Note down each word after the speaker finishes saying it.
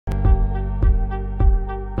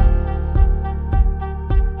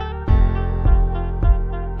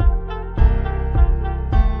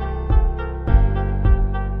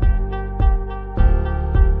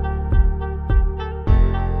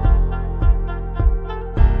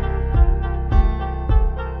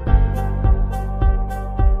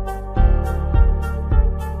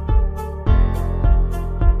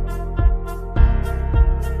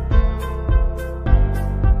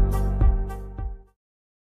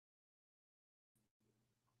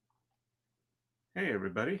Hey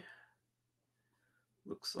everybody,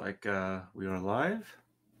 looks like we are live.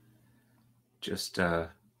 Just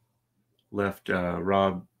left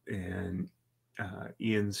Rob and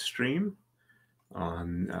Ian's stream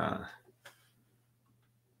on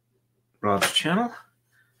Rob's channel.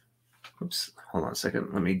 Oops, hold on a second.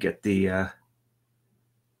 Let me get the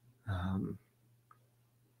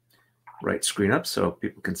right screen up so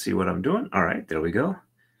people can see what I'm doing. All right, there we go.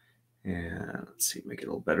 And let's see, make it a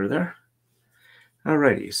little better there.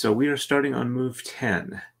 Alrighty, so we are starting on move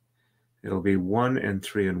 10. It'll be 1 and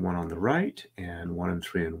 3 and 1 on the right, and 1 and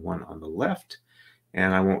 3 and 1 on the left.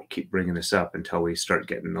 And I won't keep bringing this up until we start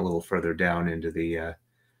getting a little further down into the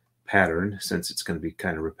pattern, since it's going to be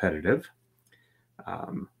kind of repetitive.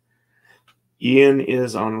 Ian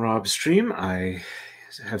is on Rob's stream. I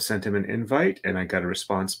have sent him an invite, and I got a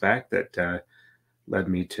response back that led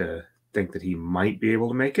me to think that he might be able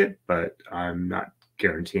to make it, but I'm not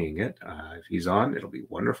guaranteeing it. If he's on, it'll be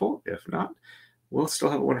wonderful. If not, we'll still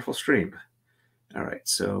have a wonderful stream. All right,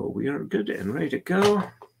 so we are good and ready to go.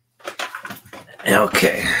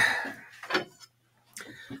 Okay.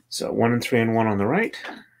 So 1 and 3 and 1 on the right.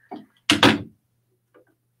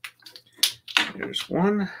 There's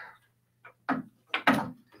 1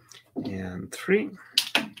 and 3.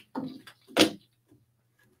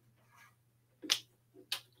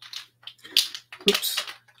 Oops,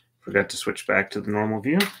 forgot to switch back to the normal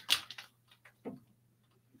view.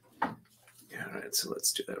 All right, so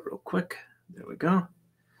let's do that real quick. There we go.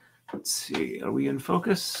 Let's see, are we in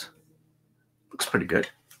focus? Looks pretty good.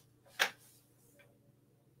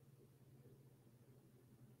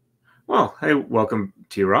 Well, hey, welcome,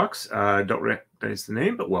 T-Rocks. Don't recognize the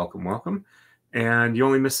name, but welcome, welcome. And you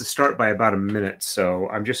only missed the start by about a minute, so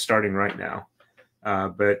I'm just starting right now.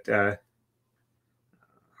 Let's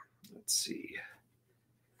see.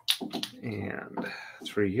 And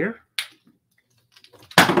 3 here.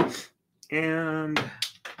 And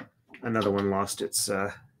another one lost its...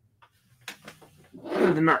 the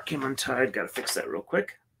knot came untied. Got to fix that real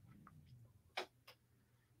quick.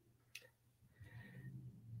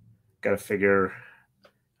 Got to figure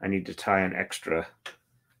I need to tie an extra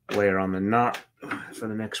layer on the knot for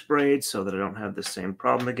the next braid so that I don't have the same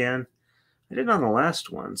problem again. I did on the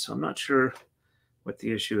last one, so I'm not sure what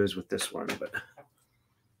the issue is with this one, but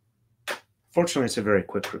fortunately it's a very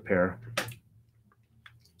quick repair.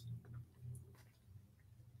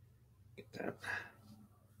 Get that.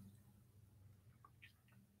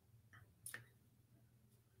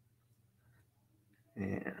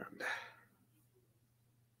 And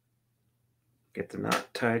get the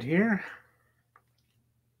knot tied here.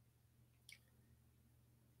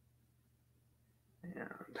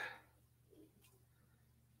 And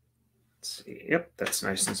let's see, yep, that's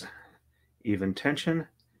nice and even tension.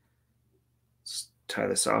 Let's tie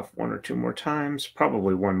this off 1 or 2 more times.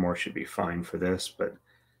 Probably 1 more should be fine for this, but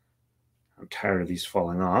I'm tired of these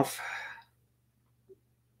falling off.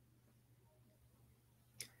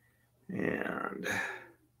 And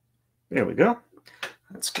there we go.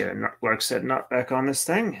 Let's get a lark set knot back on this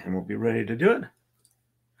thing, and we'll be ready to do it.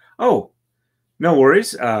 Oh, no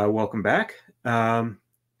worries. Welcome back.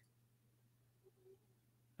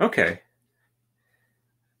 Okay.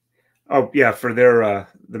 Oh, yeah, for their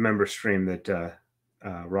the member stream that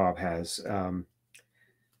Rob has.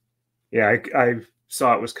 Yeah, I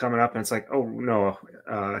saw it was coming up, and it's like, oh, no,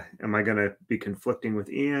 am I going to be conflicting with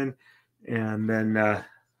Ian? And then, let's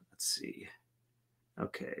see.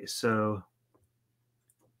 Okay, so...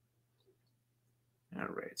 All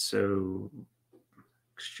right, so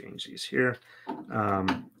exchange these here.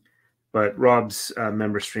 But Rob's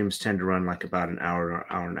member streams tend to run like about an hour or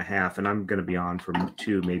hour and a half, and I'm going to be on for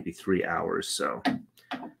 2, maybe 3 hours. So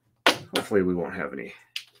hopefully we won't have any.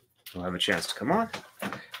 We'll have a chance to come on.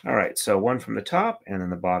 All right, so 1 from the top, and then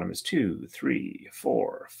the bottom is 2, 3,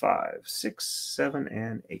 4, 5, 6, 7,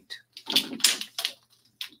 and 8.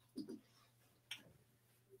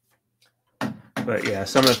 But yeah,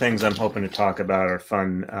 some of the things I'm hoping to talk about are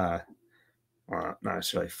fun, well, not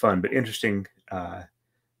necessarily fun, but interesting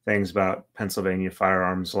things about Pennsylvania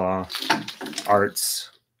firearms law, arts,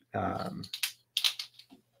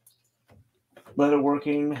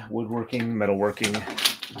 leatherworking, woodworking, metalworking,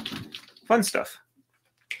 fun stuff.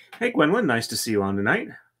 Hey, Gwendolyn, nice to see you on tonight.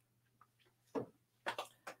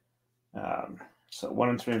 So 1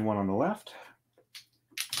 and 3 and 1 on the left.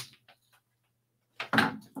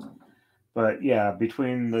 But yeah,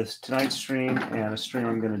 between this tonight's stream and a stream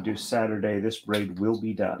I'm going to do Saturday, this braid will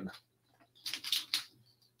be done.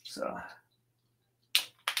 So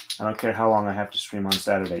I don't care how long I have to stream on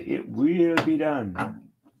Saturday. It will be done.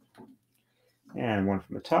 And one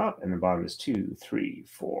from the top, and the bottom is 2, 3,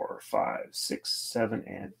 4, 5, 6, 7,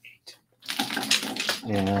 and 8.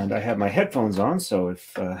 And I have my headphones on, so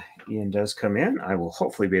if Ian does come in, I will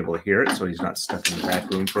hopefully be able to hear it so he's not stuck in the back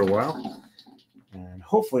room for a while. And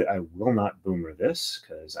hopefully I will not boomer this,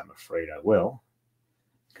 because I'm afraid I will,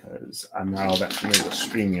 because I'm not all that familiar with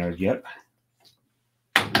StreamYard yet.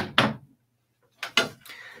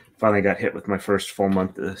 Finally got hit with my first full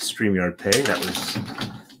month of StreamYard pay. That was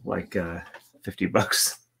like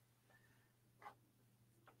 $50.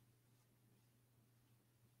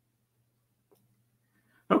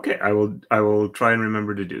 Okay, I will try and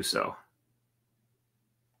remember to do so.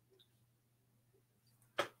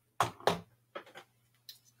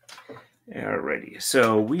 Alrighty,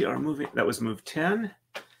 so we are moving. That was move 10,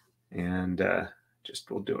 and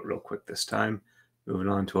we'll do it real quick this time. Moving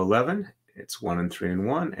on to 11. It's 1 and 3 and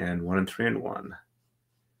 1, and 1 and 3 and 1.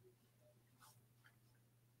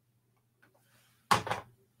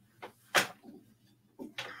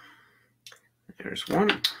 There's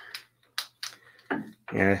 1.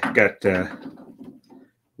 Yeah, I got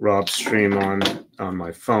Rob's stream on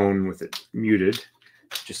my phone with it muted,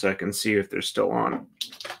 just so I can see if they're still on.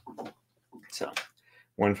 So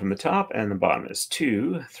 1 from the top, and the bottom is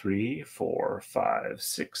 2, 3, 4, 5,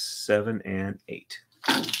 6, 7, and 8.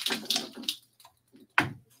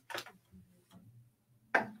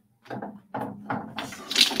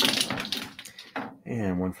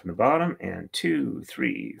 And 1 from the bottom, and 2,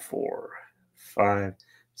 3, 4, 5,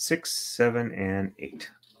 6, 7, and 8.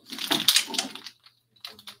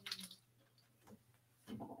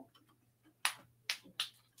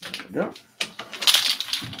 There we go.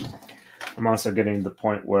 I'm also getting to the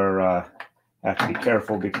point where I have to be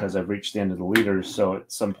careful because I've reached the end of the leaders, so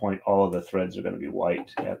at some point all of the threads are going to be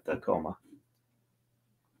white at the coma.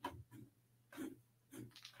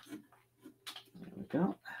 There we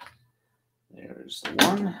go. There's the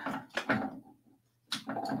 1.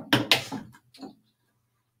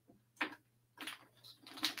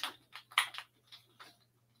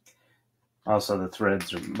 Also, the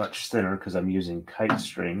threads are much thinner because I'm using kite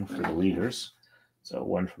string for the leaders. So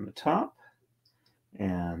 1 from the top,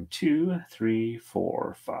 and 2, 3,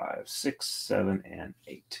 4, 5, 6, 7, and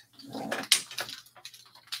 8.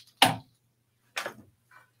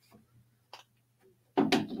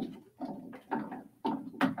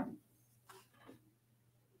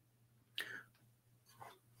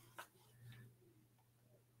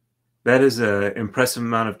 That is an impressive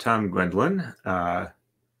amount of time, Gwendolyn.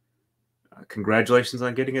 Congratulations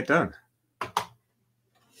on getting it done.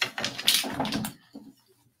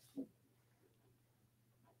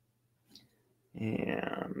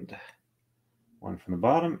 And 1 from the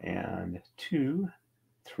bottom, and 2,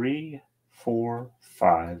 3, 4,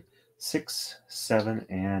 5, 6, 7,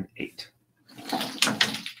 and 8.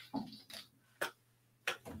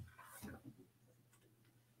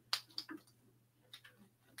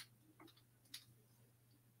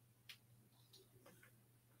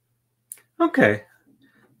 Okay.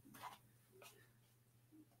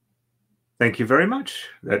 Thank you very much.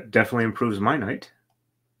 That definitely improves my night.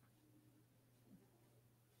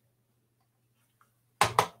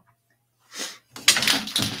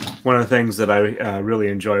 One of the things that I really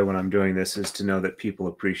enjoy when I'm doing this is to know that people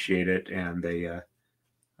appreciate it and they're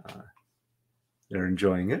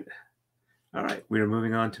enjoying it. All right, we are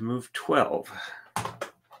moving on to move 12.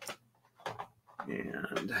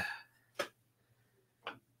 And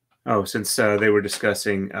since they were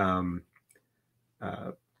discussing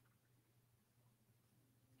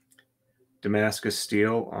Damascus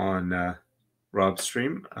steel on Rob's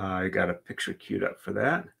stream, I got a picture queued up for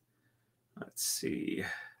that. Let's see.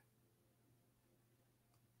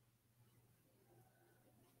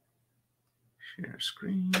 Share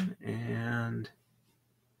screen and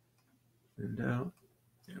window.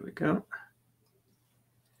 There we go.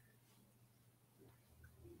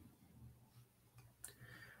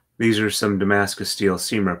 These are some Damascus steel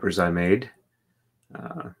seam rippers I made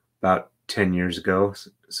about 10 years ago,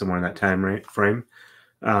 somewhere in that time frame.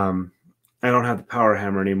 I don't have the power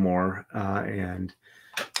hammer anymore, and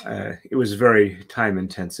it was very time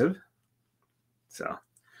intensive. So,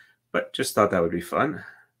 but just thought that would be fun.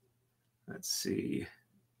 Let's see.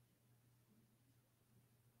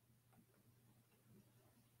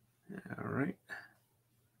 All right.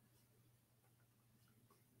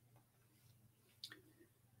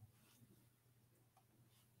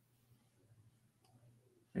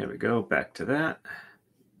 There we go. Back to that.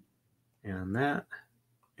 And that.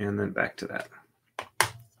 And then back to that.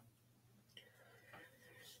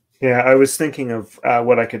 Yeah, I was thinking of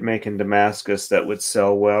what I could make in Damascus that would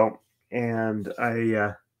sell well. And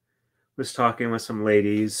I was talking with some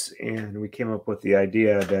ladies, and we came up with the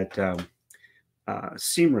idea that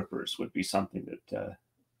seam rippers would be something that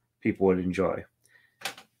people would enjoy.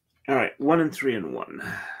 All right, 1 and 3 and 1.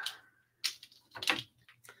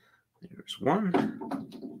 There's 1.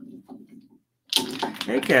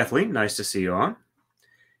 Hey, Kathleen, nice to see you on.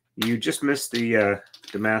 You just missed the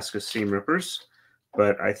Damascus seam rippers,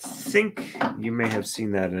 but I think you may have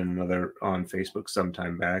seen that in another on Facebook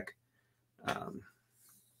sometime back.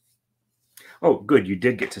 Oh, good, you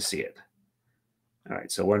did get to see it. All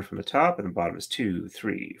right, so 1 from the top, and the bottom is 2,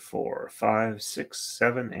 3, 4, 5, 6,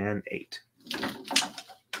 7, and 8.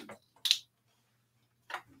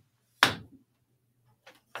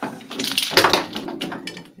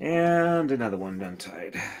 And another one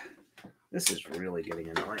untied. This is really getting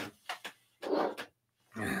annoying.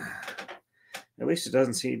 At least it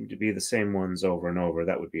doesn't seem to be the same ones over and over.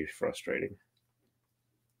 That would be frustrating.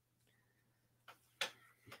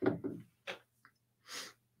 All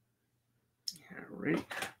right.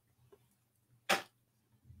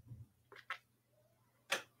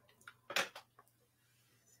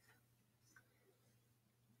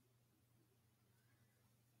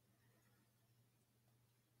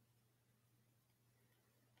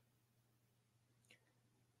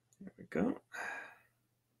 There we go.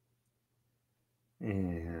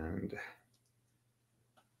 And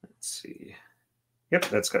let's see. Yep,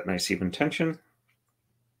 that's got nice even tension.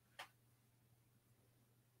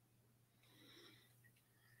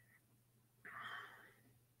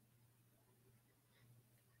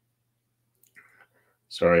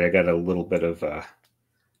 Sorry, I got a little bit of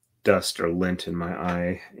dust or lint in my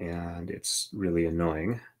eye, and it's really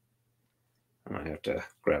annoying. I might have to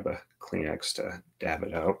grab a Kleenex to dab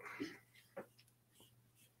it out.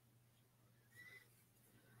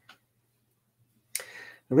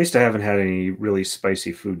 At least I haven't had any really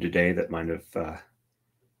spicy food today that might have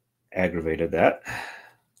aggravated that.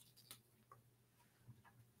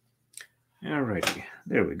 Alrighty,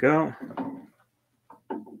 there we go.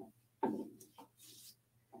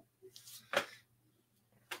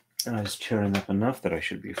 It's tearing up enough that I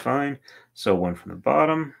should be fine. So 1 from the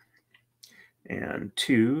bottom, and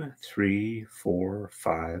 2, 3, 4,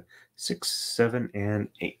 5, 6, 7, and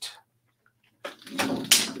 8.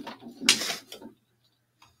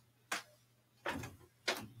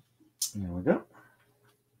 There we go.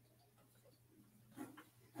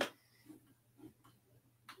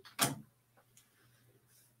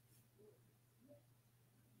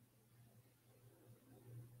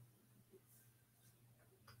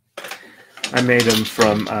 I made them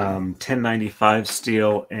from 1095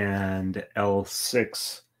 steel and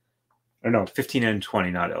L6, or no,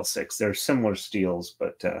 15N20, not L6. They're similar steels,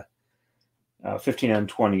 but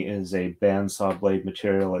 15N20 is a bandsaw blade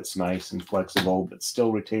material. It's nice and flexible, but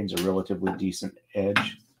still retains a relatively decent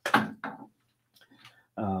edge.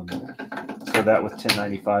 So that with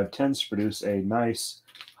 1095 tends to produce a nice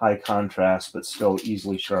high contrast, but still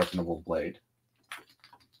easily sharpenable blade.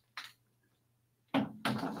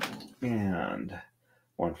 And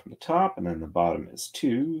 1 from the top, and then the bottom is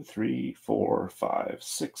 2, 3, 4, 5,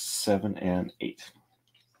 6, 7, and 8.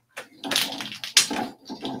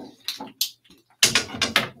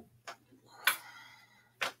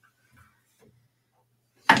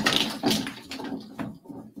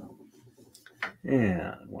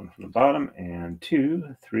 And 1 from the bottom, and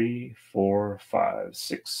 2, 3, 4, 5,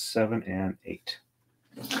 6, 7, and 8.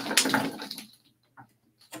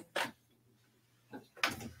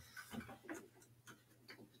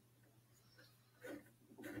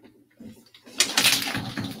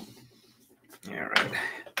 All right.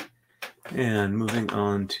 And moving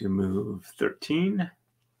on to move 13.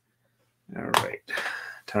 All right.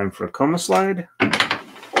 Time for a coma slide.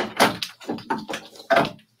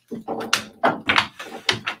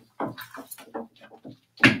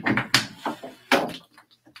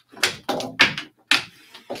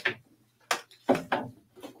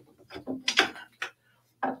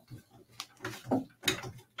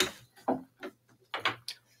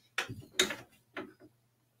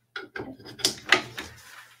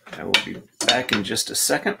 I will be back in just a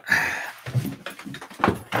second.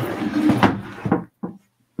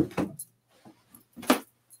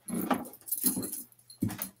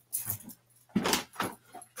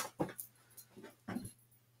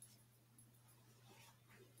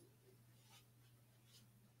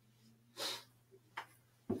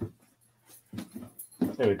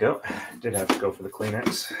 There we go. Did have to go for the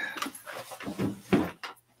Kleenex.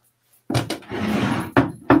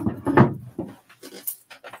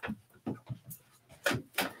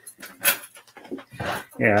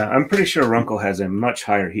 Yeah, I'm pretty sure Runkle has a much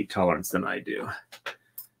higher heat tolerance than I do.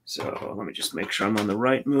 So let me just make sure I'm on the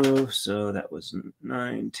right move. So that was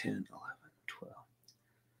 9, 10, 11, 12.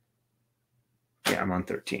 Yeah, I'm on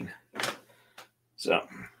 13. So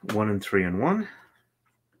 1 and 3 and 1.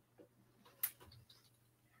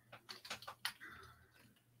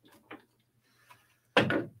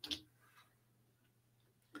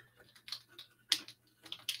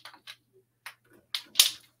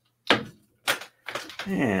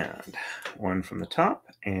 And 1 from the top,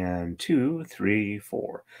 and 2, 3,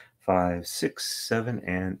 4, 5, 6, 7,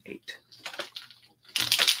 and 8.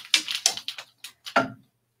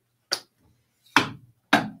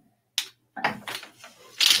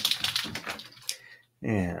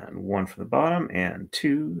 And 1 from the bottom, and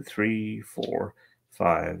 2, 3, 4,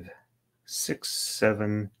 5, 6,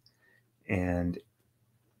 7, and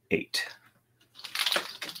 8.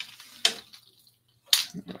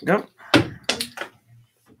 There we go.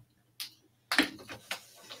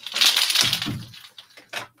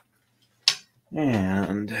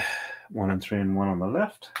 And 1 and 3 and 1 on the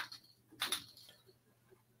left.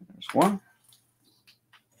 There's 1.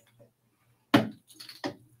 And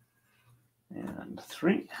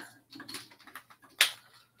 3.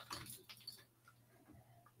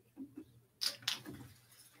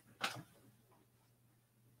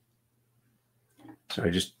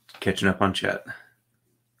 Sorry, just catching up on chat.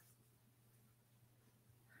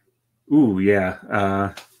 Ooh,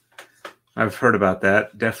 yeah. I've heard about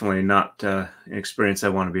that. Definitely not an experience I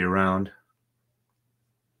want to be around.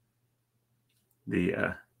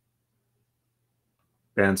 The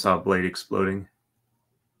bandsaw blade exploding.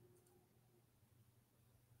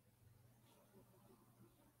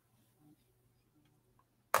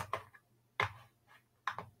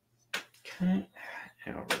 Okay,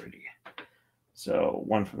 alrighty. So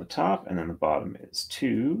 1 from the top, and then the bottom is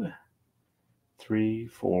 2, 3,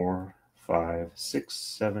 4, 5, 6,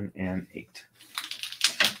 7, and 8.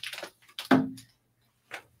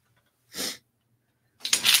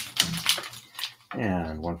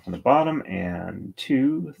 And 1 from the bottom, and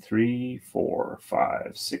 2, 3, 4,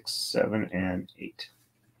 5, 6, 7, and 8.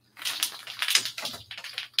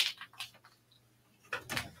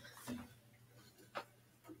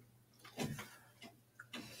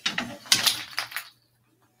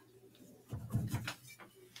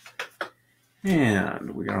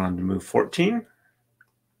 And we are on to move 14.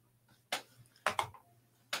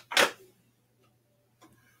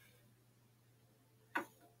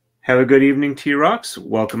 Have a good evening, T-Rocks.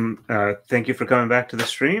 Welcome. Thank you for coming back to the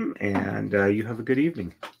stream, and you have a good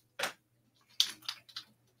evening.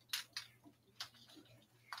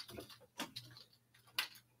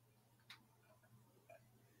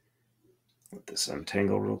 Let this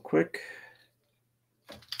untangle real quick.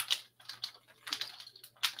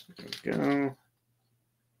 There we go.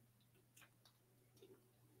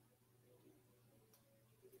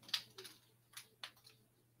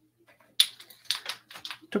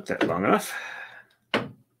 Took that long enough.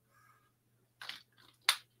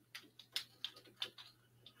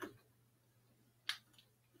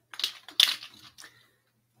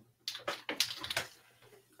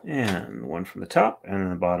 And 1 from the top, and then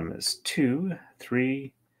the bottom is 2,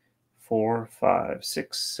 3, 4, 5,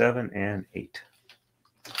 6, 7, and 8.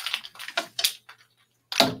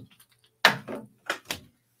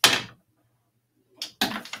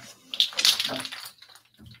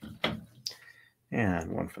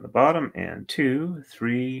 And 1 from the bottom, and 2,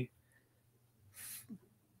 3,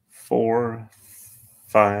 4,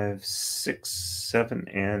 5, 6, 7,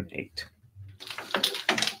 and 8.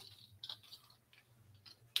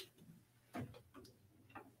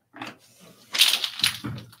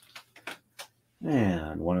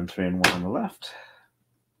 And 1 and 3 and 1 on the left.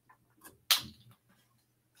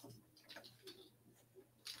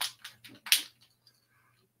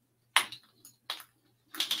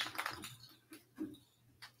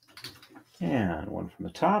 And 1 from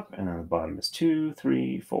the top, and then the bottom is 2,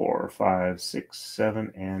 3, 4, 5, 6,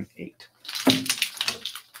 7, and 8.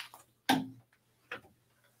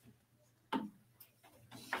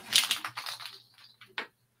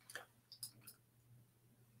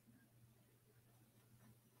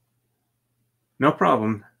 No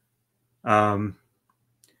problem. I'll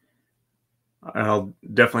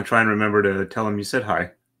definitely try and remember to tell him you said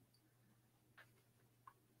hi.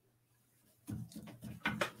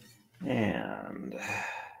 And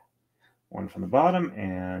 1 from the bottom,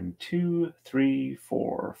 and 2, 3,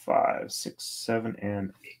 4, 5, 6, 7,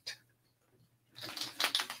 and 8.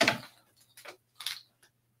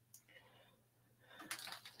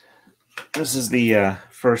 This is the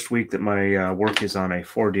first week that my work is on a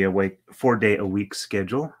 4-day-a-week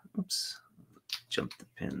schedule. Oops, jumped the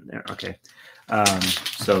pin there. Okay,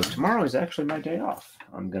 so tomorrow is actually my day off.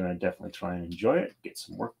 I'm going to definitely try and enjoy it, get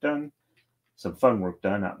some work done, some fun work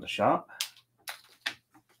done out in the shop.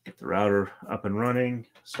 Get the router up and running,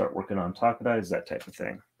 start working on Taka-Dais, that type of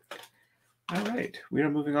thing. All right, we are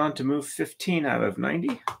moving on to move 15 out of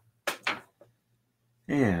 90.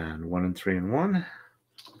 And 1 and 3 and 1.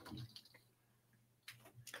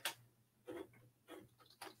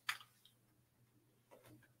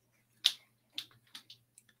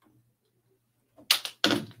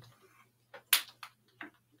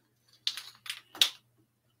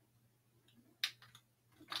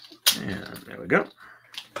 And there we go.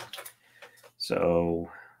 So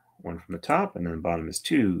 1 from the top, and then the bottom is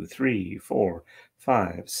 2, 3, 4,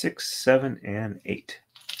 5, 6, 7, and 8.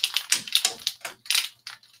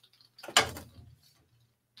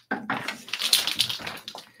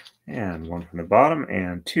 And 1 from the bottom,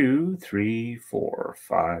 and 2, 3, 4,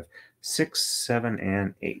 5, 6, 7,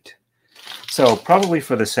 and 8. So probably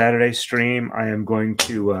for the Saturday stream, I am going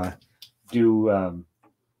to do a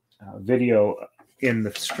video in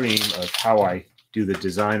the stream of how I do the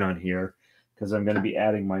design on here, because I'm going to be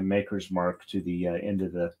adding my maker's mark to the end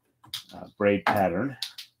of the braid pattern.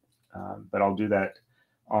 But I'll do that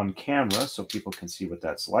on camera so people can see what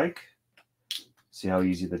that's like, see how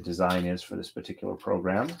easy the design is for this particular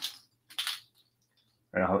program,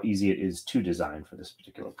 or how easy it is to design for this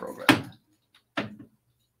particular program.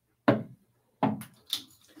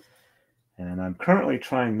 And I'm currently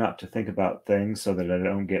trying not to think about things so that I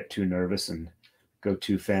don't get too nervous and go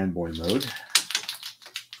to fanboy mode.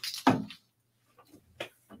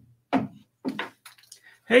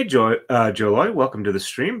 Hey, Joloi, welcome to the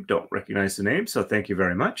stream. Don't recognize the name, so thank you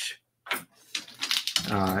very much.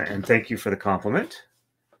 And thank you for the compliment.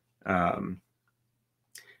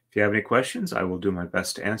 If you have any questions, I will do my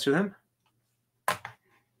best to answer them.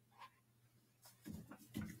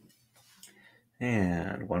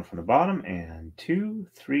 And 1 from the bottom, and 2,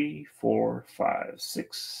 3, 4, 5,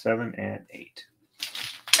 6, 7, and 8.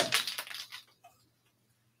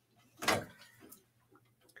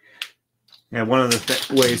 And one of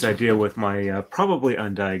the ways I deal with my probably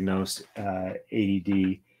undiagnosed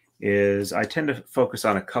ADD is I tend to focus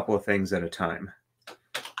on a couple of things at a time.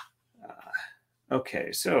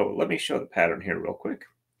 Okay, so let me show the pattern here real quick.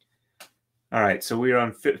 All right, so we are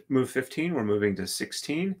on move 15. We're moving to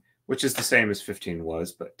 16, which is the same as 15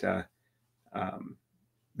 was, but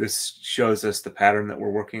this shows us the pattern that we're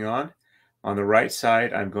working on. On the right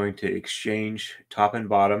side, I'm going to exchange top and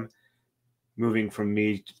bottom, moving from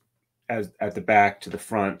me at the back to the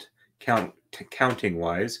front, counting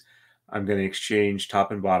wise. I'm going to exchange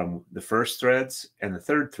top and bottom, the first threads and the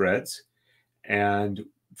third threads. And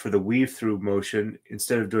for the weave through motion,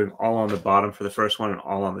 instead of doing all on the bottom for the first one and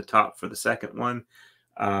all on the top for the second one,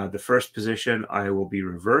 the first position I will be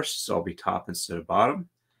reversed, so I'll be top instead of bottom.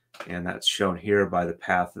 And that's shown here by the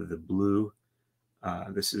path of the blue.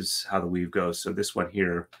 This is how the weave goes. So this one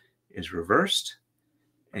here is reversed.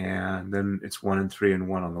 And then it's 1 and 3 and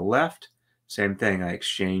 1 on the left. Same thing. I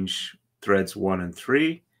exchange threads 1 and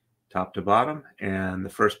 3, top to bottom, and the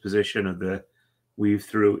first position of the weave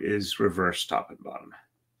through is reverse top and bottom.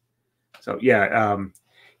 So yeah,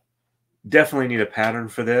 definitely need a pattern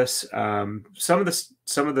for this. Some of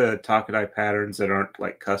the Taka-Dai patterns that aren't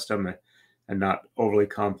like custom and not overly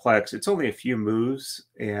complex, it's only a few moves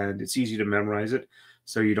and it's easy to memorize it,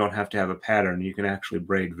 so you don't have to have a pattern. You can actually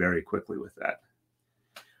braid very quickly with that.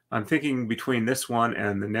 I'm thinking between this one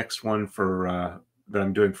and the next one for that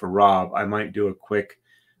I'm doing for Rob, I might do a quick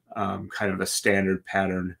kind of a standard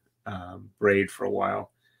pattern braid for a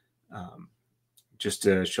while, just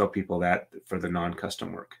to show people that for the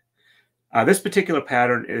non-custom work. This particular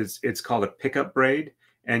pattern it's called a pickup braid,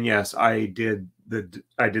 and yes, I did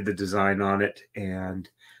the design on it, and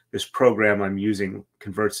this program I'm using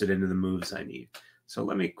converts it into the moves I need. So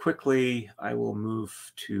let me quickly, I will move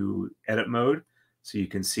to edit mode, so you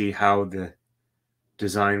can see how the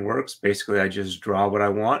design works. Basically, I just draw what I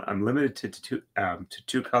want. I'm limited to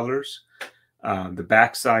two colors. The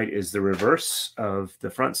back side is the reverse of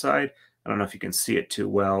the front side. I don't know if you can see it too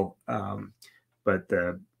well, but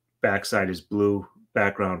the back side is blue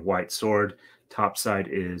background, white sword. Top side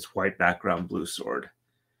is white background, blue sword.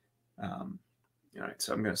 All right,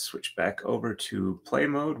 so I'm going to switch back over to play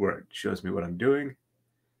mode where it shows me what I'm doing.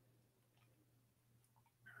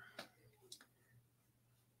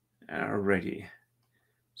 Alrighty,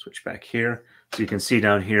 switch back here. So you can see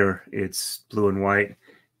down here, it's blue and white.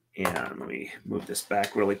 And let me move this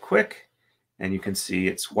back really quick. And you can see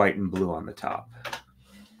it's white and blue on the top.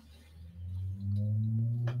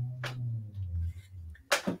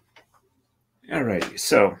 Alrighty,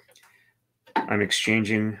 so I'm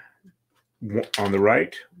exchanging on the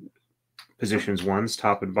right positions 1's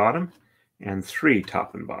top and bottom, and 3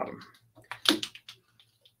 top and bottom.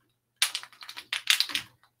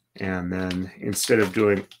 And then instead of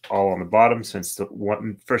doing all on the bottom, since the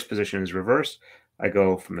first position is reversed, I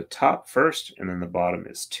go from the top first, and then the bottom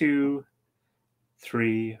is 2,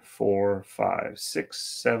 3, 4, 5, 6,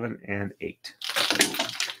 7, and 8.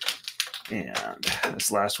 And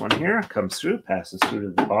this last one here comes through, passes through to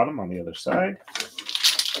the bottom on the other side.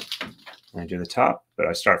 And I do the top, but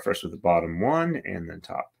I start first with the bottom 1, and then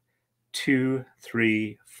top 2,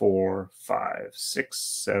 3, 4, 5, 6,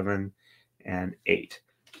 7, and 8.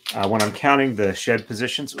 When I'm counting the shed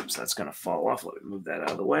positions, oops, that's going to fall off. Let me move that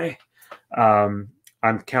out of the way. I'm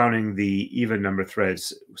counting the even number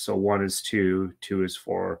threads. So 1 is 2, 2 is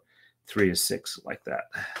 4, 3 is 6, like that.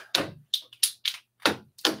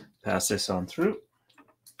 Pass this on through.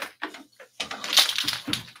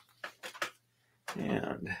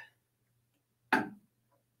 And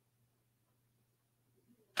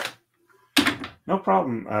no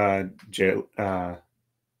problem, Jay. Let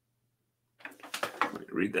me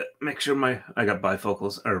read that. Make sure I got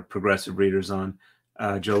bifocals or progressive readers on.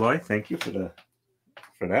 Joloi, thank you for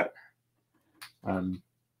that. I'm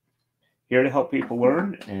here to help people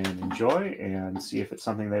learn and enjoy and see if it's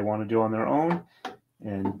something they want to do on their own,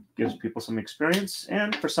 and gives people some experience.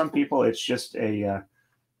 And for some people, it's just a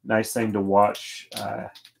nice thing to watch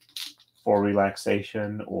for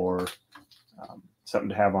relaxation, or something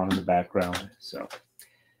to have on in the background. So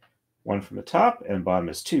 1 from the top, and bottom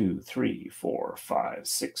is 2, 3, 4, 5,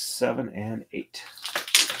 6, 7, and 8.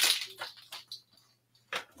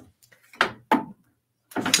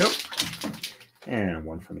 Nope. And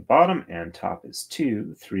 1 from the bottom, and top is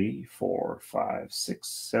 2, 3, 4, 5, 6,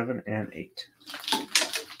 7, and 8.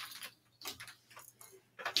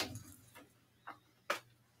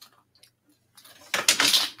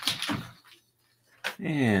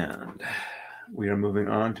 And we are moving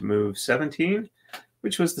on to move 17,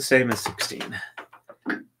 which was the same as 16.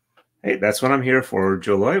 Hey, that's what I'm here for,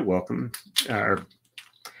 Joloi. Welcome.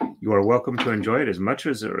 You are welcome to enjoy it as much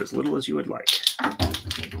as or as little as you would like.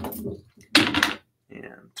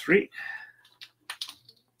 And 3.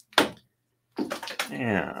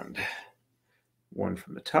 And 1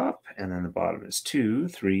 from the top, and then the bottom is 2,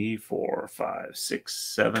 3, 4, 5,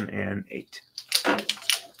 6, 7, and 8.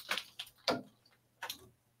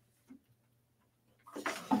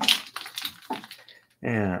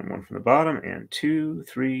 And 1 from the bottom, and 2,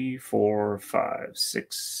 3, 4, 5,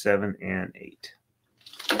 6, 7, and 8.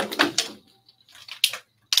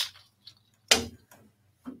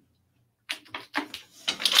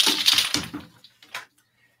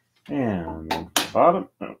 And 1 from the bottom.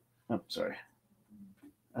 Oh, sorry.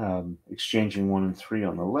 Exchanging 1 and 3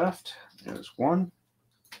 on the left. There's 1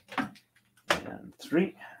 and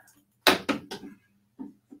 3.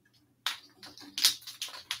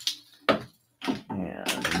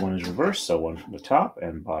 And 1 is reversed, so 1 from the top,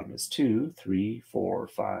 and bottom is 2, 3, 4,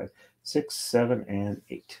 5, 6, 7, and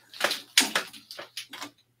 8.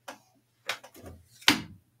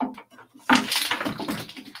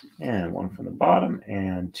 And 1 from the bottom,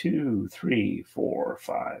 and 2, 3, 4,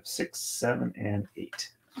 5, 6, 7, and 8.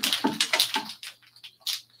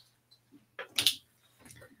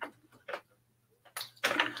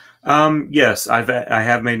 Yes, I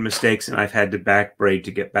have made mistakes, and I've had to back braid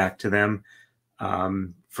to get back to them.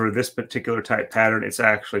 For this particular type pattern, it's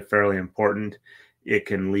actually fairly important. It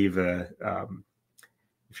can leave a,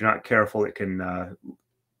 if you're not careful, it can,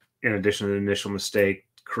 in addition to the initial mistake,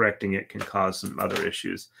 correcting it can cause some other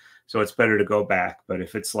issues. So it's better to go back. But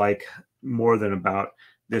if it's like more than about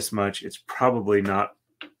this much, it's probably not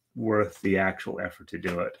worth the actual effort to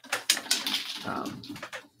do it,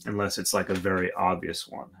 unless it's like a very obvious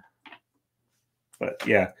one. But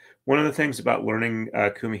yeah, one of the things about learning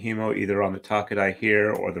Kumihimo, either on the Taka-Dai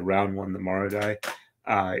here or the round one, the Maru-Dai,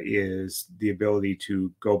 is the ability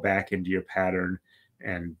to go back into your pattern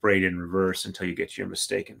and braid in reverse until you get your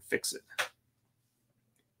mistake and fix it.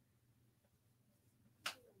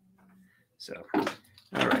 So,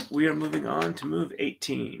 all right, we are moving on to move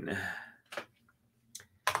 18.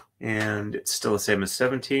 And it's still the same as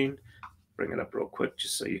 17. Bring it up real quick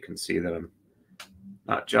just so you can see that I'm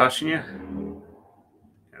not joshing you.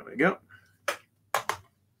 There we go.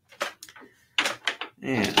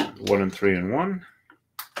 And 1 and 3 and 1.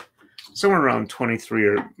 Somewhere around 23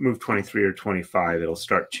 or move 23 or 25, it'll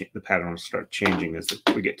start the pattern will start changing as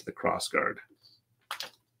we get to the cross guard.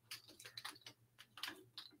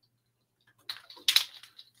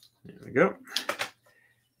 There we go.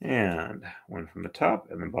 And 1 from the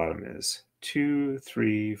top, and the bottom is 2,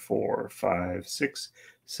 3, 4, 5, 6,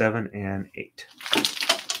 7, and 8.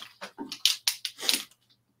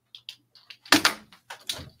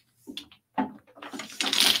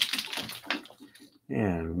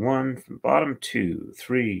 And 1 from the bottom, 2,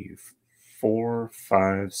 3, 4,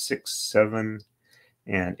 5, 6, 7,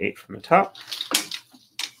 and 8 from the top.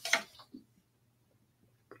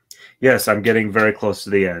 Yes, I'm getting very close to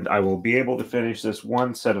the end. I will be able to finish this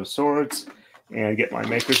one set of swords and get my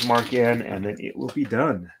maker's mark in, and then it will be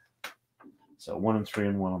done. So 1 and 3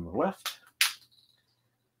 and 1 on the left.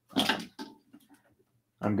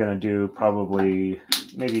 I'm going to do probably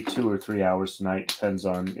maybe 2 or 3 hours tonight. Depends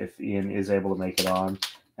on if Ian is able to make it on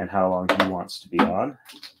and how long he wants to be on.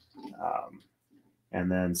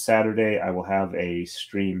 And then Saturday, I will have a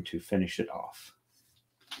stream to finish it off.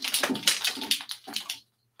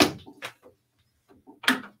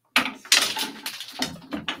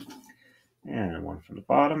 And 1 from the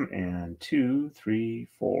bottom, and 2, 3,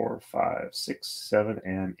 4, 5, 6, 7,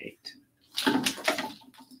 and 8.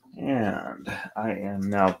 And I am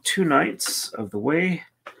now 2 nights of the way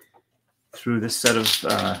through this set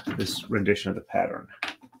of this rendition of the pattern.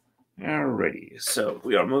 Alrighty, so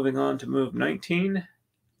we are moving on to move 19,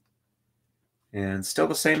 and still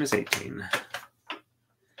the same as 18.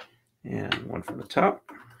 And 1 from the top,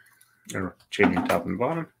 or changing top and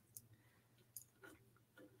bottom.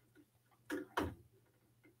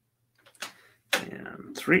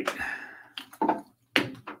 And 3.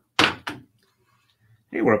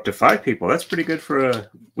 Hey, we're up to 5 people. That's pretty good for a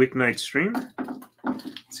weeknight stream. Let's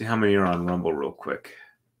see how many are on Rumble real quick.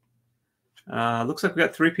 Looks like we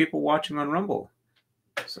got 3 people watching on Rumble.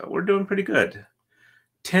 So we're doing pretty good.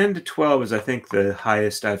 10 to 12 is, I think, the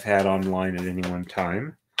highest I've had online at any one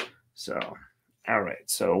time. So, all right.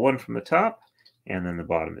 So 1 from the top, and then the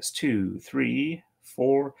bottom is 2, 3,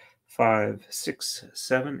 4, 5, 6,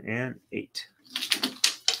 7, and 8.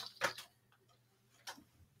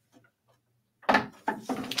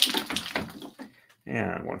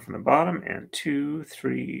 And 1 from the bottom, and 2,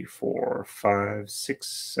 3, 4, 5, 6,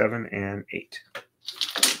 7, and 8.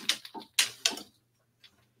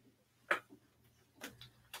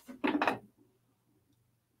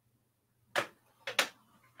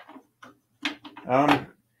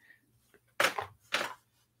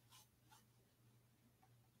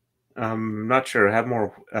 I'm not sure. I have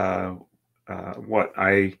more. What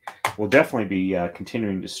I will definitely be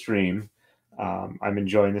continuing to stream. I'm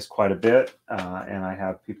enjoying this quite a bit, and I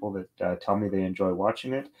have people that tell me they enjoy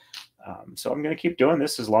watching it. So I'm going to keep doing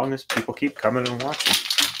this as long as people keep coming and watching.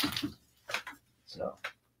 So,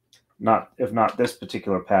 if not this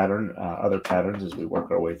particular pattern, other patterns as we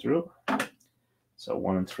work our way through. So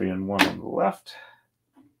 1 and 3 and 1 on the left.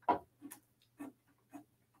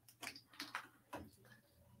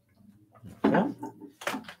 Okay.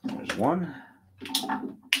 There's 1.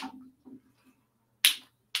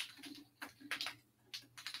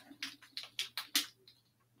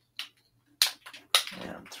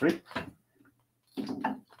 And 3.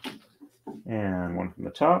 And 1 from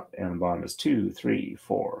the top, and the bottom is 2, 3,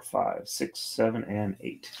 4, 5, 6, 7, and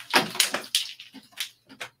 8.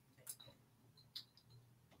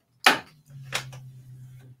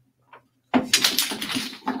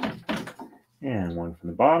 And 1 from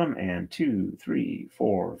the bottom, and 2, 3,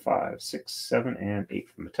 4, 5, 6, 7, and 8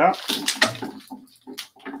 from the top.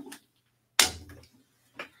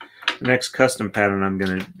 The next custom pattern I'm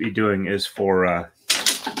going to be doing is for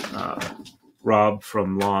Rob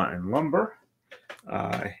from Law and Lumber.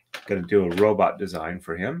 I'm going to do a robot design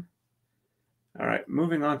for him. All right,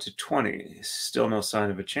 moving on to 20. Still no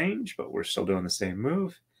sign of a change, but we're still doing the same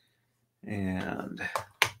move. And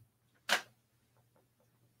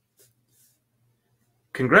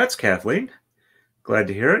congrats, Kathleen. Glad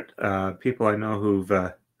to hear it. People I know who've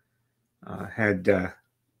had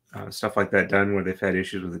stuff like that done where they've had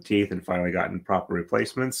issues with the teeth and finally gotten proper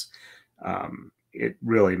replacements, it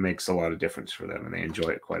really makes a lot of difference for them, and they enjoy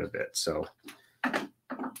it quite a bit. So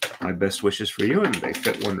my best wishes for you, and they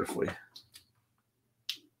fit wonderfully.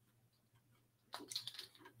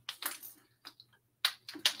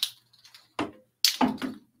 All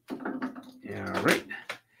right.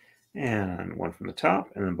 And 1 from the top,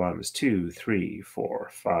 and the bottom is 2, 3, 4,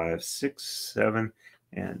 5, 6, 7,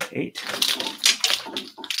 and 8.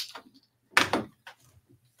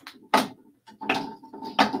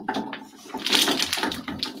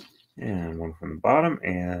 And 1 from the bottom,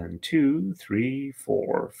 and 2, 3,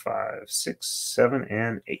 4, 5, 6, 7,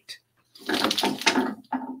 and 8.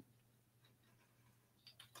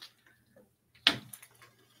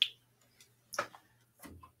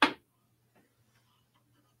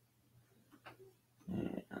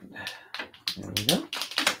 There we go.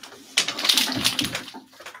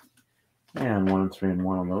 And 1 and 3 and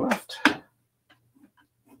 1 on the left.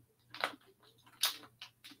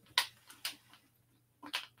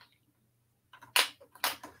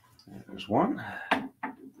 There's 1.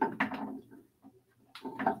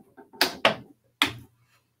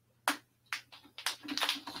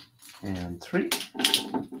 and 3.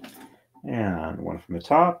 And 1 from the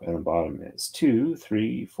top, and the bottom is 2,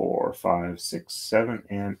 3, 4, 5, 6, 7,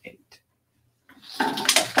 and 8.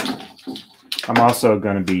 I'm also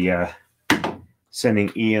going to be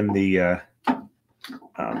sending Ian the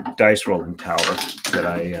dice rolling tower that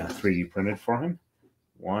I 3D printed for him.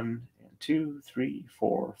 1 and 2, 3,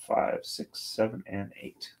 4, 5, 6, 7, and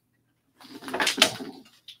 8.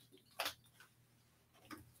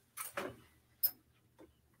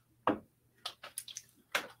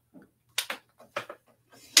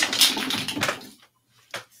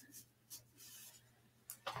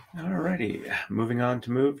 Alrighty, moving on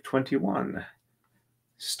to move 21.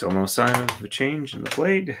 Still no sign of a change in the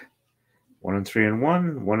blade. 1 and 3 and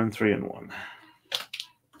 1, 1 and 3 and 1.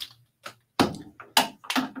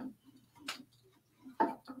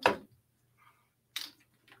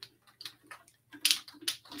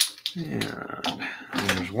 And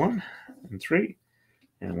there's 1 and 3,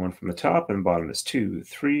 and 1 from the top, and bottom is 2,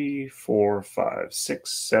 3, 4, 5,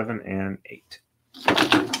 6, 7, and 8.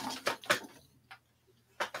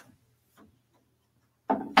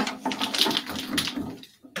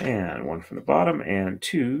 And 1 from the bottom, and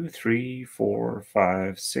 2, 3, 4,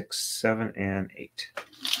 5, 6, 7, and 8.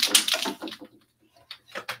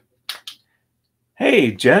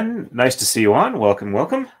 Hey, Jen, nice to see you on. Welcome,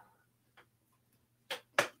 welcome.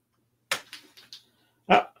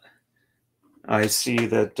 I see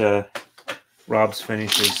that Rob's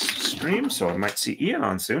finished his stream, so I might see Ian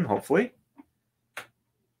on soon, hopefully.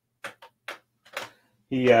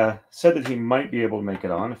 He said that he might be able to make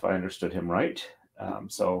it on, if I understood him right.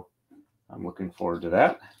 So I'm looking forward to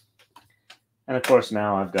that. And of course,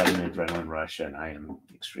 now I've got an adrenaline rush, and I am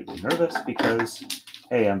extremely nervous because,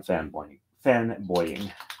 hey, I'm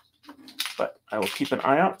fanboying. But I will keep an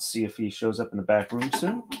eye out, see if he shows up in the back room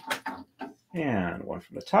soon. And 1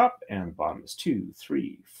 from the top, and the bottom is 2,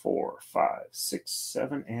 3, 4, 5, 6,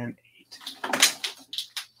 7, and 8.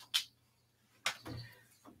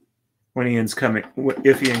 When Ian's coming,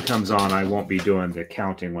 if Ian comes on, I won't be doing the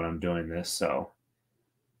counting when I'm doing this, so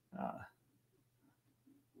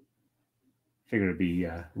figure it'd be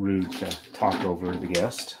rude to talk over the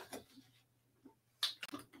guest.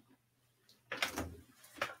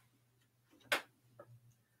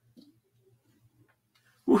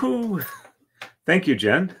 Woohoo! Thank you,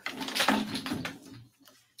 Jen.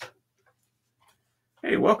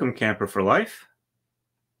 Hey, welcome, Camper for Life.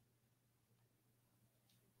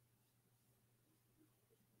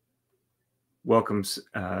 Welcome,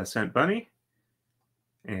 Scent Bunny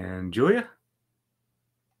and Julia.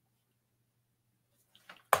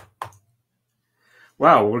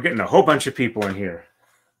 Wow, we're getting a whole bunch of people in here.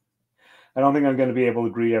 I don't think I'm going to be able to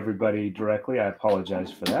greet everybody directly. I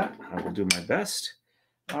apologize for that. I will do my best.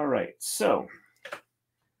 All right, so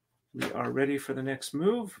we are ready for the next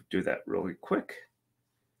move. Do that really quick.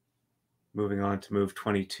 Moving on to move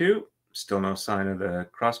 22. Still no sign of the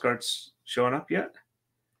crossguards showing up yet.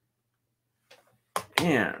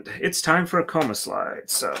 And it's time for a coma slide.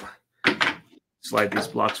 So slide these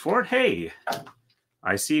blocks forward. Hey,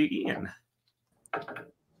 I see Ian.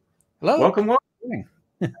 Hello. Welcome, welcome.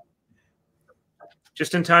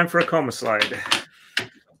 Just in time for a coma slide.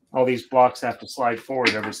 All these blocks have to slide forward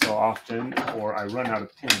every so often, or I run out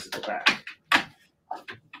of pins at the back.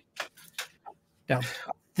 Now,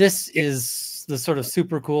 this is the sort of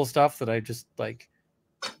super cool stuff that I just like.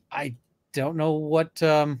 I don't know what.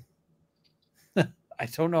 I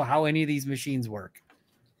don't know how any of these machines work.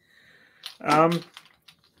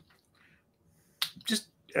 Just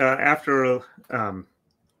after.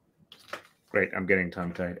 Great, I'm getting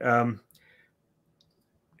tongue-tied. I'm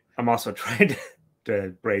also trying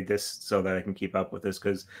to braid this so that I can keep up with this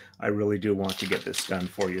because I really do want to get this done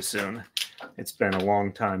for you soon. It's been a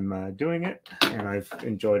long time doing it, and I've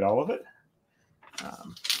enjoyed all of it.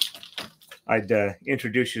 I'd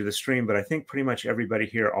introduce you to the stream, but I think pretty much everybody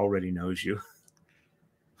here already knows you.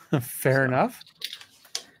 Fair enough.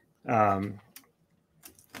 And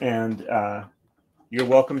you're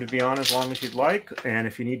welcome to be on as long as you'd like. And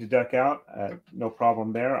if you need to duck out, no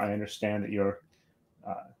problem there. I understand that you're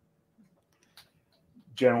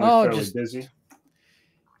generally fairly busy.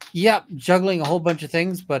 Yeah, juggling a whole bunch of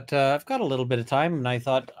things, but I've got a little bit of time, and I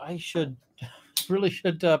thought I really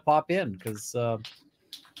should pop in because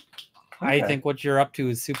I think what you're up to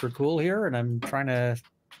is super cool here, and I'm trying to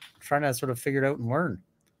sort of figure it out and learn.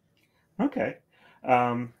 Okay.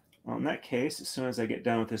 Well, in that case, as soon as I get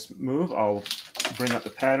done with this move, I'll bring up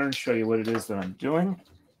the pattern, show you what it is that I'm doing.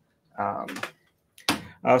 I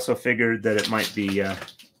also figured that it might be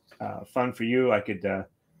fun for you. I could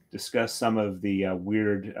discuss some of the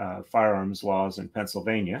weird firearms laws in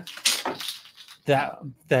Pennsylvania.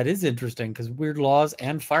 That is interesting, because weird laws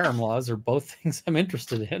and firearm laws are both things I'm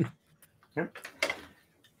interested in. Yep.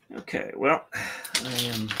 Okay, well, I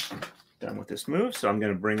am done with this move, so I'm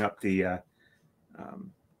going to bring up the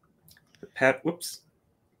pad. Whoops.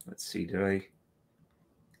 Let's see. Did I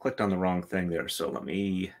clicked on the wrong thing there? So let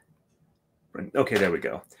me bring. Okay, there we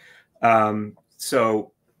go.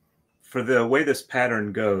 So for the way this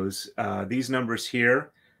pattern goes, these numbers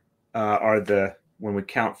here are the when we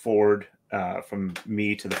count forward from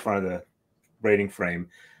me to the front of the braiding frame.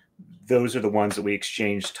 Those are the ones that we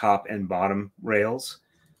exchange top and bottom rails,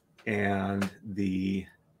 and the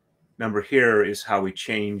number here is how we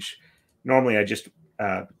change. Normally, I just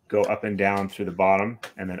go up and down through the bottom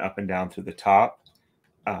and then up and down through the top.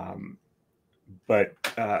 But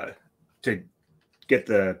to get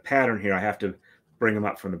the pattern here, I have to bring them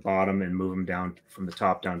up from the bottom and move them down from the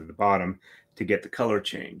top down to the bottom to get the color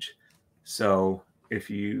change. So if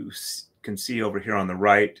you can see over here on the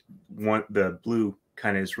right, the blue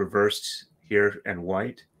kind of is reversed here and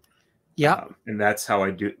white. Yeah. And that's how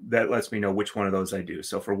I do. That lets me know which one of those I do.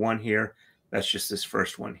 So for one here, that's just this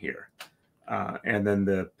first one here. And then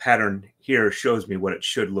the pattern here shows me what it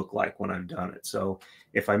should look like when I've done it. So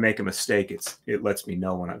if I make a mistake, it lets me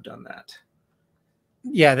know when I've done that.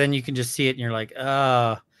 Yeah, then you can just see it and you're like,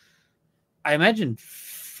 I imagine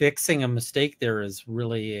fixing a mistake there is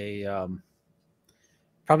really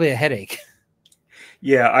probably a headache.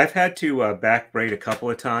 Yeah, I've had to back braid a couple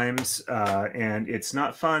of times, and it's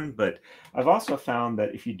not fun, but I've also found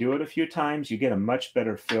that if you do it a few times, you get a much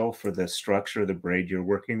better feel for the structure of the braid you're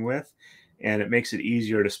working with, and it makes it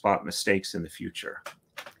easier to spot mistakes in the future.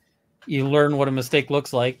 You learn what a mistake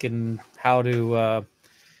looks like and how to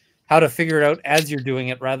figure it out as you're doing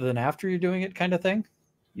it rather than after you're doing it, kind of thing.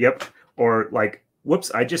 Yep. Or like, whoops,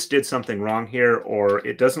 I just did something wrong here, or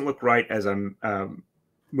it doesn't look right as I'm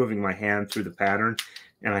moving my hand through the pattern,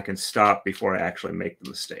 and I can stop before I actually make the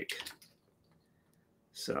mistake.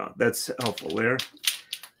 So that's helpful there.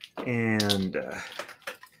 And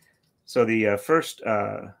so the first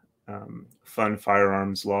fun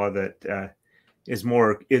firearms law that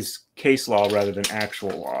is case law rather than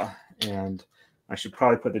actual law. And I should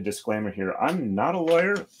probably put the disclaimer here. I'm not a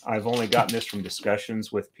lawyer. I've only gotten this from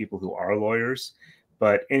discussions with people who are lawyers.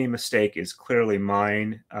 But any mistake is clearly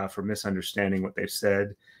mine for misunderstanding what they've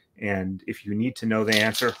said. And if you need to know the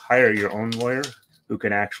answer, hire your own lawyer who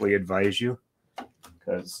can actually advise you,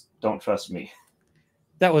 because don't trust me.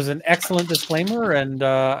 That was an excellent disclaimer, and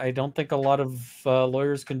I don't think a lot of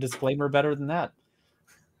lawyers can disclaimer better than that.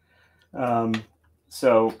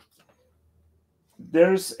 So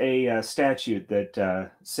there's a statute that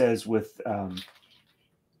says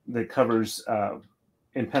that covers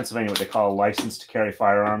in Pennsylvania what they call a license to carry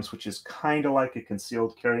firearms, which is kind of like a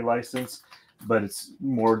concealed carry license, but it's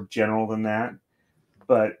more general than that.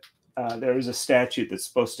 But there is a statute that's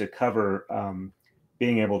supposed to cover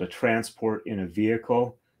being able to transport in a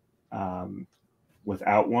vehicle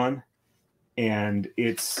without one. And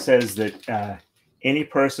it says that any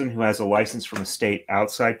person who has a license from a state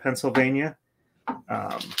outside Pennsylvania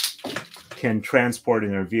can transport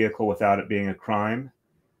in their vehicle without it being a crime.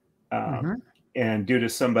 And due to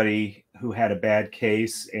somebody who had a bad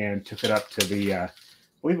case and took it up to the, I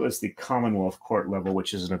believe it was the Commonwealth Court level,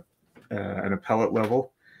 which is an appellate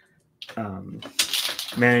level,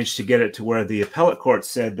 managed to get it to where the appellate court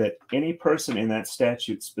said that any person in that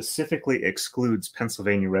statute specifically excludes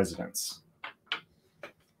Pennsylvania residents.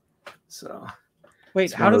 So,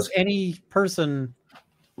 wait, how does any person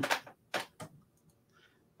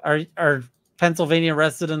are Pennsylvania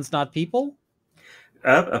residents not people?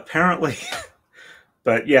 Apparently.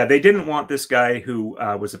 But yeah, they didn't want this guy who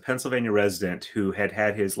was a Pennsylvania resident who had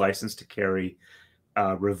had his license to carry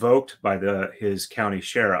revoked by his county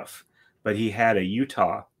sheriff, but he had a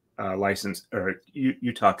Utah license, or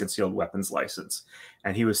Utah concealed weapons license,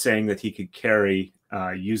 and he was saying that he could carry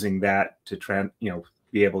using that to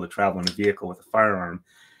be able to travel in a vehicle with a firearm,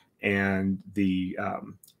 and the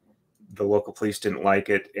local police didn't like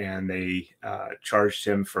it, and they charged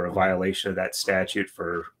him for a violation of that statute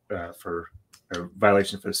for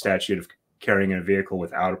violation for the statute of carrying in a vehicle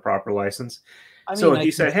without a proper license. So he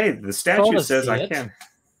said, "Hey, the statute says I can,"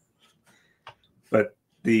 but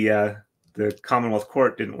the Commonwealth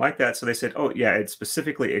Court didn't like that, so they said, "Oh, yeah, it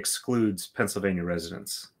specifically excludes Pennsylvania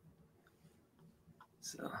residents."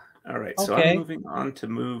 So, all right, so I'm moving on to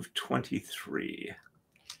move 23.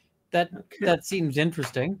 That seems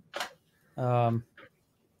interesting.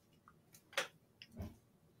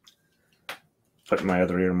 Put my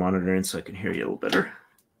other ear monitor in so I can hear you a little better.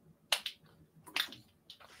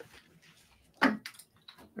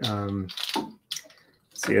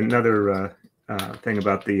 See, another thing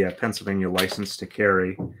about the Pennsylvania license to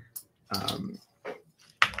carry.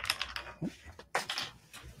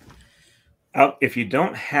 If you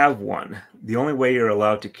don't have one, the only way you're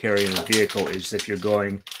allowed to carry in a vehicle is if you're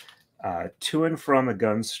going to and from a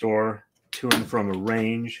gun store, to and from a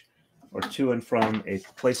range, or to and from a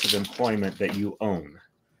place of employment that you own.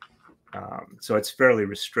 So it's fairly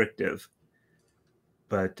restrictive.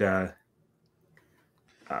 But the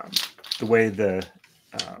way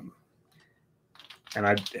and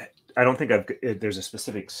I don't think there's a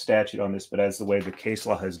specific statute on this, but as the way the case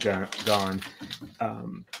law has gone,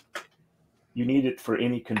 you need it for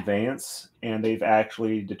any conveyance, and they've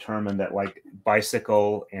actually determined that like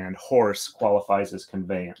bicycle and horse qualifies as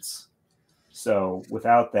conveyance. So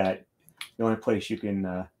without that, the only place you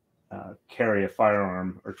can carry a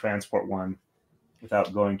firearm or transport one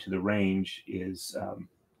without going to the range is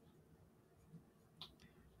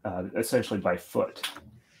essentially by foot.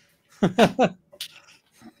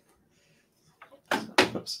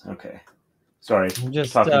 Oops. Okay. Sorry. I'm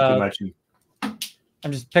just talking too much.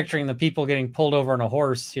 I'm just picturing the people getting pulled over on a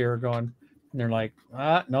horse here going, and they're like,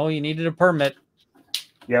 no, you needed a permit.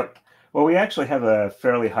 Yep. Well, we actually have a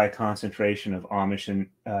fairly high concentration of Amish and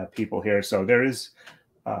people here. So there is,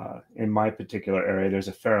 in my particular area, there's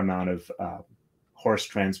a fair amount of horse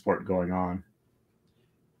transport going on.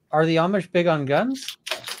 Are the Amish big on guns?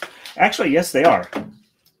 Actually, yes, they are.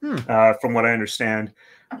 From what I understand.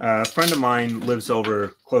 A friend of mine lives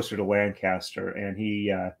over closer to Lancaster, and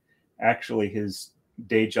he actually, his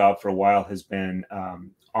day job for a while has been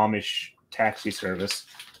Amish taxi service,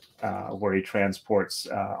 where he transports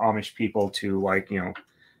Amish people to, like,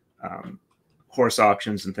 horse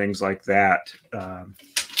auctions and things like that,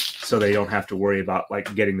 so they don't have to worry about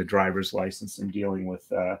like getting the driver's license and dealing with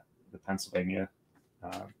the Pennsylvania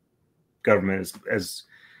government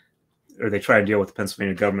or they try to deal with the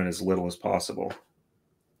Pennsylvania government as little as possible.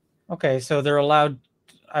 Okay, so they're allowed.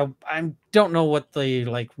 I don't know what the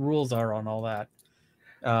like rules are on all that,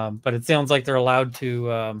 but it sounds like they're allowed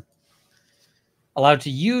to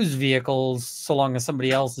use vehicles so long as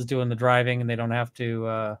somebody else is doing the driving and they don't have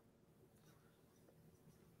to.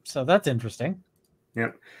 So that's interesting.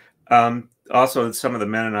 Yep. Also, some of the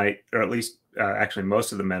Mennonite, or at least actually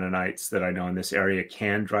most of the Mennonites that I know in this area,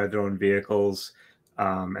 can drive their own vehicles,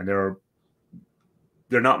 and they're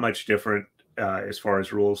not much different as far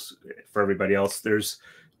as rules for everybody else. There's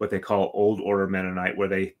what they call old order Mennonite, where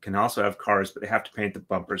they can also have cars, but they have to paint the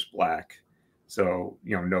bumpers black. So,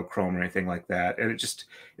 no chrome or anything like that. And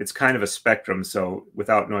it's kind of a spectrum. So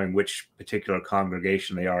without knowing which particular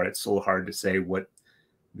congregation they are, it's a little hard to say what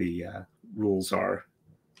the rules are.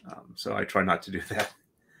 So I try not to do that.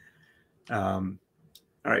 All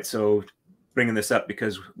right. So bringing this up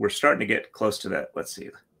because we're starting to get close to that. Let's see.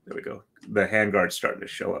 There we go. The handguard's starting to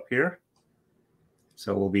show up here.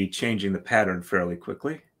 So we'll be changing the pattern fairly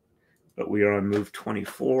quickly, but we are on move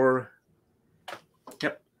 24.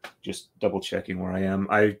 Yep. Just double checking where I am.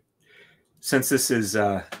 Since this is,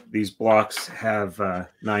 these blocks have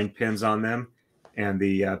 9 pins on them and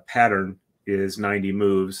the pattern is 90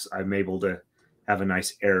 moves, I'm able to have a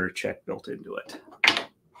nice error check built into it.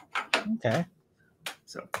 Okay.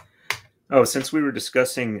 So, since we were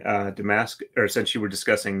discussing since you were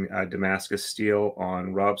discussing Damascus steel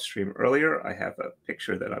on Rob's stream earlier, I have a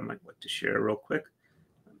picture that I might like to share real quick.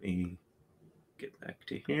 Let me get back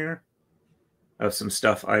to here. Of some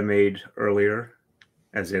stuff I made earlier,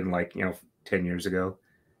 as in 10 years ago.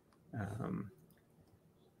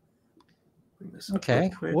 Bring this up real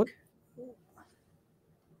quick.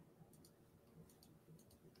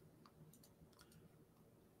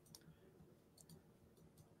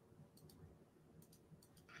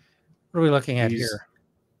 What are we looking at here?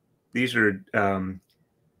 These are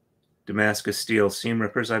Damascus steel seam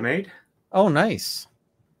rippers I made. Oh, nice.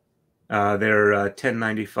 They're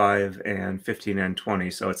 1095 and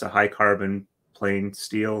 15N20, so it's a high carbon plain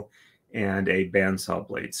steel and a bandsaw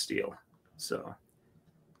blade steel. So,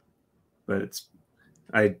 but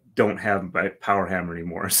I don't have my power hammer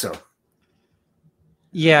anymore, so.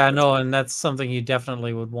 Yeah, no, and that's something you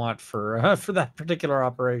definitely would want for that particular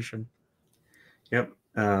operation. Yep.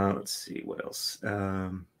 Let's see what else.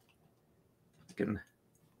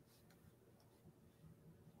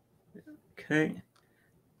 Okay.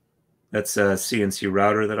 That's a CNC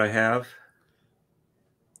router that I have.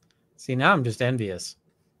 See, now I'm just envious.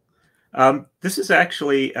 This is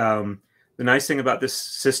actually the nice thing about this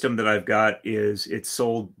system that I've got is it's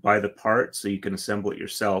sold by the part, so you can assemble it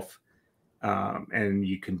yourself, and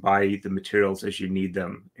you can buy the materials as you need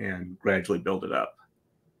them and gradually build it up.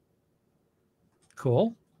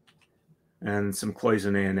 Cool. And some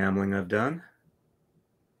cloisonné enameling I've done.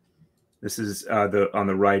 This is on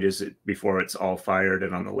the right is it before it's all fired,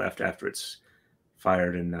 and on the left after it's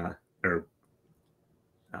fired and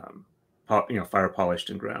fire polished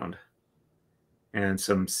and ground. And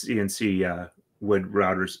some CNC wood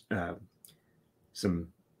routers, some,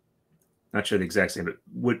 not sure the exact same, but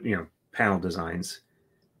wood, panel designs.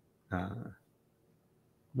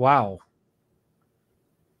 Wow.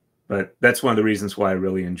 But that's one of the reasons why I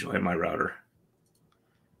really enjoy my router.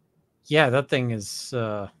 Yeah, that thing is...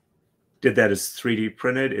 Did that as 3D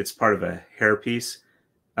printed. It's part of a hairpiece.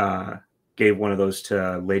 Gave one of those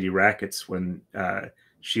to Lady Rackets when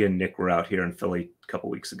she and Nick were out here in Philly a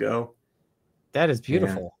couple weeks ago. That is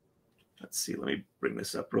beautiful. And let's see. Let me bring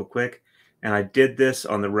this up real quick. And I did this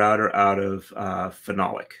on the router out of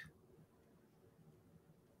phenolic.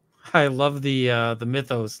 I love the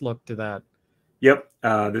mythos look to that. Yep.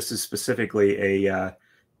 This is specifically a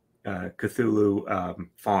Cthulhu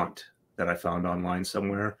font that I found online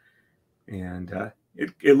somewhere. And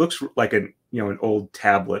it looks like an old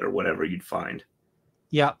tablet or whatever you'd find.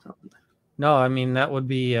 Yeah. No, I mean, that would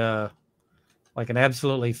be like an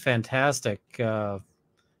absolutely fantastic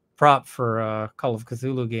prop for a Call of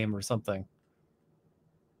Cthulhu game or something.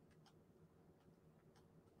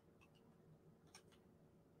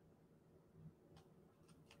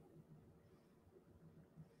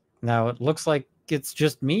 Now it looks like it's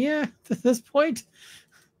just me at this point.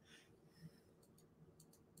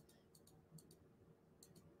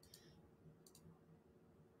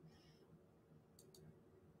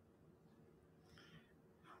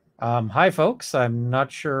 Hi, folks. I'm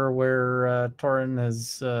not sure where Torin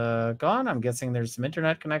has gone. I'm guessing there's some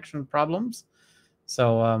internet connection problems.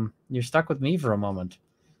 So you're stuck with me for a moment.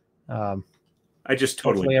 I just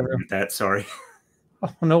totally did that. Sorry.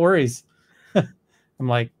 Oh, no worries. I'm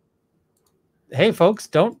like, hey, folks,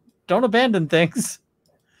 don't abandon things.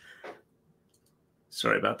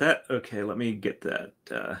 Sorry about that. Okay, let me get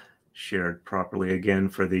that shared properly again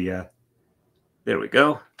for the... there we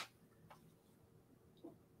go.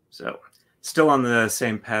 So still on the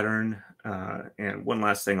same pattern. And one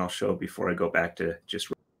last thing I'll show before I go back to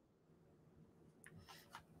just...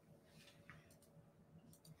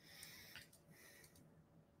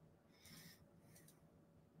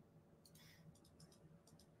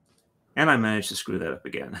 And I managed to screw that up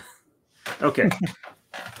again. Okay.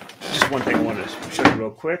 Just one thing I wanted to show you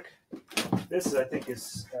real quick. This, I think,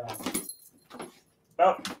 is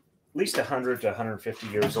about at least 100 to 150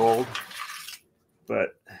 years old.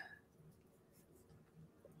 But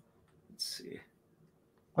let's see.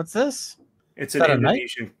 What's this? It's an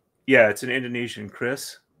Indonesian. Yeah, it's an Indonesian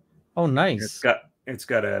Chris. Oh, nice. It's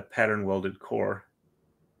got a pattern welded core.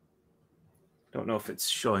 Don't know if it's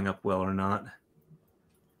showing up well or not.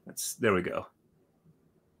 There we go.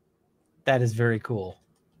 That is very cool.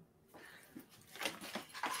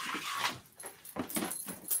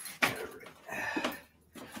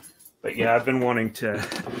 But yeah, I've been wanting to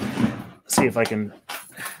see if I can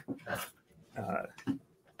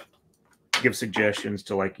give suggestions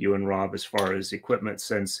to like you and Rob as far as equipment,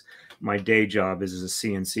 since my day job is as a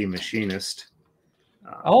CNC machinist.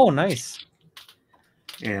 Oh, nice.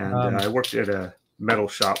 And I worked at a metal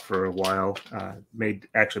shop for a while.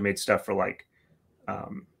 Actually made stuff for like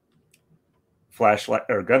flashlight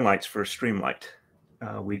or gun lights for Streamlight.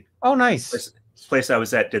 Oh, nice. This place I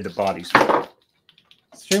was at did the bodies.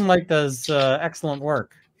 Streamlight does excellent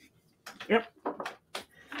work. Yep.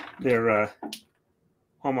 Their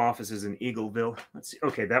home office is in Eagleville. Let's see.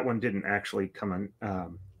 Okay, that one didn't actually come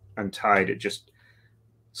untied. It just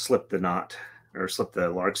slipped the knot, or slipped the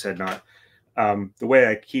lark's head knot. The way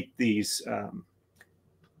I keep these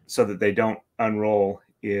so that they don't unroll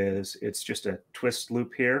is it's just a twist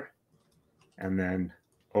loop here and then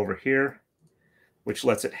over here, which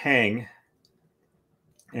lets it hang,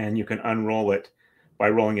 and you can unroll it by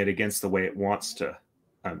rolling it against the way it wants to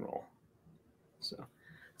unroll. So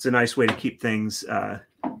it's a nice way to keep things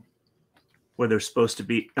where they're supposed to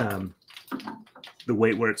be, the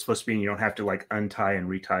weight where it's supposed to be, and you don't have to like untie and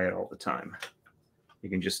retie it all the time. You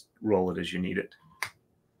can just roll it as you need it.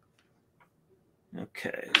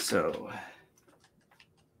 Okay, so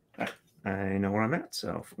I know where I'm at.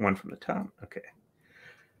 So one from the top. Okay.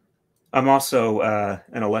 I'm also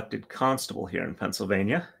an elected constable here in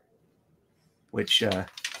Pennsylvania, which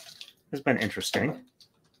has been interesting.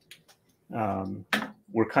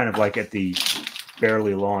 We're kind of like at the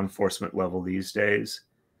barely law enforcement level these days.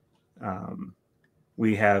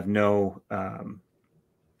 We have no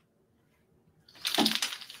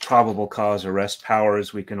probable cause arrest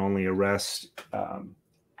powers. We can only arrest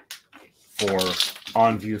for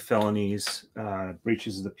on-view felonies,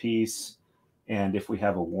 breaches of the peace, and if we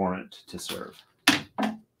have a warrant to serve.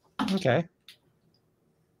 Okay.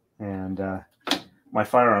 And my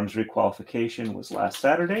firearms requalification was last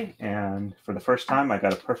Saturday, and for the first time, I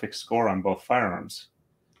got a perfect score on both firearms.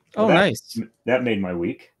 So Oh, nice. That made my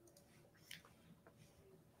week.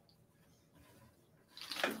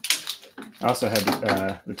 I also had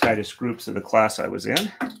the tightest groups of the class I was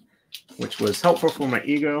in, which was helpful for my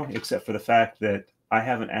ego, except for the fact that I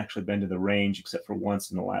haven't actually been to the range except for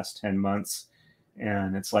once in the last 10 months.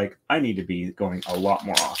 And it's like, I need to be going a lot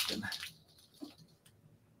more often.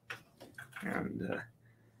 And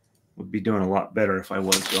would be doing a lot better if I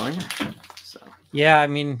was going. So yeah, I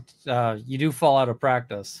mean, you do fall out of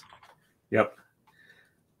practice. Yep.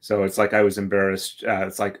 So it's like I was embarrassed.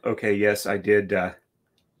 It's like, okay, yes, I did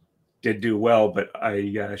do well, but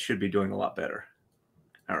I should be doing a lot better.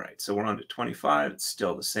 All right, so we're on to 25. It's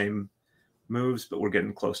still the same moves, but we're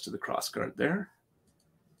getting close to the cross guard there.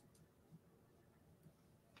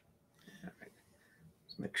 All right.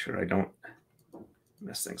 Let's make sure I don't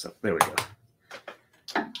mess things up. There we go.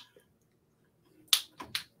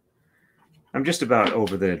 I'm just about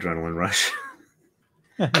over the adrenaline rush.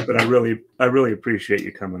 But I really appreciate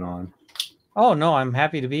you coming on. Oh no, I'm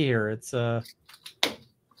happy to be here. It's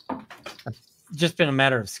just been a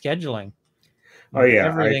matter of scheduling. Oh yeah,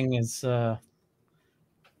 everything is. I'm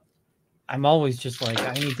always just like,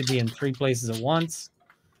 I need to be in 3 places at once,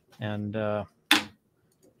 and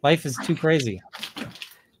life is too crazy.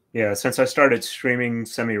 Yeah, since I started streaming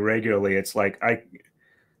semi-regularly, it's like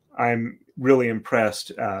I'm really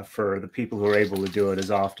impressed for the people who are able to do it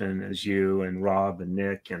as often as you and Rob and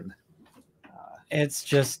Nick. And it's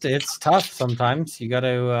tough sometimes. You got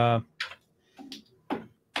to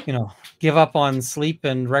give up on sleep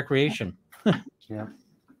and recreation. Yeah.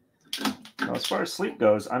 Well, as far as sleep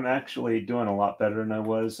goes, I'm actually doing a lot better than I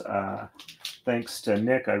was. Thanks to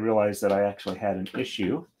Nick, I realized that I actually had an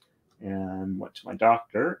issue and went to my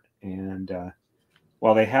doctor. And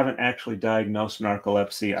while they haven't actually diagnosed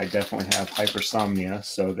narcolepsy, I definitely have hypersomnia.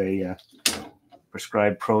 So they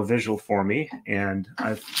prescribed Provigil for me. And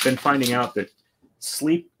I've been finding out that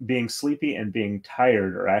being sleepy and being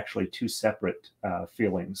tired are actually 2 separate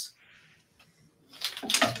feelings.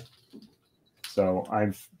 So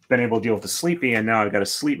I've been able to deal with the sleepy, and now I've got to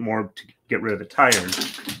sleep more to get rid of the tired.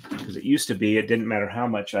 Because it used to be, it didn't matter how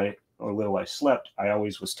much or little I slept, I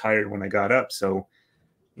always was tired when I got up. So,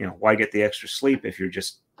 why get the extra sleep if you're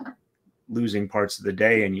just losing parts of the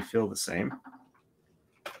day and you feel the same?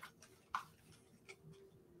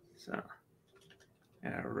 So,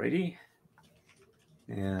 alrighty.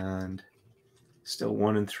 And still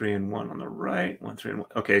 1 and 3 and 1 on the right. 1, 3 and 1.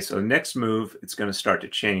 Okay, so next move, it's going to start to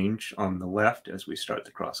change on the left as we start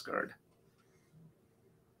the cross guard.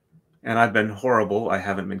 And I've been horrible. I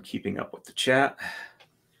haven't been keeping up with the chat.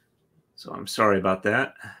 So I'm sorry about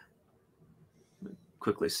that.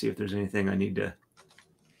 Quickly see if there's anything I need to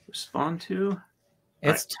respond to.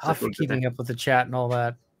 It's tough keeping up with the chat and all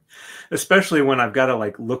that. Especially when I've got to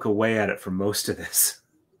like look away at it for most of this.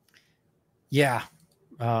 Yeah.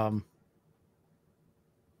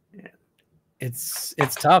 It's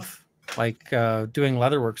tough, like doing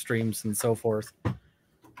leatherwork streams and so forth.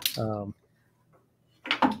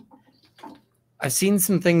 I've seen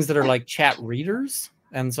some things that are like chat readers,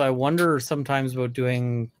 and so I wonder sometimes about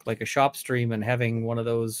doing like a shop stream and having one of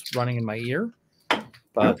those running in my ear.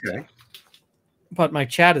 But but my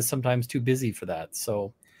chat is sometimes too busy for that,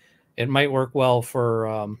 so it might work well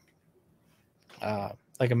for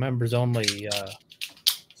like a members only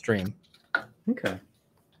stream. Okay.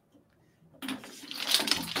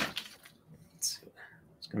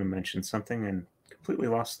 Going to mention something and completely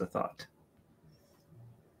lost the thought.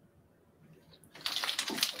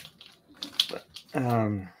 But,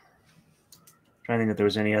 trying to think if there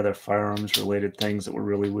was any other firearms related things that were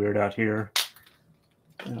really weird out here.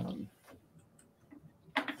 I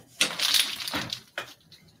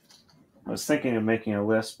was thinking of making a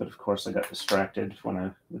list, but of course I got distracted when I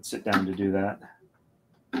would sit down to do that.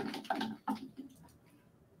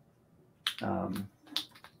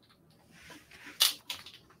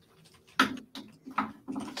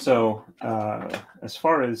 So as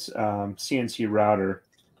far as CNC router,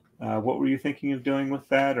 what were you thinking of doing with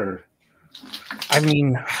that? Or I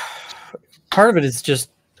mean, part of it is just,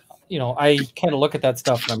 I kind of look at that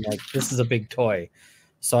stuff and I'm like, this is a big toy.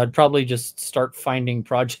 So I'd probably just start finding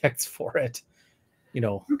projects for it,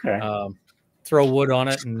 okay. Throw wood on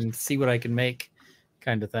it and see what I can make,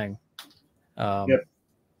 kind of thing. Yep.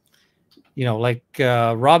 Like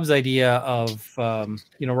Rob's idea of,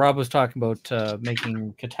 Rob was talking about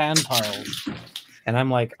making Catan tiles. And I'm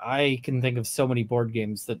like, I can think of so many board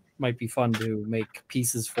games that might be fun to make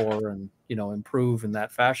pieces for and, improve in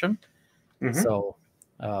that fashion. Mm-hmm. So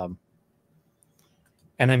And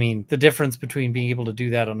I mean, the difference between being able to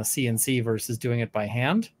do that on a CNC versus doing it by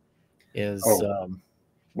hand is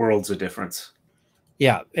worlds of difference.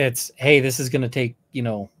 Yeah, it's, hey, this is going to take,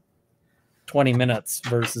 20 minutes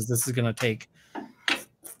versus this is going to take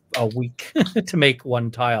a week to make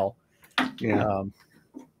one tile. Yeah.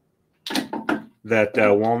 That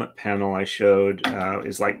walnut panel I showed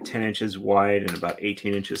is like 10 inches wide and about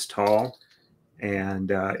 18 inches tall.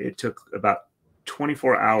 And it took about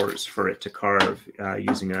 24 hours for it to carve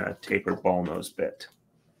using a tapered ball nose bit.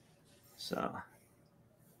 So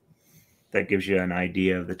that gives you an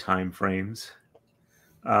idea of the time frames.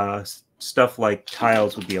 Stuff like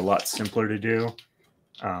tiles would be a lot simpler to do.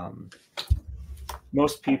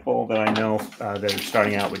 Most people that I know that are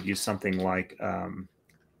starting out would use something like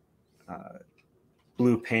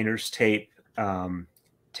blue painter's tape,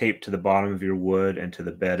 taped to the bottom of your wood and to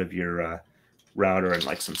the bed of your router, and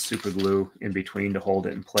like some super glue in between to hold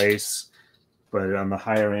it in place. But on the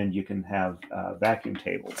higher end, you can have vacuum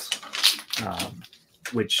tables,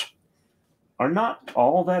 which are not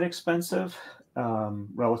all that expensive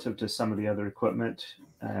relative to some of the other equipment,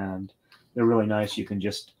 and they're really nice. You can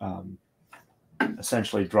just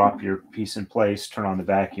essentially drop your piece in place, turn on the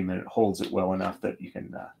vacuum, and it holds it well enough that you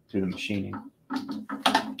can do the machining.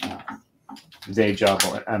 The day job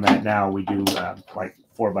I'm at now, we do like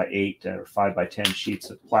 4x8 or 5x10 sheets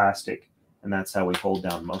of plastic, and that's how we hold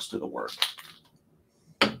down most of the work.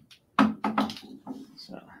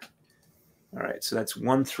 So, all right, so that's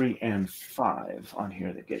 1, 3, and 5 on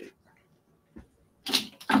here that get it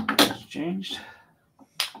changed.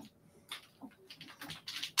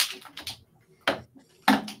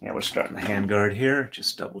 Yeah, we're starting the handguard here,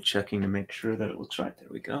 just double checking to make sure that it looks right. There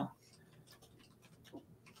we go.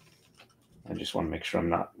 I just want to make sure I'm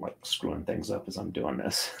not like screwing things up as I'm doing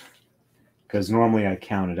this, because normally I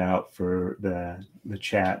count it out for the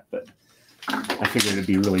chat, but I figured it'd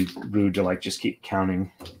be really rude to like just keep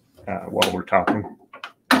counting while we're talking.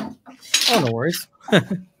 Oh, no worries.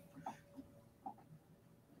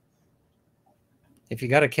 If you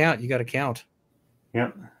got to count, you got to count.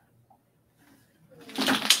 Yep.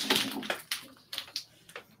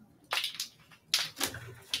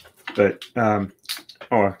 But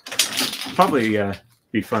probably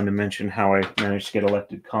be fun to mention how I managed to get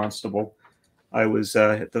elected constable. I was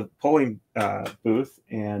at the polling booth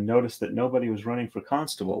and noticed that nobody was running for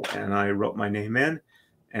constable, and I wrote my name in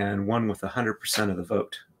and won with 100% of the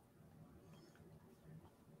vote.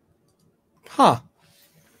 Huh.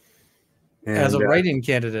 And, as a write-in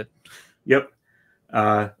candidate. Yep.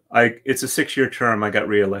 It's a 6-year term. I got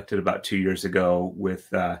reelected about 2 years ago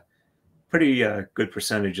with pretty good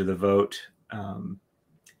percentage of the vote.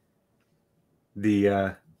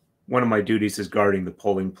 One of my duties is guarding the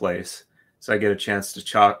polling place, so I get a chance to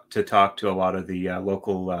talk to a lot of the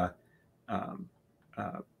local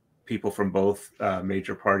people from both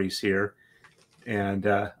major parties here, and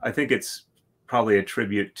I think it's probably a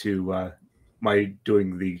tribute to my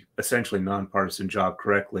doing the essentially nonpartisan job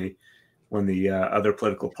correctly. When the other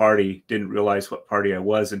political party didn't realize what party I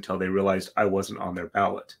was until they realized I wasn't on their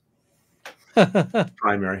ballot.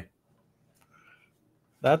 Primary.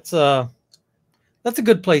 That's a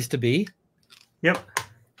good place to be. Yep.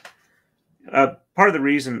 Part of the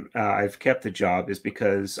reason I've kept the job is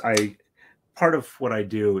because part of what I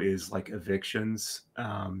do is like evictions,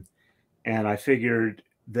 and I figured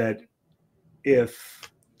that if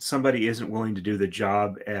somebody isn't willing to do the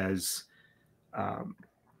job as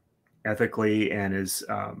ethically and as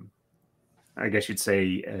I guess you'd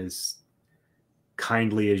say as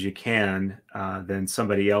kindly as you can, then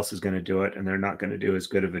somebody else is going to do it, and they're not going to do as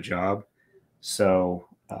good of a job. So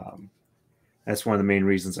that's one of the main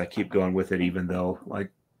reasons I keep going with it, even though,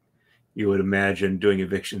 like you would imagine, doing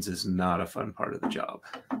evictions is not a fun part of the job.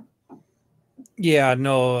 Yeah,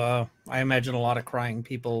 no, I imagine a lot of crying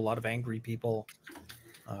people, a lot of angry people.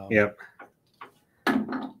 Yep.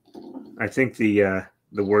 I think the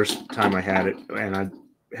worst time I had it, and I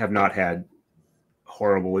have not had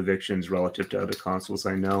horrible evictions relative to other constables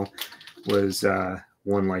I know, was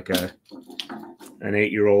one like an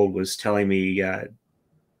 8-year-old was telling me,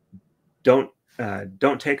 don't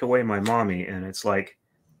take away my mommy, and it's like,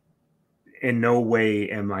 in no way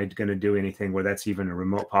am I going to do anything where that's even a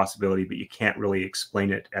remote possibility, but you can't really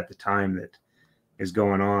explain it at the time that is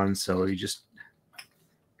going on, so you just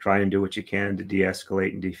try and do what you can to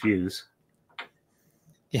de-escalate and defuse.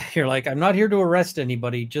 Yeah, you're like, I'm not here to arrest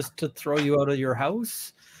anybody, just to throw you out of your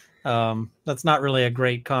house. That's not really a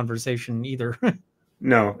great conversation either.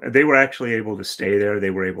 No, they were actually able to stay there. They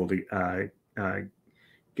were able to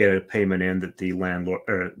get a payment in that the landlord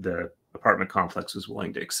or the apartment complex was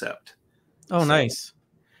willing to accept. Oh, so, nice.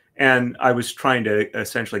 And I was trying to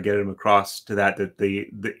essentially get them across to that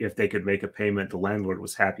if they could make a payment, the landlord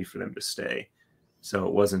was happy for them to stay. So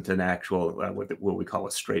it wasn't an actual what we call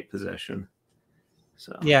a straight possession.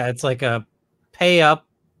 So yeah, it's like a pay up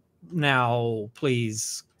now,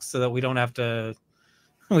 please, so that we don't have to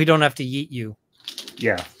yeet you.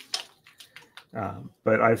 Yeah.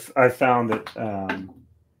 But I've found that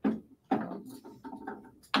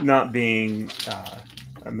not being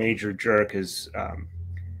a major jerk has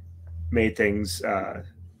made things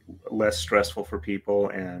less stressful for people,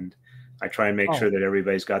 and I try and make sure that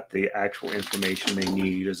everybody's got the actual information they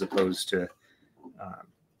need, as opposed to,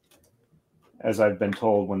 as I've been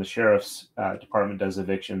told, when the sheriff's department does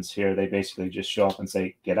evictions here, they basically just show up and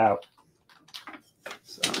say, "Get out."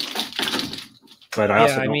 So, but I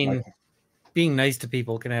also don't like being nice to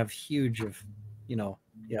people can have huge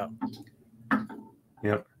yeah.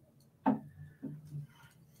 Yep.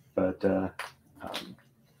 But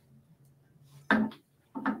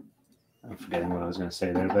I'm forgetting what I was going to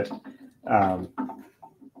say there, but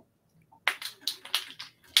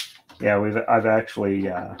yeah, I've actually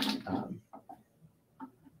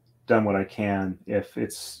done what I can. If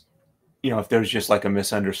it's, if there's just like a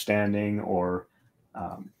misunderstanding or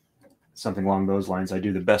something along those lines, I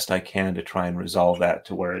do the best I can to try and resolve that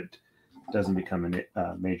to where it doesn't become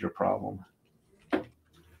a major problem.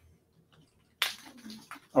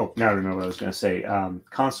 Oh, now I remember what I was going to say.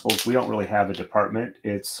 Constables, we don't really have a department.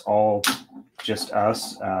 It's all just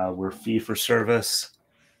us. We're fee for service.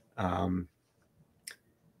 And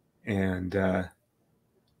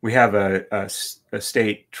we have a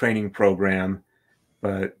state training program,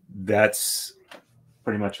 but that's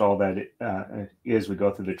pretty much all that it is. We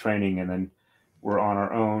go through the training, and then we're on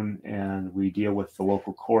our own, and we deal with the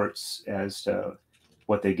local courts as to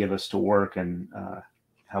what they give us to work and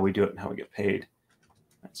how we do it and how we get paid.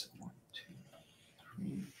 That's 1, 2,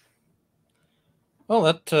 3. Well,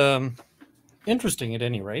 that interesting at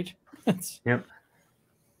any rate. Yep.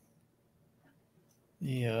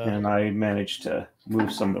 Yeah. And I managed to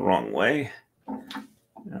move some the wrong way. All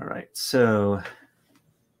right, so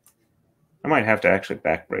I might have to actually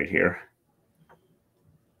back braid here.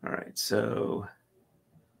 All right, so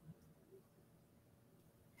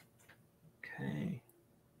okay.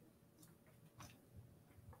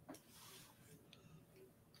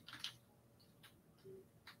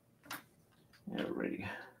 Alrighty.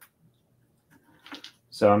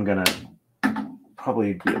 So I'm gonna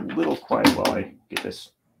probably be a little quiet while I get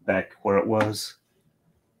this back where it was.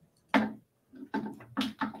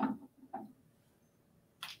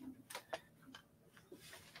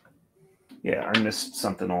 Yeah, I missed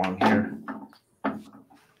something along here.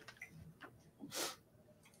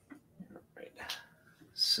 Right.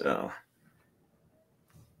 So,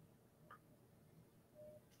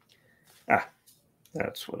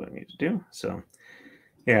 that's what I need to do. So,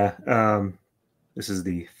 yeah, this is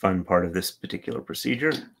the fun part of this particular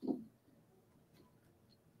procedure.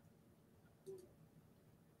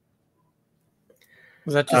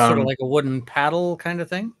 Was that just sort of like a wooden paddle kind of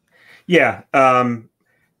thing? Yeah,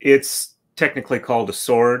 it's technically called a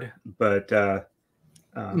sword, but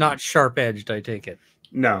not sharp-edged, I take it.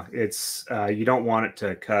 No, it's you don't want it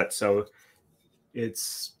to cut, so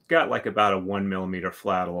it's got like about a 1 millimeter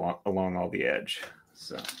flat along all the edge.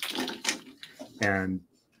 So, and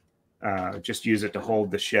just use it to hold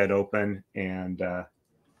the shed open and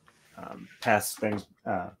pass things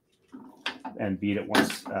and beat it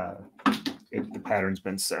once the pattern's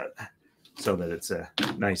been set, so that it's a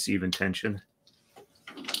nice even tension.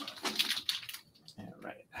 All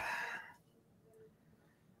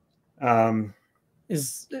right.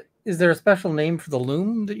 Is there a special name for the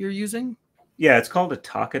loom that you're using? Yeah, it's called a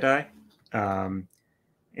Taka-Dai, and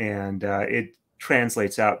it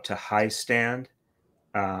translates out to high stand.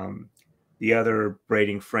 The other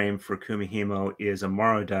braiding frame for Kumihimo is a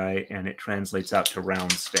Marodai, and it translates out to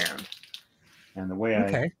round stand. And the way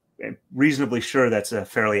I'm reasonably sure that's a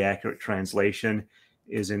fairly accurate translation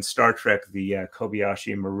is in Star Trek, the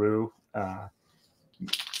Kobayashi Maru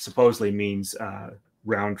supposedly means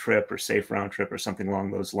round trip or safe round trip or something along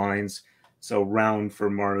those lines. So round for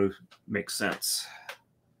Maru makes sense.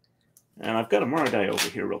 And I've got a Marodai over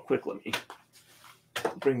here real quick. Let me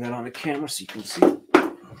bring that on the camera so you can see.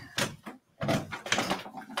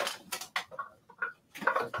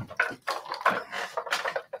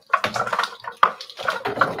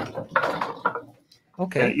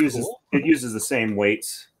 Okay. It uses the same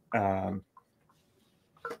weights. And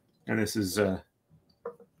this is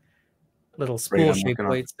little spool shaped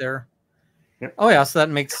weights there. Yep. Oh yeah, so that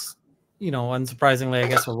makes, unsurprisingly, I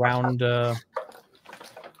guess, a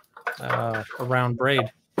round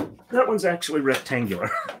braid. That one's actually rectangular.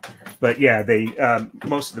 But yeah, they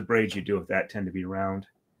most of the braids you do with that tend to be round.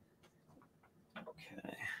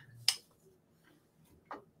 Okay.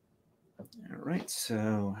 All right,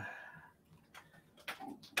 so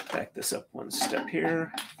back this up one step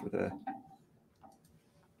here for the.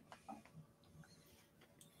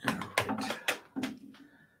 All right.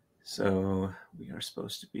 So we are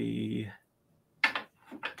supposed to be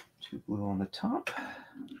 2 blue on the top.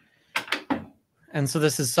 And so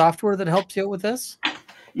this is software that helps you out with this?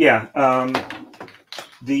 Yeah.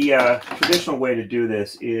 The traditional way to do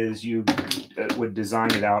this is you would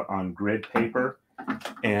design it out on grid paper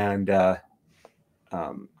and let's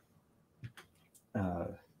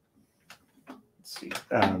see,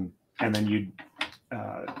 and then you'd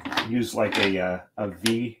use like a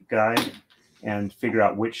V guide and figure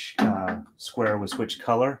out which square was which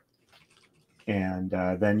color. And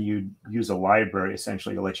then you'd use a library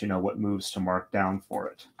essentially to let you know what moves to mark down for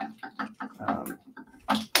it.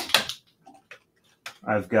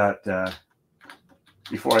 I've got,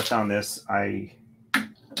 before I found this, and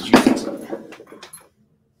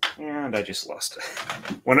I just lost it.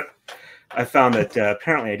 I found that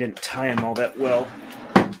apparently I didn't tie them all that well,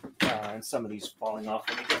 and some of these falling off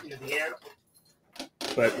when we get near the end.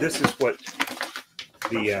 But this is what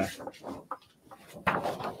the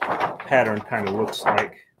pattern kind of looks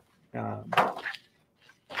like,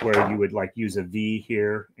 where you would like use a V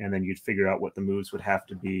here, and then you'd figure out what the moves would have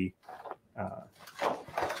to be.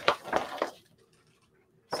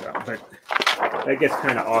 But that gets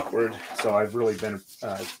kind of awkward, so I've really been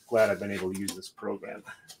glad I've been able to use this program.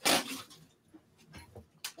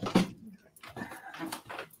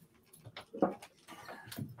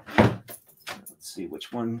 Let's see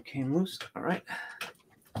which one came loose. All right.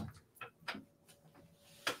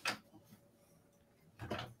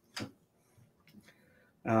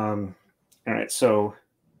 All right, so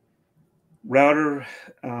router,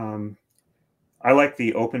 I like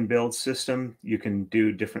the open build system. You can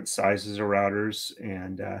do different sizes of routers,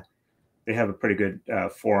 and they have a pretty good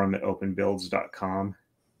forum at openbuilds.com.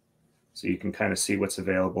 So you can kind of see what's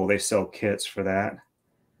available. They sell kits for that.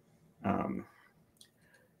 And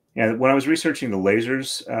when I was researching the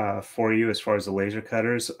lasers for you, as far as the laser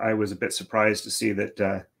cutters, I was a bit surprised to see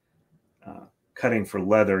that cutting for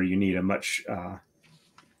leather, you need a much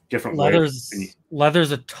different way.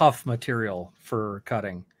 Leather's a tough material for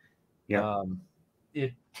cutting. Yeah.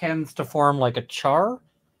 It tends to form like a char,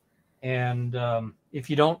 and if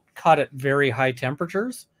you don't cut at very high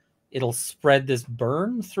temperatures, it'll spread this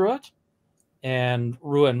burn through it and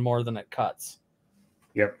ruin more than it cuts.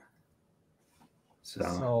 Yep.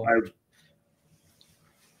 So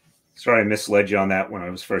sorry I misled you on that when I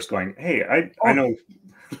was first going, hey, I know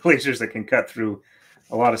lasers that can cut through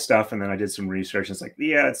a lot of stuff, and then I did some research, and it's like,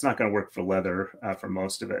 yeah, it's not going to work for leather for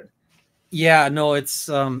most of it. Yeah, no, it's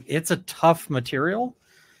a tough material.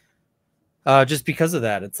 Just because of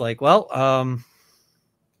that, it's like, well,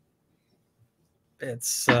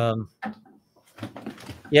 it's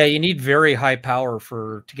yeah, you need very high power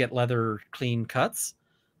to get leather clean cuts.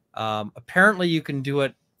 Apparently, you can do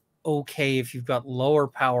it okay if you've got lower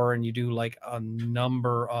power and you do like a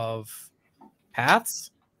number of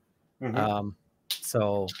paths. Mm-hmm.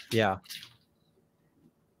 So yeah.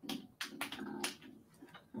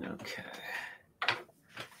 Okay.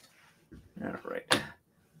 All right.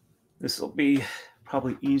 This will be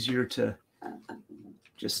probably easier to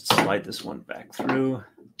just slide this one back through.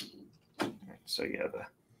 So yeah,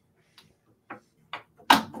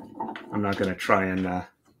 I'm not going to try and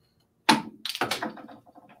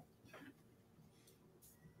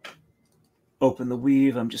open the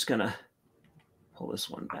weave. I'm just going to pull this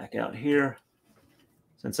one back out here,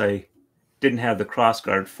 since I didn't have the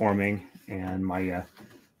crossguard forming and my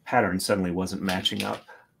pattern suddenly wasn't matching up.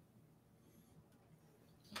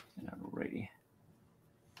 Alrighty.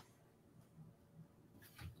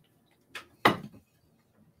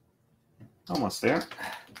 Almost there.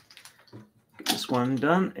 Get this one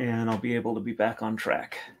done, and I'll be able to be back on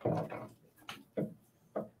track.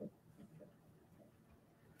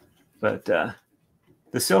 But the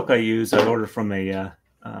silk I use, I ordered from a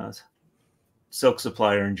silk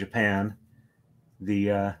supplier in Japan.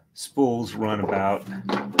 The spools run about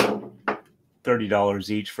 $30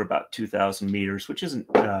 each for about 2,000 meters, which isn't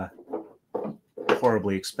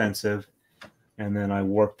horribly expensive. And then I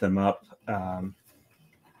warped them up on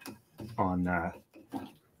the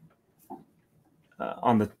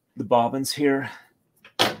bobbins here,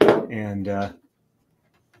 and I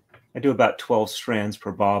do about 12 strands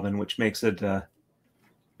per bobbin, which makes it a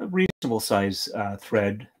reasonable size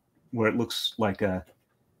thread, where it looks like a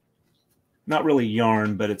not really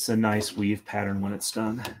yarn, but it's a nice weave pattern when it's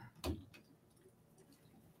done.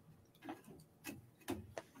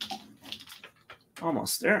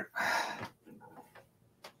 Almost there.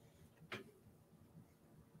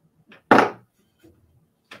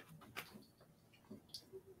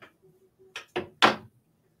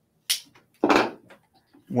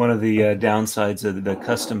 One of the downsides of the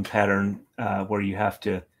custom pattern where you have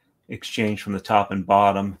to exchange from the top and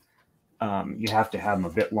bottom, you have to have them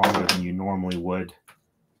a bit longer than you normally would.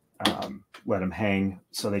 Let them hang,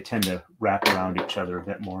 so they tend to wrap around each other a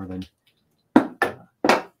bit more than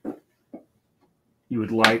you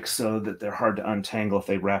would like, so that they're hard to untangle if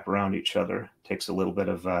they wrap around each other. It takes a little bit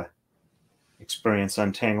of experience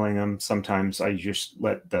untangling them. Sometimes I just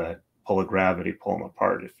let the pull of gravity pull them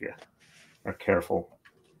apart if you are careful.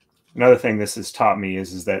 Another thing this has taught me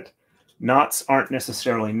is that knots aren't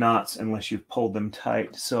necessarily knots unless you've pulled them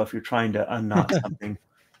tight. So if you're trying to unknot something,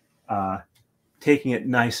 taking it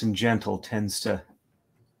nice and gentle tends to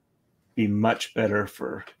be much better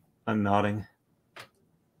for unknotting.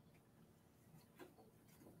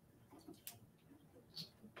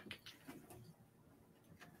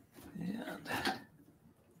 And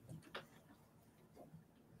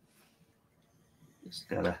just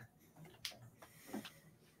gotta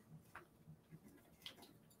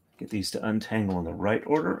get these to untangle in the right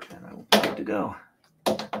order, and I will be good to go.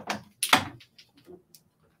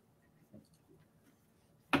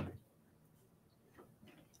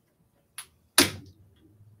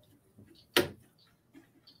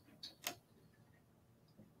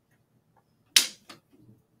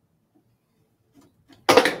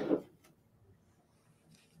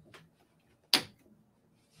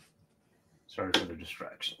 Sorry for the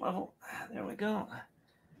distraction level. There we go.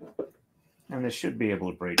 And this should be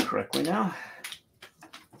able to braid correctly now.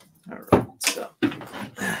 All right, so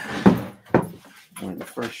when the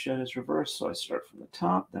first shed is reversed, so I start from the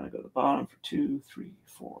top, then I go to the bottom for 2, 3,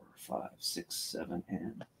 4, 5, 6, 7,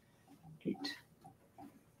 and 8.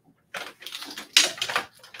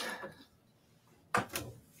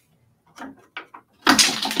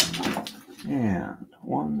 And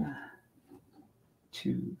 1,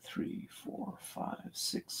 2, 3, 4, 5,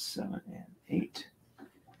 6, 7, and 8.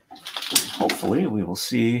 Hopefully we will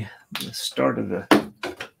see the start of the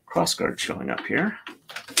crossguard showing up here.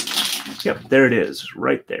 Yep, there it is,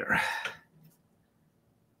 right there.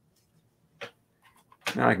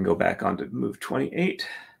 Now I can go back on to move 28.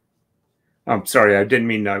 I'm sorry, I didn't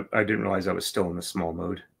realize I was still in the small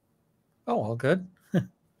mode. Oh, all good.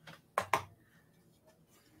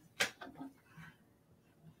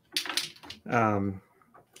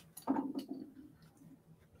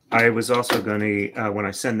 I was also going to, when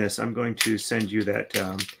I send this, I'm going to send you that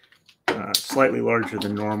slightly larger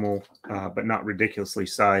than normal, but not ridiculously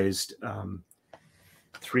sized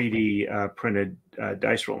 3D printed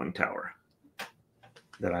dice rolling tower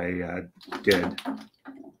that I did.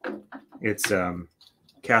 It's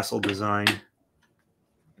castle design.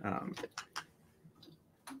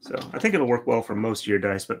 So I think it'll work well for most of your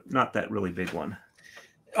dice, but not that really big one.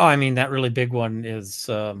 Oh, I mean, that really big one is,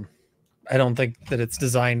 I don't think that it's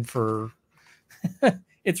designed for,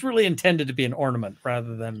 it's really intended to be an ornament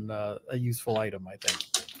rather than a useful item, I think.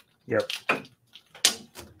 Yep.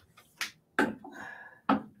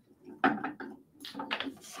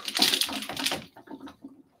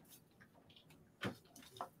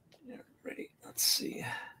 Ready, let's see.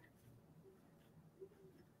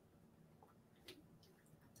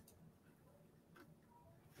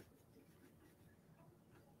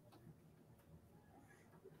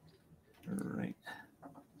 All right.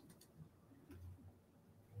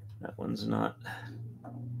 That one's not.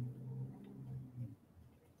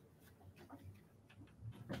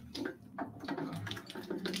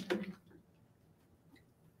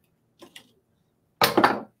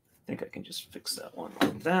 I think I can just fix that one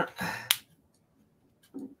like that.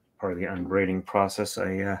 Part of the unbraiding process,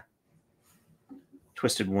 I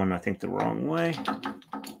twisted one, I think, the wrong way.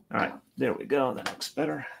 All right, there we go. That looks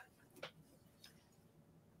better.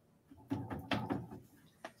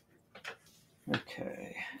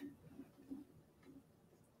 Okay.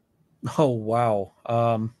 Oh, wow.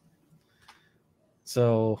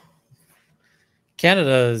 So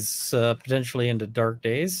Canada is potentially into dark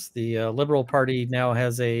days. The Liberal Party now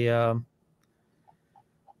has a,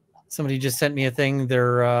 somebody just sent me a thing.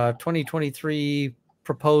 Their 2023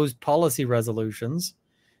 proposed policy resolutions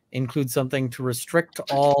include something to restrict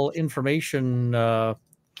all information.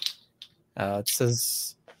 It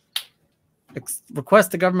says,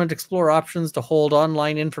 request the government explore options to hold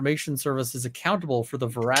online information services accountable for the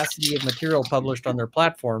veracity of material published on their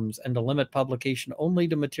platforms and to limit publication only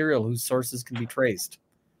to material whose sources can be traced.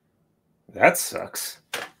 That sucks.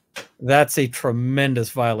 That's a tremendous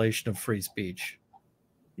violation of free speech.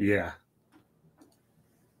 Yeah.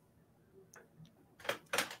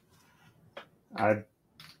 I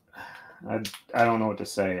don't know what to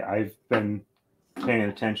say. I've been paying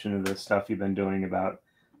attention to the stuff you've been doing about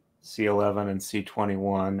C11 and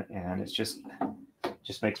C21, and it's just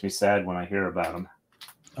makes me sad when I hear about them.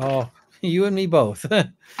 Oh, you and me both. Okay,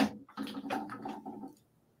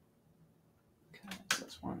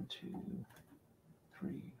 that's 1, 2,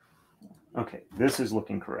 3, 4. Okay, this is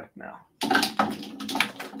looking correct now.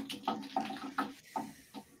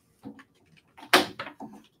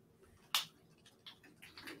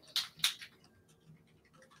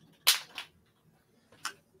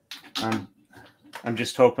 I'm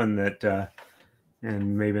just hoping that,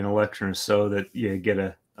 in maybe an election or so, that you get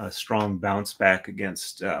a strong bounce back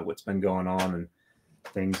against what's been going on and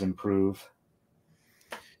things improve.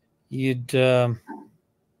 You'd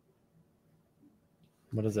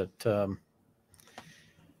what is it?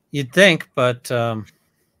 You'd think, but yeah,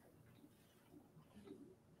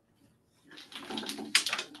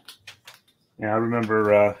 I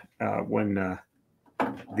remember when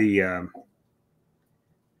the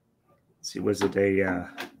let's see, was it a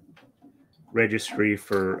registry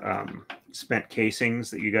for spent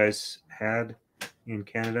casings that you guys had in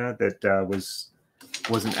Canada that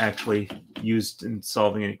wasn't actually used in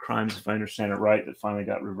solving any crimes, if I understand it right, that finally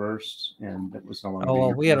got reversed and that was no longer. Oh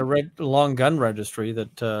well, we had a long gun registry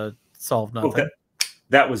that solved nothing. Okay.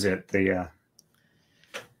 That was it. The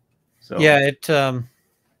so yeah,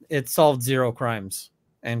 it solved 0 crimes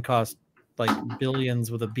and cost like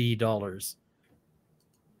billions with a B dollars.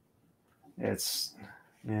 It's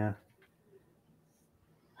yeah.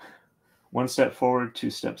 1 step forward, 2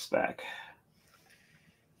 steps back.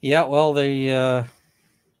 Yeah, well, they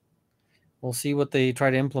we'll see what they try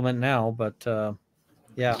to implement now, but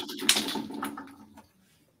yeah.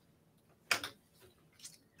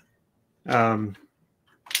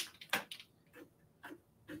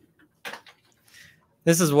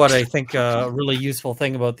 This is what I think a really useful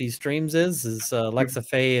thing about these streams is Alexa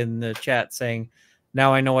Faye in the chat saying,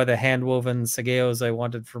 now I know why the hand-woven sageos I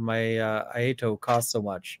wanted for my Aeto cost so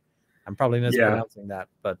much. I'm probably mispronouncing that,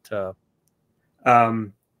 but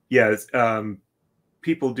yeah,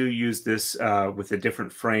 people do use this with a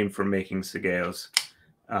different frame for making sageos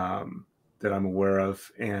that I'm aware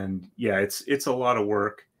of, and yeah, it's a lot of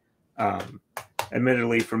work.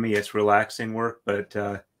 Admittedly, for me, it's relaxing work, but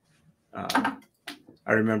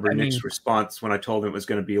I remember Nick's response when I told him it was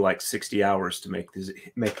going to be like 60 hours to make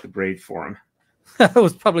the braid for him. I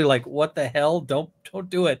was probably like, "What the hell? Don't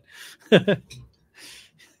do it."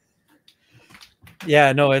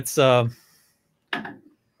 Yeah, no, it's hard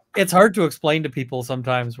to explain to people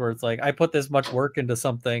sometimes. Where it's like, I put this much work into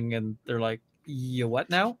something, and they're like, "You what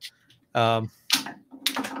now?" Yeah,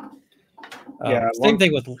 same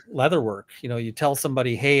thing with leather work. You know, you tell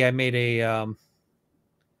somebody, "Hey, I made a,"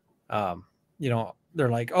 you know, they're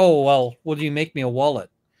like, "Oh, well, will you make me a wallet?"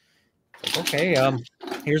 Like, okay,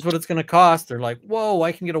 here's what it's going to cost. They're like, "Whoa,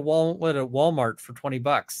 I can get a wallet at Walmart for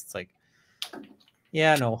 $20." It's like,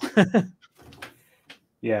 yeah, no.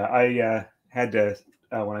 Yeah, I had to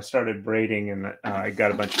when I started braiding, and I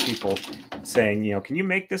got a bunch of people saying, you know, can you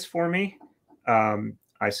make this for me?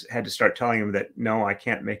 I had to start telling them that no, I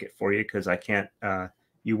can't make it for you because I can't.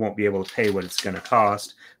 You won't be able to pay what it's going to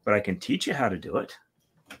cost, but I can teach you how to do it.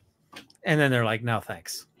 And then they're like, "No,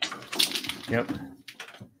 thanks." Yep.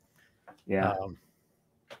 Yeah.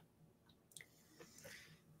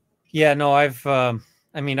 Yeah, no, I've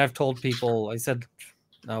told people, I said,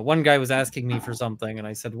 one guy was asking me for something, and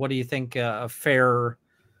I said, "What do you think a fair,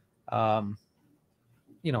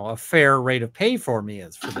 you know, a fair rate of pay for me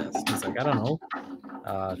is for this?" He's like, "I don't know,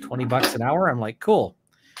 $20 an hour." I'm like, "Cool.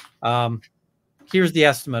 Here's the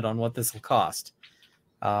estimate on what this will cost."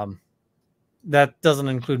 That doesn't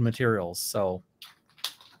include materials, so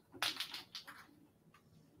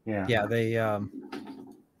yeah, they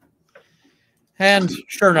and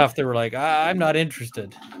sure enough, they were like, "I'm not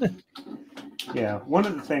interested." Yeah, one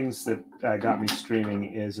of the things that got me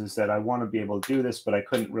streaming is that I want to be able to do this, but I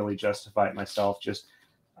couldn't really justify it myself, just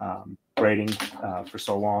braiding for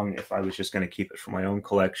so long if I was just going to keep it for my own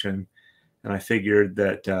collection. And I figured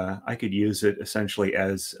that I could use it essentially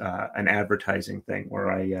as an advertising thing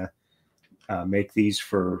where I make these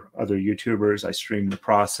for other YouTubers. I stream the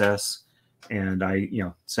process and I, you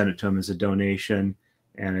know, send it to them as a donation,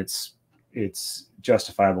 and it's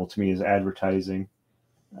justifiable to me as advertising.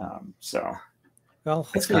 So, well,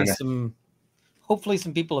 hopefully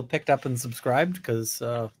some people have picked up and subscribed, because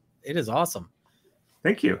it is awesome.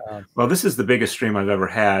 Thank you. Well, this is the biggest stream I've ever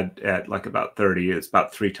had at like about 30. It's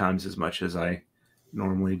about 3 times as much as I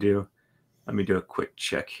normally do. Let me do a quick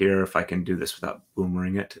check here if I can do this without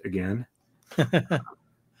boomering it again. Let's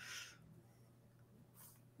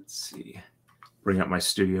see. bring up my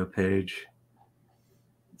studio page.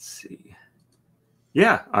 Let's see.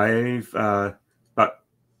 Yeah, I've got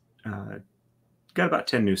about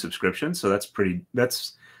 10 new subscriptions, so that's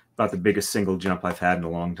about the biggest single jump I've had in a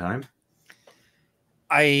long time.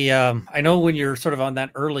 I know when you're sort of on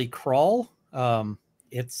that early crawl,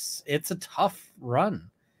 it's a tough run.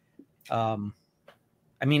 I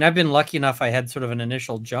mean, I've been lucky enough I had sort of an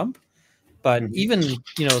initial jump, but even,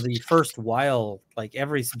 you know, the first while, like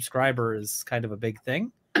every subscriber is kind of a big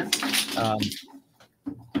thing.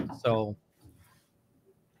 So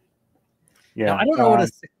yeah, now, I don't know what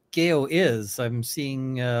a Sakeo is. I'm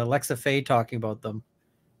seeing Lexa Faye talking about them.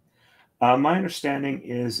 My understanding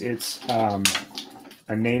is it's a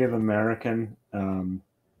Native American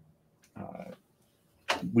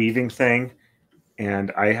weaving thing,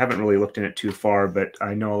 and I haven't really looked in it too far, but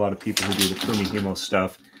I know a lot of people who do the Kumihimo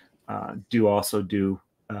stuff do also do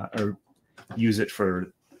or use it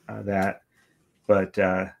for that. But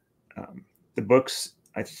the books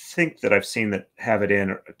I think that I've seen that have it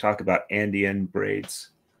in talk about Andean braids,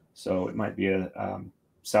 so it might be a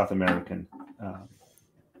South American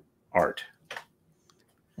art.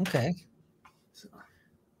 Okay, so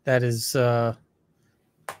that is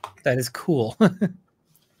cool.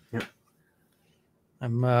 Yep.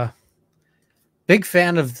 I'm a big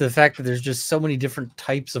fan of the fact that there's just so many different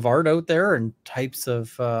types of art out there and types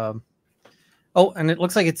of. Oh, and it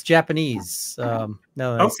looks like it's Japanese. Now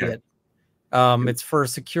that I see it, it's for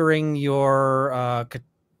securing your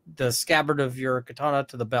the scabbard of your katana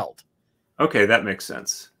to the belt. Okay, that makes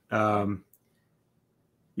sense.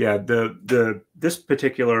 Yeah, this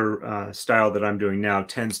particular style that I'm doing now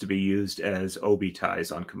tends to be used as obi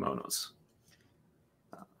ties on kimonos.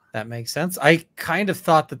 That makes sense. I kind of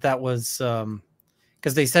thought that was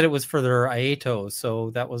because they said it was for their Aeto, so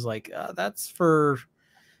that was like that's for.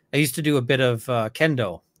 I used to do a bit of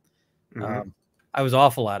kendo. I was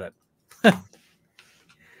awful at it. I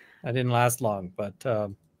didn't last long, but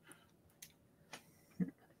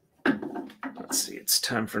let's see. It's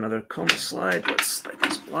time for another coma slide. Let's slide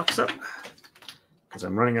these blocks up because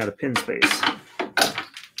I'm running out of pin space.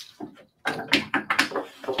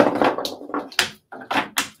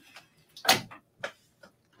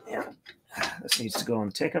 Yeah, this needs to go on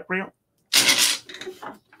the take-up reel.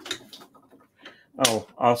 Oh,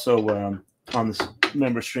 also on this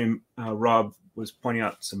member stream, Rob was pointing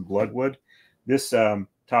out some bloodwood. This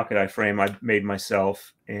Taka-Dai frame I made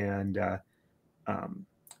myself, and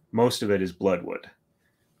most of it is bloodwood.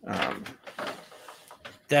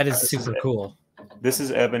 That is super cool. This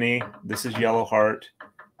is ebony. This is yellow heart.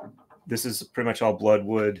 This is pretty much all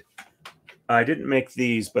bloodwood. I didn't make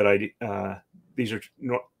these, but these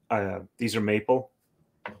are maple,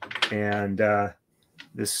 and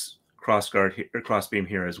this crossbeam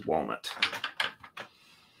here is walnut.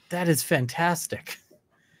 That is fantastic.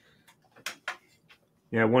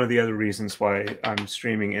 Yeah, one of the other reasons why I'm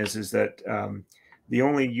streaming is that the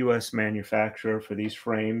only U.S. manufacturer for these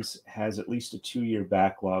frames has at least a 2-year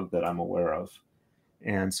backlog that I'm aware of.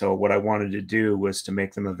 And so what I wanted to do was to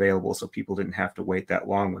make them available so people didn't have to wait that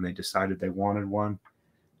long when they decided they wanted one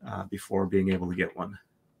before being able to get one.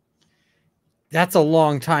 That's a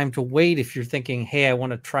long time to wait if you're thinking, hey, I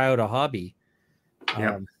want to try out a hobby.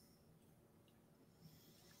 Yeah.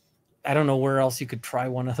 I don't know where else you could try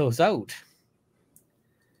one of those out.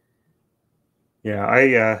 Yeah,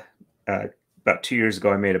 I about 2 years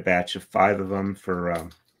ago, I made a batch of 5 of them for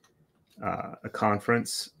a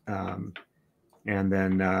conference. And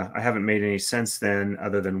then I haven't made any since then,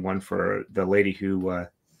 other than one for the lady who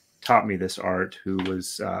taught me this art, who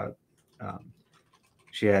was,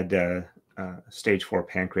 she had stage 4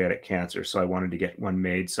 pancreatic cancer. So I wanted to get one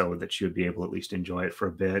made so that she would be able to at least enjoy it for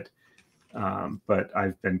a bit. But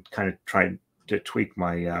I've been kind of trying to tweak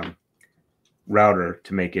my router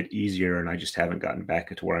to make it easier, and I just haven't gotten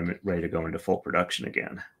back to where I'm ready to go into full production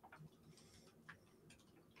again.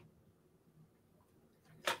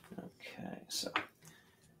 Okay, so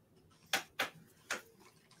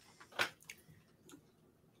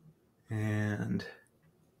and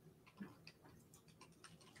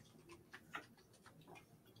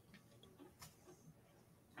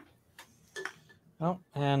oh,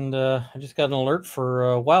 and I just got an alert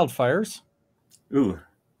for wildfires. Ooh.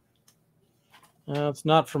 It's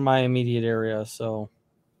not from my immediate area, so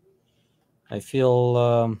I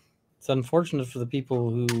feel it's unfortunate for the people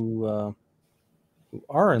who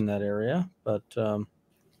are in that area, but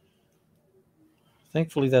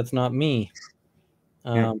thankfully that's not me.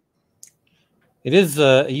 Yeah. It is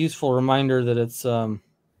a useful reminder that it's a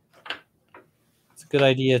good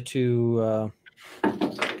idea to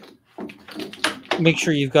make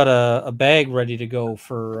sure you've got a bag ready to go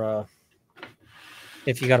for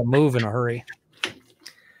if you got to move in a hurry.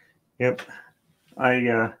 Yep.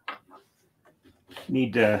 I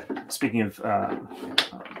need to, speaking of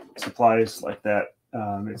supplies like that,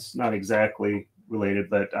 it's not exactly related,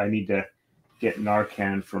 but I need to get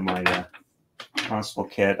Narcan for my constable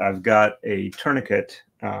kit. I've got a tourniquet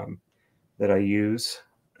that I use,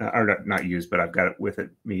 or not use, but I've got it with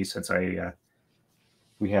me since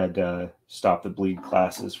we had stop the bleed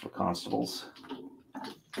classes for constables.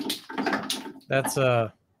 That's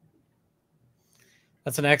an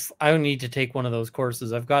I need to take one of those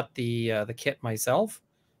courses. I've got the kit myself,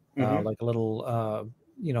 like a little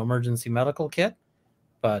emergency medical kit,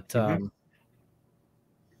 but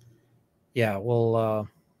yeah, we'll.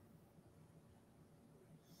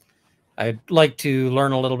 I'd like to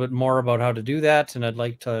learn a little bit more about how to do that, and I'd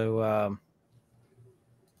like to.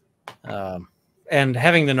 And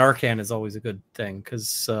having the Narcan is always a good thing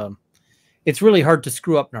because it's really hard to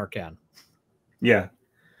screw up Narcan. Yeah.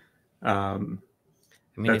 I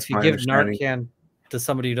mean, if you give Narcan to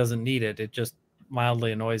somebody who doesn't need it, it just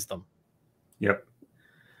mildly annoys them. Yep.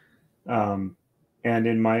 And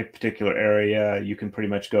in my particular area, you can pretty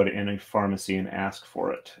much go to any pharmacy and ask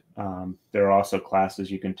for it. There are also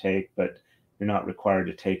classes you can take, but you're not required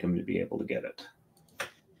to take them to be able to get it.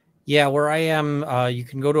 Yeah, where I am, you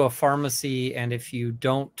can go to a pharmacy, and if you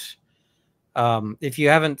don't, if you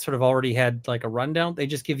haven't sort of already had like a rundown, they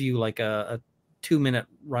just give you like a 2-minute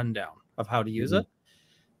rundown of how to use it.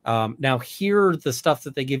 Now here, the stuff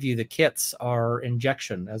that they give you, the kits, are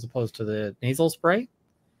injection as opposed to the nasal spray.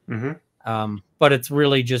 But it's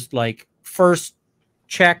really just like, first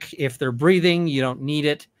check if they're breathing, you don't need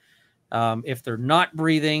it. If they're not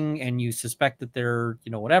breathing and you suspect that they're,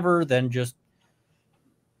 whatever, then just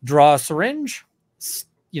draw a syringe,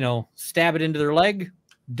 stab it into their leg,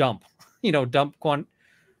 dump,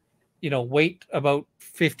 wait about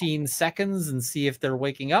 15 seconds and see if they're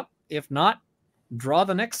waking up. If not, draw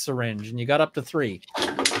the next syringe, and you got up to 3.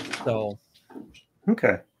 So,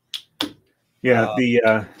 okay. Yeah,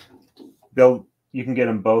 you can get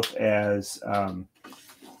them both as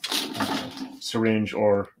syringe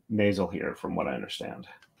or nasal here, from what I understand.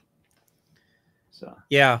 So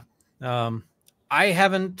yeah, I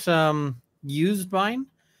haven't used mine.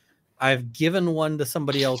 I've given one to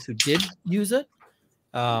somebody else who did use it,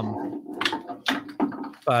 but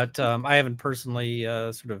I haven't personally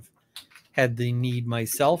sort of had the need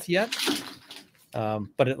myself yet.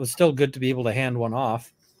 But it was still good to be able to hand one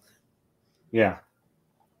off. Yeah.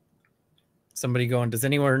 Somebody going, does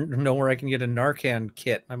anyone know where I can get a Narcan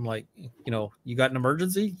kit? I'm like, you got an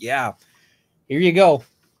emergency? Yeah. Here you go.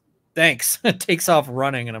 Thanks. It takes off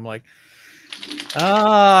running. And I'm like,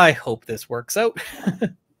 I hope this works out.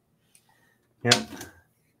 Yeah.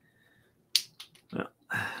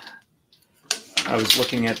 I was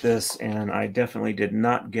looking at this and I definitely did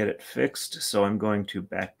not get it fixed. So I'm going to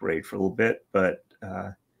back braid for a little bit, but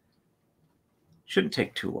shouldn't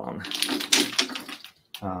take too long.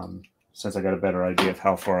 Since I got a better idea of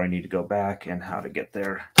how far I need to go back and how to get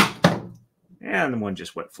there. And the one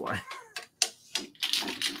just went flying.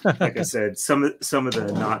 Like I said, some of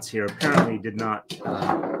the knots here apparently did not hold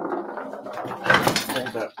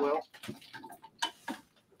that well.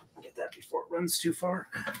 Get that before it runs too far.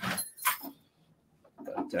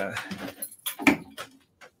 But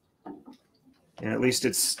and at least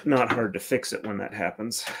it's not hard to fix it when that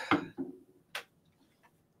happens.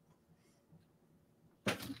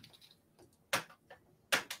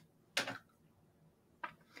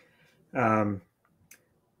 One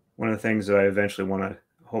of the things that I eventually want to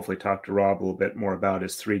hopefully talk to Rob a little bit more about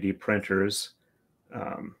is 3D printers.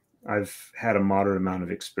 I've had a moderate amount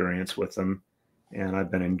of experience with them, and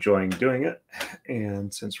I've been enjoying doing it.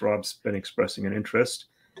 And since Rob's been expressing an interest,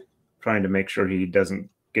 trying to make sure he doesn't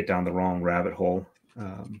get down the wrong rabbit hole.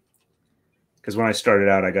 Because when I started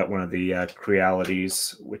out, I got one of the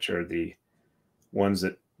Crealities, which are the ones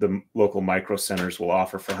that the local micro centers will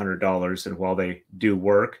offer for $100. And while they do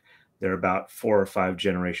work, they're about 4 or 5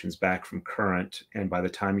 generations back from current. And by the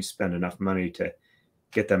time you spend enough money to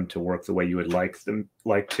get them to work the way you would like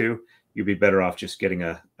to, you'd be better off just getting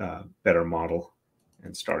a better model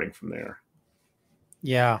and starting from there.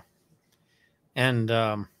 Yeah. And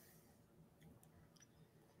I'm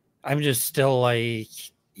just still like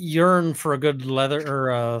yearn for a good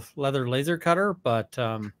leather laser cutter, but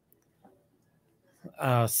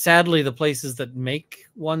sadly the places that make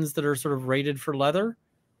ones that are sort of rated for leather,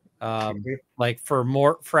 like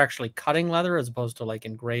for actually cutting leather as opposed to like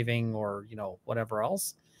engraving or whatever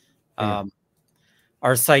else,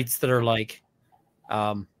 are sites that are like,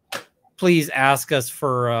 please ask us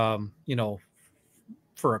for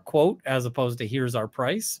for a quote as opposed to here's our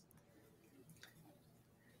price.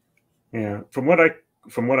 Yeah, from what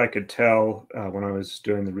I could tell when I was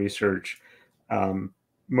doing the research,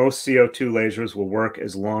 most CO2 lasers will work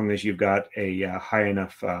as long as you've got a high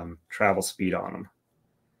enough travel speed on them.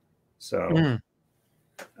 So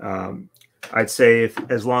I'd say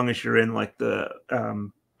as long as you're in like the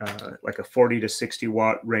like a 40 to 60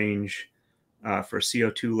 watt range for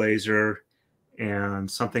CO2 laser, and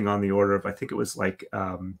something on the order of, I think it was like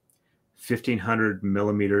 1500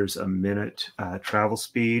 millimeters a minute travel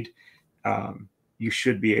speed, you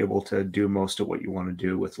should be able to do most of what you want to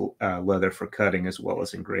do with leather for cutting as well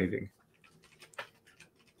as engraving.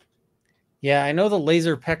 Yeah, I know the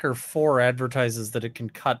Laser Pecker 4 advertises that it can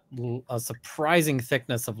cut a surprising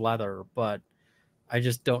thickness of leather, but I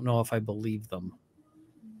just don't know if I believe them.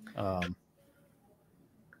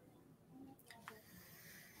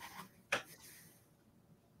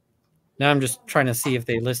 Now I'm just trying to see if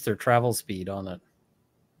they list their travel speed on it.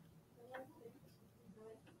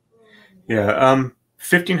 Yeah,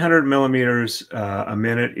 1500 millimeters a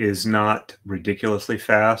minute is not ridiculously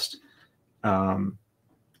fast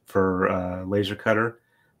for a laser cutter.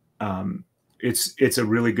 It's a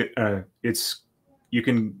really good. You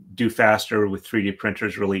can do faster with 3D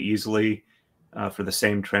printers really easily for the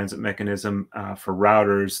same transit mechanism. For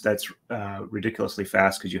routers, that's ridiculously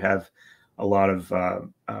fast because you have a lot of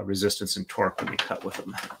resistance and torque when you cut with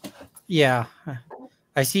them. Yeah,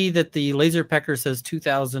 I see that the Laser Pecker says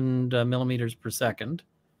 2000 millimeters per second.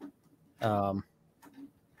 Now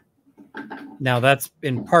that's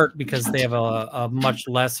in part because they have a much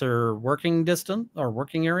lesser working distance or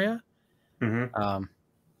working area. Mm-hmm.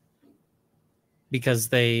 Because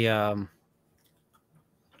they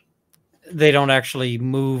don't actually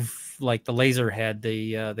move like the laser head.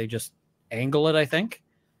 They just angle it, I think.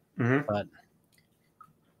 Mm-hmm. But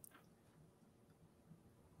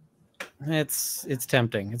it's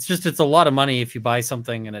tempting. It's a lot of money if you buy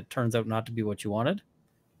something and it turns out not to be what you wanted.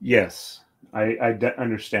 Yes, I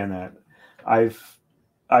understand that.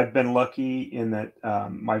 I've been lucky in that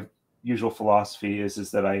my usual philosophy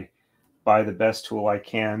is that I buy the best tool I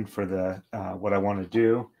can for the what I want to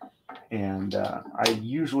do, and I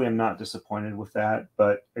usually am not disappointed with that.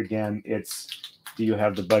 But again, it's, do you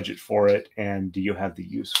have the budget for it, and do you have the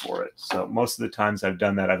use for it? So most of the times I've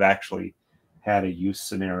done that, I've actually had a use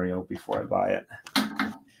scenario before I buy it.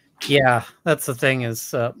 Yeah, that's the thing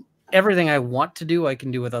is everything I want to do, I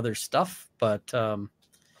can do with other stuff. But I'm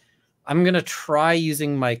going to try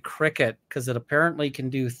using my Cricut because it apparently can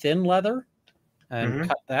do thin leather and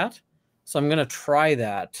cut that. So I'm going to try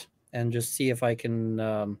that and just see if I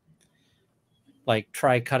can like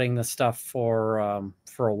try cutting the stuff for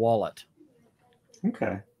a wallet.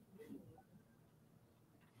 Okay.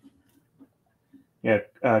 Yeah,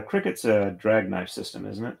 Cricut's a drag knife system,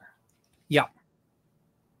 isn't it? Yeah.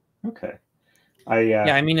 Okay.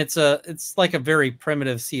 Yeah, I mean it's like a very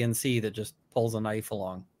primitive CNC that just pulls a knife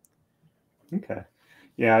along. Okay.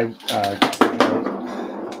 Yeah,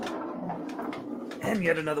 and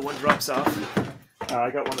yet another one drops off.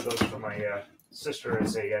 I got one of those from my sister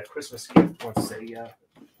as a Christmas gift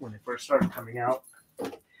when they first started coming out.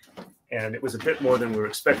 And it was a bit more than we were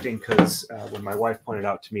expecting because when my wife pointed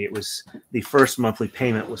out to me, it was the first monthly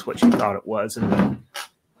payment was what she thought it was, and then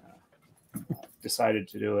decided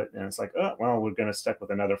to do it. And it's like, oh, well, we're going to stick with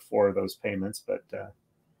another 4 of those payments, but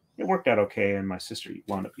it worked out okay. And my sister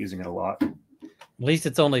wound up using it a lot. At least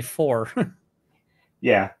it's only 4.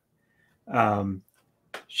 Yeah.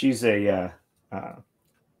 She's a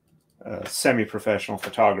semi-professional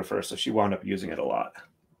photographer, so she wound up using it a lot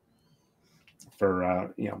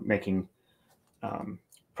for making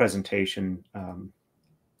presentation,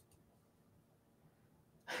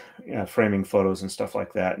 framing photos and stuff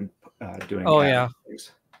like that, and doing. Oh yeah,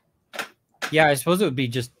 things. Yeah. I suppose it would be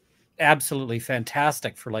just absolutely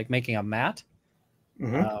fantastic for like making a mat.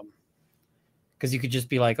 Because you could just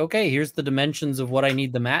be like, okay, here's the dimensions of what I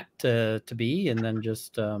need the mat to be, and then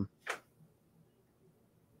just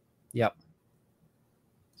yep.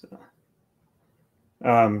 So,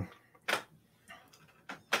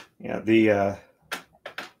 yeah, the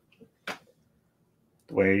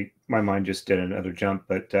way my mind just did another jump,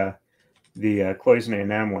 but the cloisonne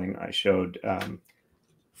enameling I showed, a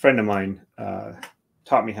friend of mine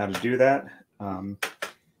taught me how to do that.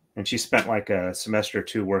 And she spent like a semester or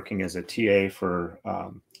 2 working as a TA for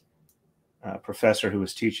a professor who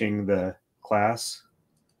was teaching the class,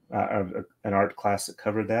 an art class that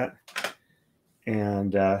covered that.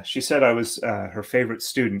 And she said I was her favorite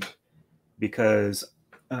student because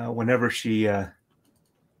whenever she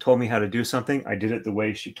told me how to do something, I did it the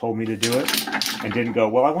way she told me to do it and didn't go,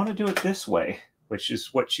 well, I want to do it this way, which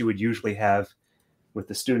is what she would usually have with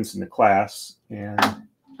the students in the class. And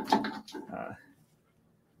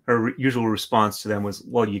her usual response to them was,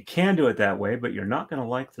 well, you can do it that way, but you're not going to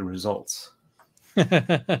like the results.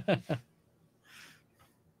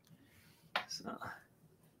 So,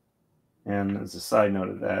 and as a side note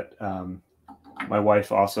of that, my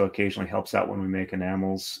wife also occasionally helps out when we make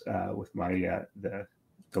enamels with my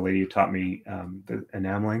the lady who taught me the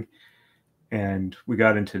enameling. And we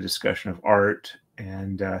got into a discussion of art,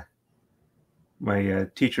 and my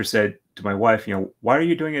teacher said to my wife, why are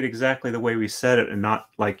you doing it exactly the way we said it and not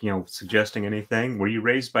like, suggesting anything? Were you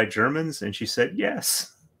raised by Germans? And she said,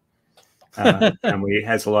 yes. Family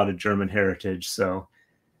has a lot of German heritage. So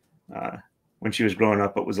when she was growing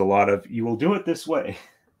up, it was a lot of, you will do it this way.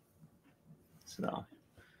 So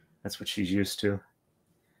that's what she's used to.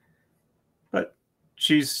 But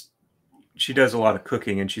she does a lot of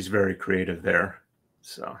cooking, and she's very creative there.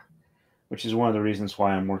 So, which is one of the reasons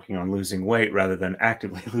why I'm working on losing weight rather than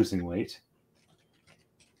actively losing weight.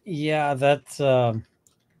 Yeah, that's a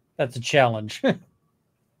challenge.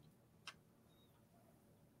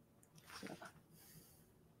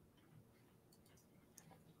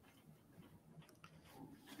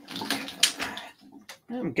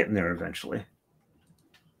 I'm getting there eventually.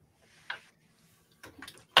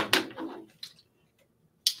 Let's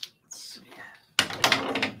see.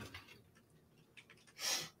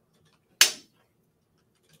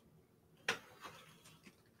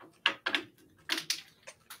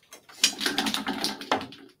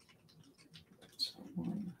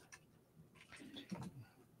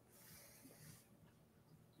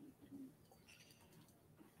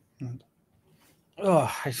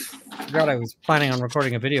 Oh, I forgot I was planning on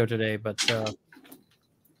recording a video today, but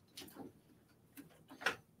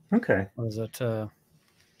okay. what is it?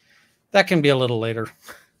 That can be a little later.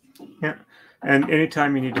 Yeah. And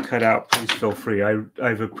anytime you need to cut out, please feel free.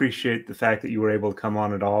 I've appreciate the fact that you were able to come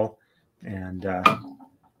on at all. And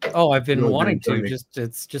I've been wanting to.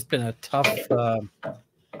 It's just been a tough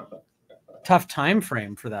time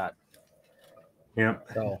frame for that. Yeah.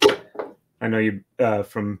 So I know you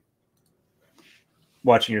from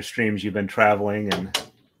watching your streams, you've been traveling, and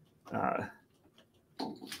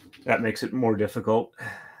that makes it more difficult.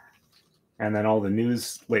 And then all the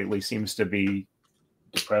news lately seems to be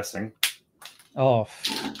depressing. Oh.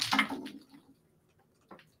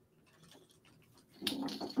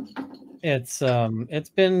 It's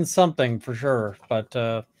been something for sure,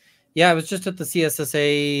 but yeah, I was just at the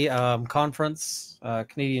CSSA conference,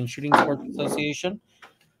 Canadian Shooting Sports Association.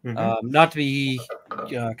 Not to be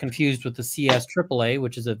confused with the CSAAA,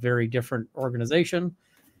 which is a very different organization.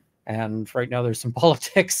 And right now there's some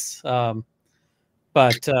politics. But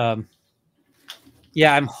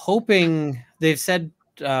yeah, I'm hoping they've said,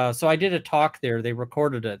 so I did a talk there. They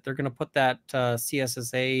recorded it. They're going to put that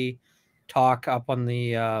CSSA talk up on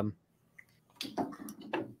the up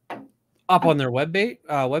on their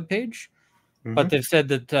webpage. But they've said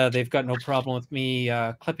that they've got no problem with me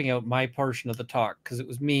clipping out my portion of the talk because it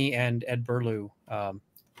was me and Ed Burlew.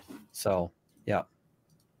 So, yeah.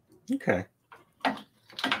 Okay.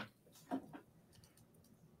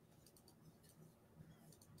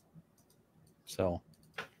 So.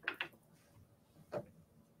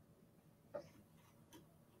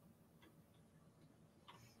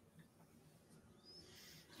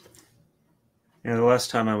 Yeah, the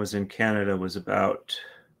last time I was in Canada was about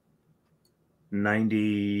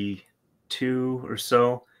 92 or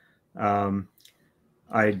so. I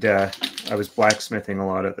was blacksmithing a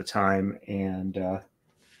lot at the time, and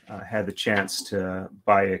had the chance to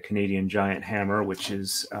buy a Canadian giant hammer, which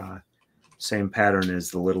is same pattern as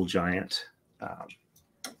the Little Giant. I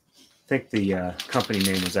think the company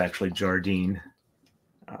name was actually Jardine.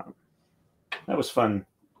 That was fun,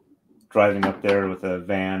 driving up there with a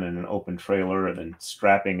van and an open trailer, and then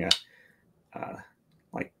strapping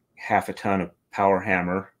like half a ton of power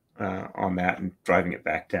hammer on that and driving it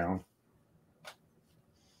back down.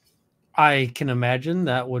 I can imagine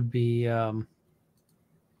that would be.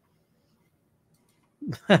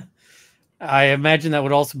 I imagine that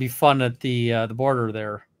would also be fun at the border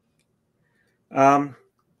there. I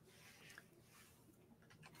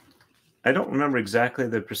don't remember exactly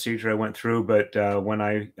the procedure I went through, but when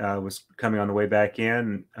I was coming on the way back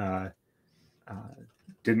in,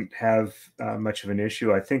 didn't have much of an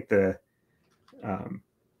issue. I think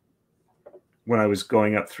when I was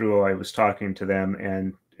going up through, I was talking to them,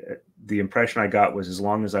 and the impression I got was as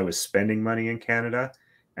long as I was spending money in Canada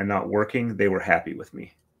and not working, they were happy with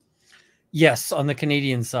me. Yes, on the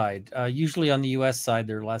Canadian side. Usually on the U.S. side,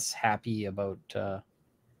 they're less happy about,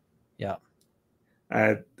 yeah.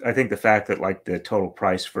 I think the fact that like the total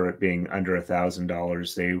price for it being under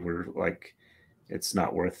 $1,000, they were like, it's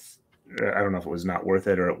not worth I don't know if it was not worth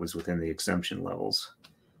it or it was within the exemption levels.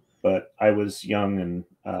 But I was young and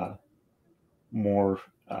more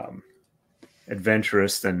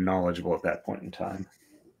adventurous than knowledgeable at that point in time.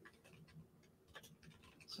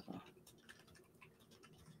 So.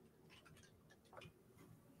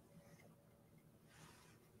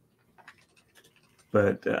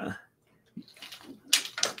 But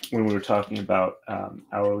when we were talking about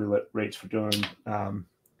hourly rates for doing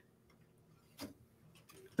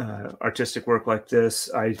artistic work like this,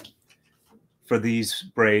 for these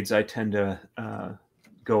braids, I tend to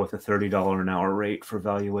go with a $30 an hour rate for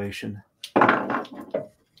valuation,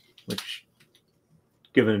 which,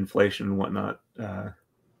 given inflation and whatnot,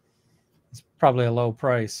 it's probably a low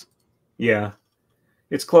price. Yeah,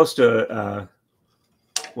 it's close to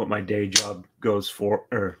what my day job goes for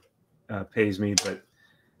or pays me, but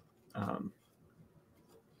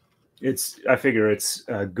I figure it's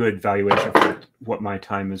a good valuation for what my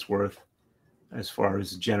time is worth, as far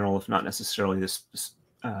as general, if not necessarily this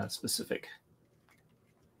specific.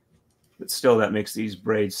 But still, that makes these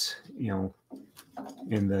braids, in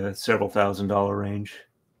the several $1,000s range.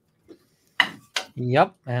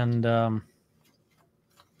 Yep, and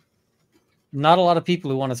not a lot of people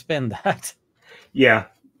who want to spend that. Yeah,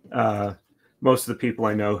 most of the people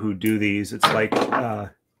I know who do these, it's like,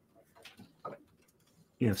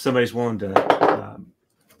 if somebody's willing to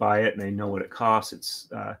buy it and they know what it costs, it's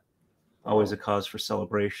always a cause for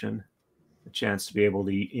celebration, a chance to be able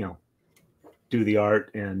to, do the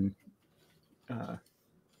art and,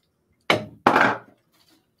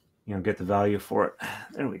 get the value for it.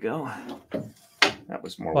 There we go. That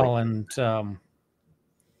was more. Well, and you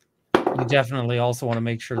definitely also want to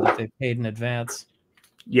make sure that they've paid in advance.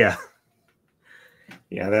 Yeah.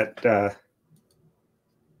 Yeah,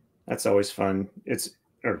 that's always fun.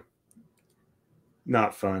 Or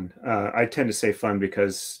not fun. I tend to say fun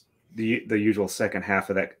because the usual second half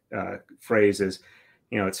of that phrase is,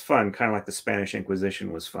 it's fun, kind of like the Spanish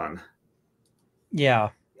Inquisition was fun. Yeah,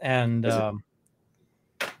 and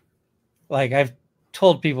like I've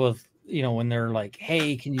told people, when they're like,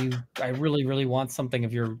 "Hey, I really, really want something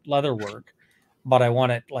of your leather work, but I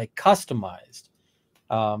want it like customized."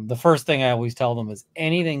 The first thing I always tell them is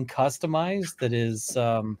anything customized that is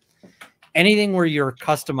anything where you're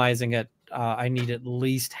customizing it, I need at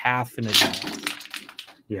least half in advance.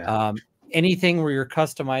 Yeah. Anything where you're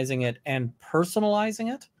customizing it and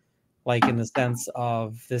personalizing it, like in the sense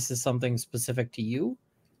of this is something specific to you,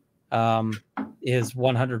 is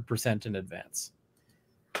 100% in advance.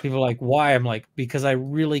 People are like, why? I'm like, because I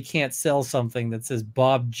really can't sell something that says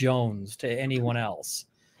Bob Jones to anyone else.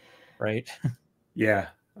 Right. Yeah,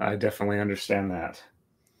 I definitely understand that.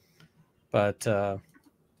 But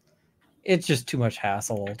it's just too much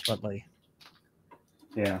hassle ultimately.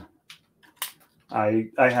 Yeah. I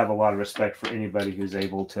have a lot of respect for anybody who's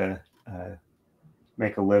able to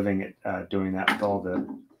make a living at doing that with all the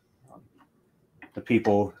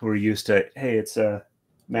people who are used to, hey, it's a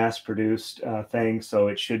mass-produced thing, so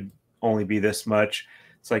it should only be this much.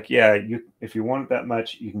 It's like, yeah, if you want it that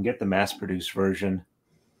much, you can get the mass-produced version.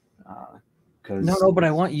 No, but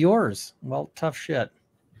I want yours. Well, tough shit.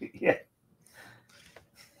 Yeah.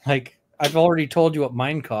 Like, I've already told you what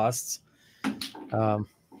mine costs.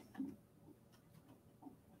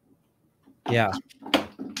 Yeah.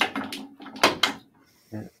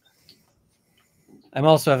 I'm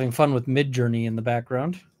also having fun with Midjourney in the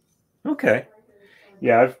background. Okay.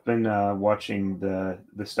 Yeah, I've been watching the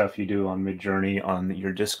stuff you do on Midjourney on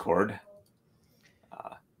your Discord.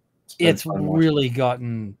 It's really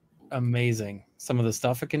gotten amazing. Some of the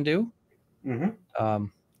stuff it can do. Mm-hmm.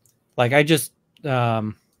 Like I just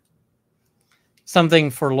something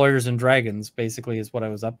for Lawyers and Dragons basically is what I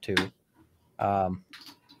was up to.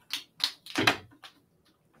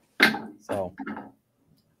 So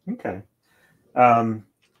okay.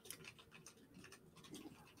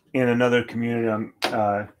 In another community I'm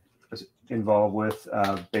involved with,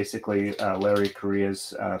 basically Larry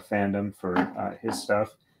Correa's fandom for his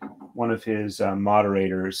stuff. One of his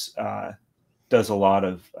moderators does a lot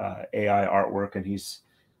of AI artwork, and he's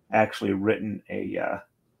actually written a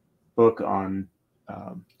book on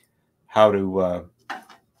how to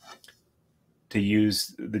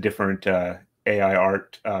use the different AI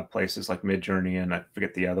art places like Midjourney, and I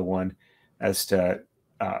forget the other one, as to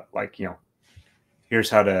here's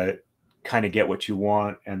how to kind of get what you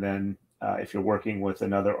want, and then if you're working with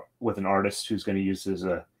an artist who's going to use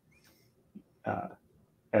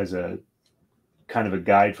as a kind of a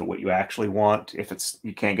guide for what you actually want, if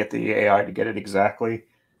you can't get the AI to get it exactly.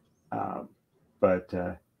 But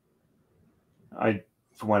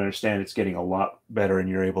from what I understand, it's getting a lot better, and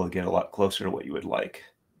you're able to get a lot closer to what you would like.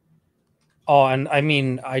 Oh, and I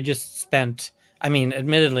mean, I just spent. I mean,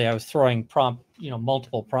 admittedly, I was throwing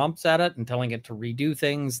multiple prompts at it and telling it to redo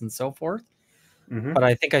things and so forth. Mm-hmm. But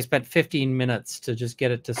I think I spent 15 minutes to just get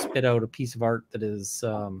it to spit out a piece of art that is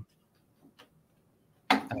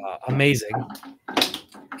amazing.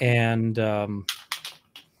 And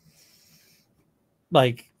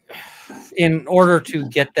like, in order to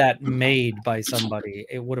get that made by somebody,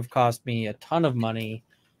 it would have cost me a ton of money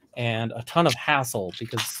and a ton of hassle,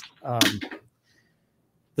 because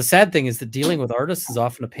the sad thing is that dealing with artists is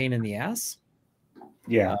often a pain in the ass.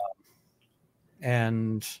 Yeah.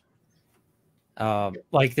 And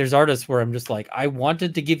like, there's artists where I'm just like, I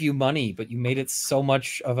wanted to give you money, but you made it so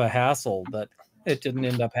much of a hassle that it didn't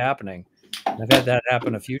end up happening. And I've had that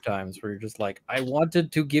happen a few times where you're just like, I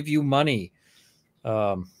wanted to give you money.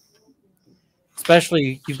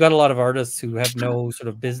 Especially, you've got a lot of artists who have no sort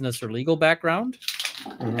of business or legal background.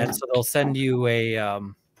 Mm-hmm. And so they'll send you a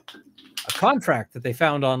contract that they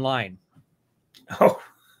found online. Oh.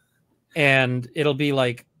 And it'll be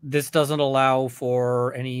like, this doesn't allow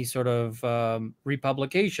for any sort of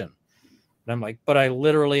republication. And I'm like, but I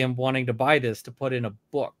literally am wanting to buy this to put in a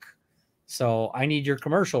book. So I need your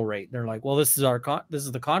commercial rate. And they're like, well, this is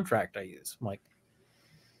the contract I use. I'm like,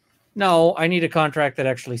 no, I need a contract that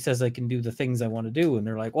actually says I can do the things I want to do. And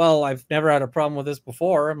they're like, well, I've never had a problem with this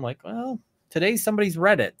before. I'm like, well, today somebody's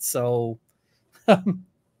read it. So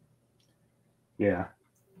Yeah.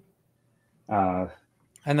 And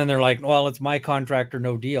then they're like, well, it's my contract or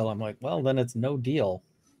no deal. I'm like, well, then it's no deal.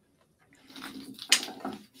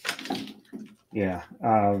 Yeah.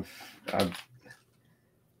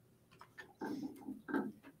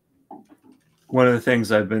 One of the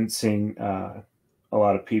things I've been seeing a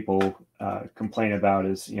lot of people complain about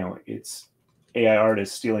is, it's AI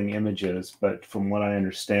artists stealing images, but from what I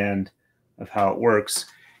understand of how it works,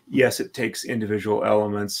 yes, it takes individual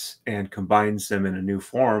elements and combines them in a new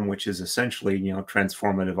form, which is essentially,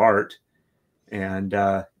 transformative art. And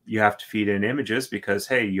you have to feed in images because,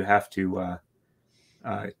 hey, you have to,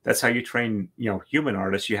 that's how you train, human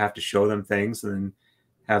artists. You have to show them things and then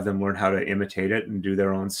have them learn how to imitate it and do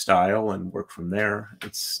their own style and work from there.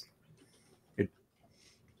 It's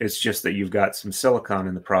just that you've got some silicon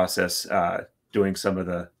in the process doing some of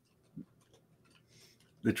the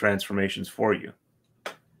transformations for you.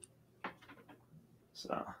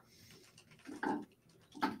 So.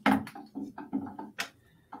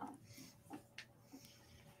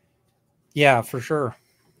 Yeah, for sure.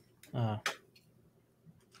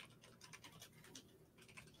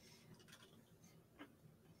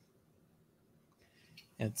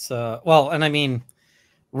 It's well, and I mean,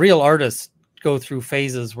 real artists go through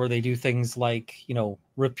phases where they do things like,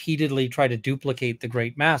 repeatedly try to duplicate the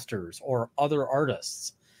great masters or other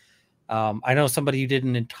artists. I know somebody who did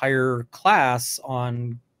an entire class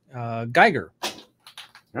on Geiger.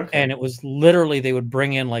 Okay. And it was literally, they would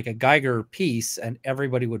bring in like a Geiger piece and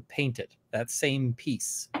everybody would paint it, that same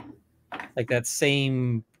piece, like that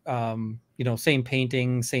same, same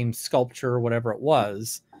painting, same sculpture, whatever it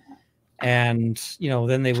was. And,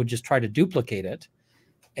 then they would just try to duplicate it.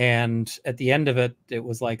 And at the end of it, it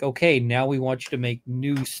was like, okay, now we want you to make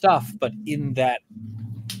new stuff, but in that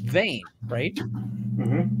vein, right?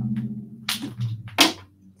 Mm-hmm.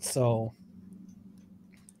 So,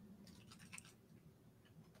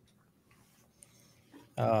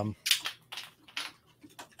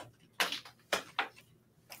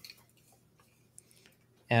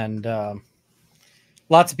 and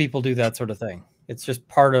lots of people do that sort of thing. It's just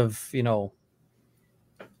part of,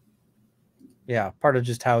 part of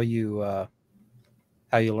just how you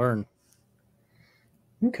learn.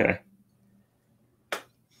 Okay.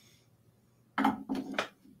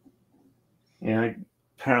 Yeah, I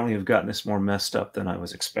apparently have gotten this more messed up than I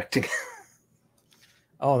was expecting.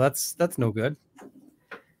 Oh, that's no good.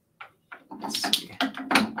 Let's see.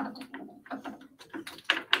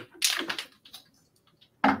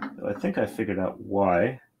 So I think I figured out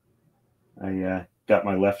why I got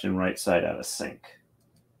my left and right side out of sync.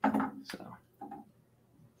 So,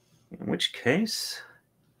 in which case,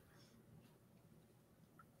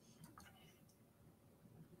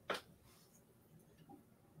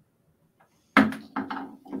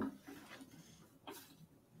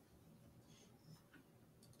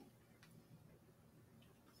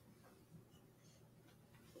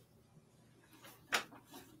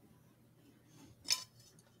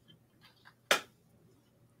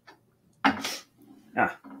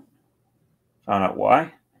 found out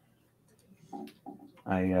why.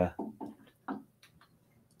 I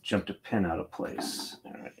jumped a pin out of place.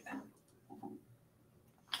 All right.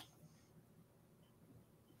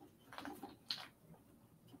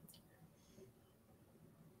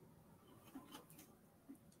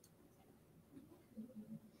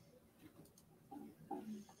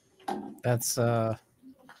 That's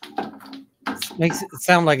makes it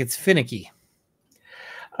sound like it's finicky.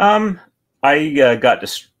 I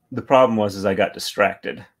the problem was I got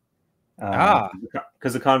distracted.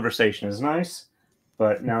 Because the conversation is nice,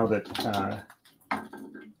 but now that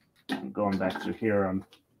I'm going back through here,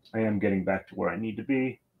 I am getting back to where I need to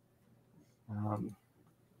be.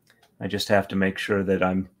 I just have to make sure that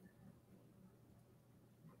I'm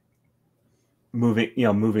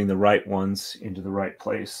moving the right ones into the right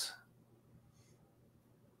place.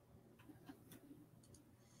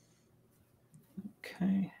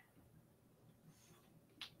 Okay.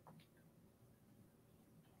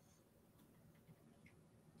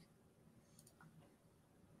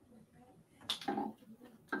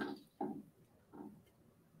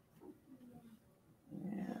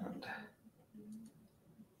 And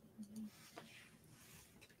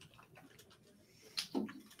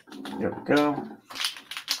there we go.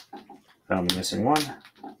 Found the missing one.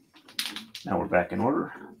 Now we're back in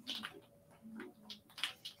order.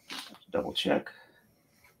 Double check.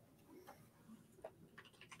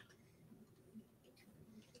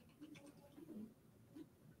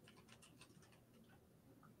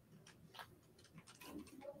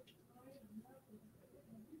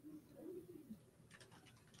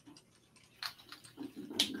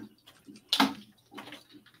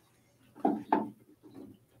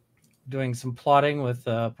 Doing some plotting with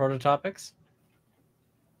Prototopics.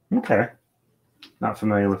 Okay. Not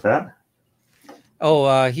familiar with that.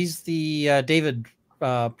 Oh, he's the David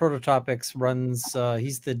Prototopics runs.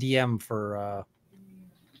 He's the DM for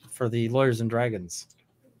the Lawyers and Dragons.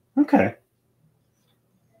 Okay.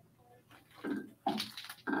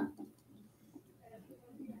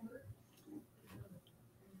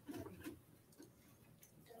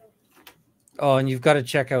 Oh, and you've got to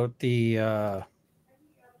check out the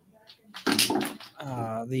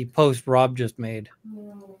post Rob just made.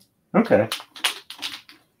 Okay.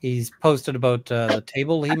 He's posted about the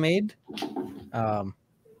table he made. And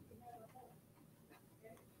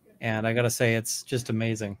I got to say, it's just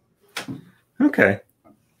amazing. Okay.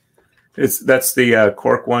 That's the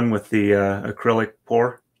cork one with the acrylic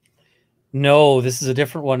pour? No, this is a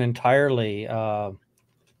different one entirely.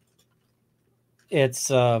 It's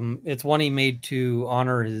one he made to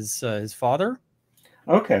honor his father.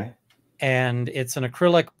 Okay. And it's an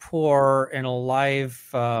acrylic pour in a live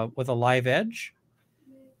with a live edge,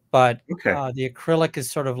 but okay. The acrylic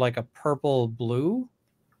is sort of like a purple blue,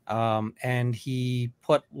 and he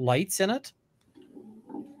put lights in it.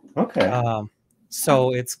 Okay.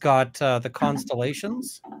 So it's got the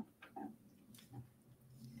constellations.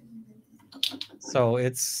 So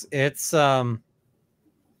it's a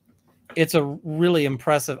really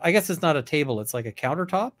impressive. I guess it's not a table; it's like a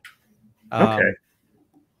countertop. Okay.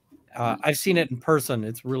 I've seen it in person.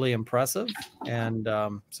 It's really impressive, and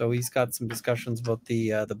so he's got some discussions about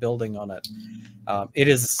the building on it. It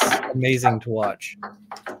is amazing to watch,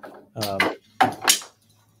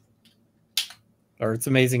 or it's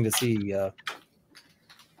amazing to see.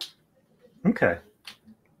 Okay.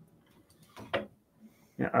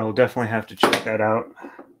 Yeah, I will definitely have to check that out.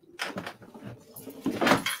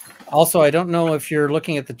 Also, I don't know if you're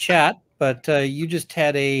looking at the chat, but you just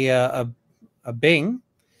had a bing.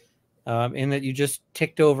 In that you just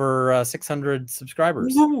ticked over 600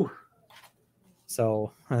 subscribers. Woo!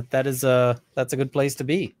 So that's a good place to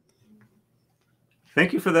be.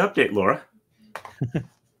 Thank you for the update, Laura.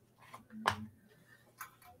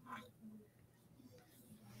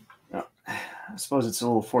 I suppose it's a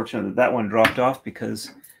little fortunate that one dropped off because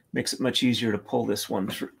it makes it much easier to pull this one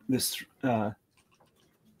through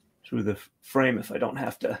the frame if I don't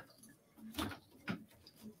have to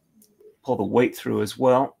pull the weight through as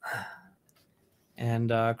well. And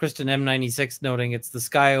Kristen M96 noting it's the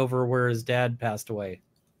sky over where his dad passed away.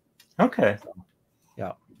 Okay. So,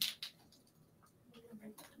 yeah.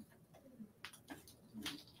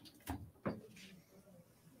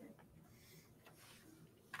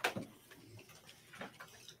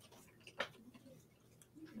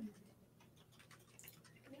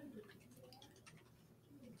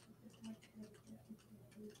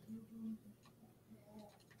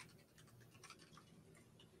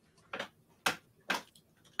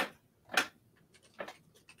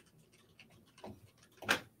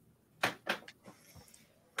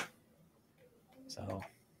 So,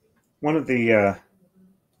 one of the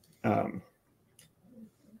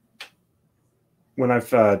when I've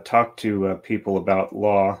talked to people about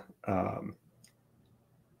law,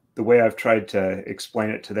 the way I've tried to explain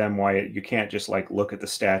it to them why you can't just like look at the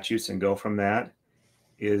statutes and go from that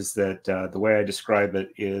is that the way I describe it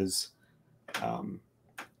is the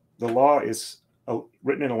law is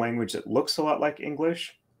written in a language that looks a lot like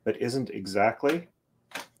English, but isn't exactly.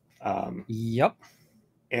 Yep.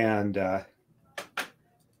 And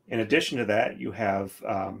in addition to that, you have,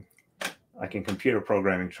 like in computer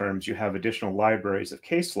programming terms, you have additional libraries of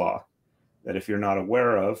case law that if you're not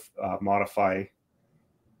aware of, modify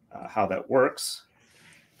how that works.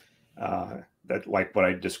 That, like what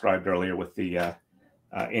I described earlier with the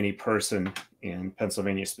any person in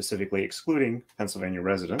Pennsylvania, specifically excluding Pennsylvania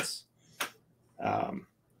residents,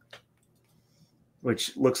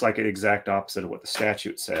 which looks like an exact opposite of what the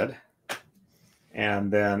statute said.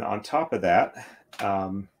 And then on top of that,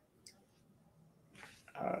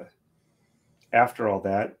 after all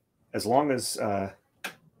that, as long as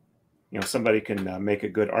somebody can make a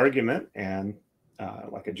good argument and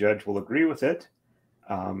like a judge will agree with it,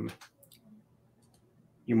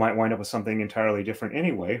 you might wind up with something entirely different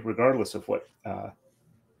anyway, regardless of what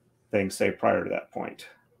things say prior to that point.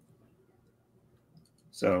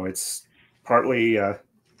 So it's partly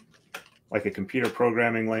like a computer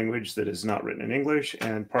programming language that is not written in English,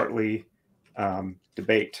 and partly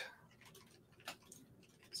debate.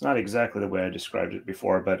 It's not exactly the way I described it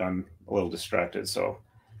before, but I'm a little distracted, so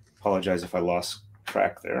apologize if I lost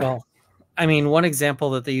track there. Well, I mean, one example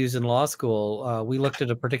that they use in law school, we looked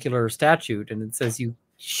at a particular statute, and it says you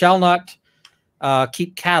shall not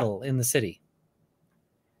keep cattle in the city.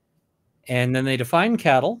 And then they define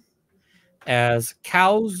cattle as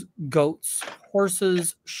cows, goats,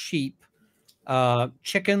 horses, sheep,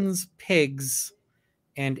 chickens, pigs,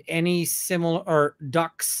 and any similar, or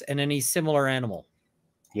ducks and any similar animal.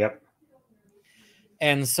 Yep.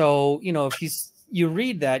 And so, if you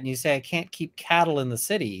read that and you say, I can't keep cattle in the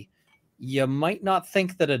city, you might not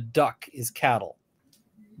think that a duck is cattle,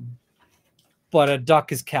 but a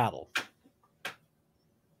duck is cattle.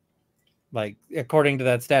 Like, according to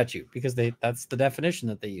that statute, because that's the definition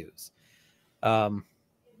that they use.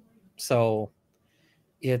 So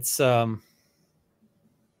it's,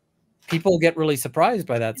 people get really surprised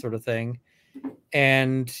by that sort of thing.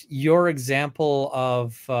 And your example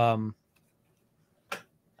of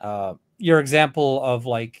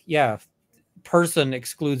like, yeah, person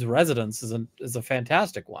excludes residence is a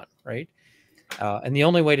fantastic one, right? And the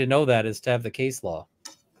only way to know that is to have the case law.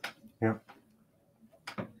 Yeah.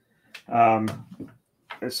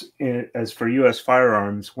 As for U.S.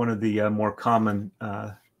 firearms, one of the more common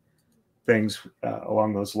things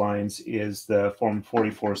along those lines is the Form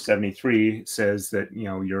 4473 says that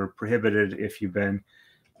you're prohibited if you've been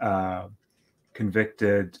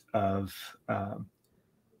convicted of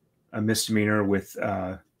a misdemeanor with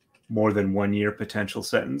more than 1 year potential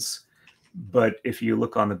sentence. But if you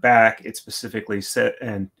look on the back, it specifically said,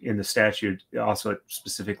 and in the statute also it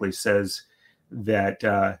specifically says that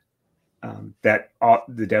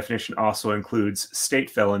the definition also includes state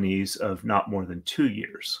felonies of not more than 2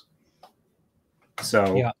 years.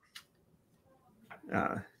 So,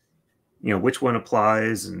 yeah. Which one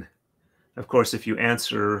applies? And of course, if you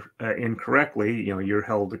answer incorrectly, you're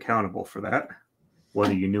held accountable for that,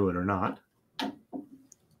 whether you knew it or not.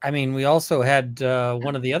 I mean, we also had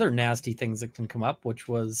one of the other nasty things that can come up, which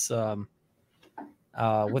was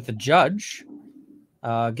with the judge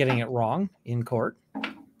getting it wrong in court.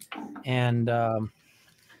 And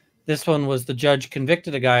this one was the judge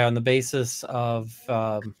convicted a guy on the basis of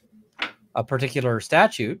a particular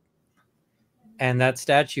statute. And that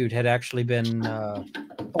statute had actually been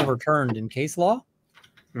overturned in case law,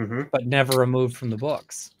 but never removed from the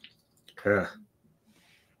books.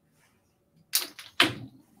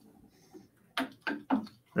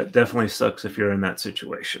 That definitely sucks if you're in that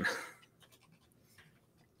situation.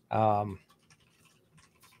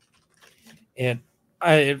 It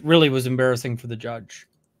really was embarrassing for the judge.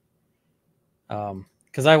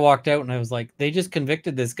 Because I walked out and I was like, they just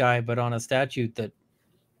convicted this guy, but on a statute that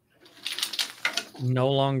no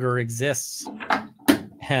longer exists.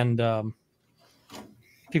 And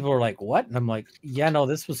people were like, what? And I'm like, yeah, no,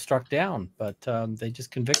 this was struck down, but they just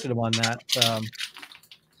convicted him on that.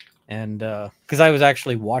 And because I was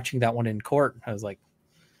actually watching that one in court, I was like,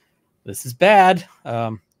 this is bad.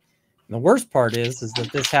 The worst part is that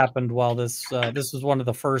this happened while this was one of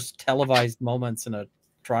the first televised moments in a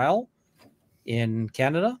trial in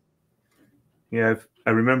Canada. Yeah,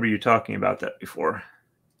 I remember you talking about that before.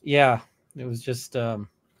 Yeah, it was just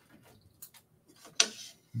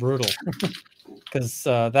brutal because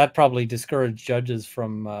that probably discouraged judges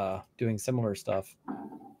from doing similar stuff.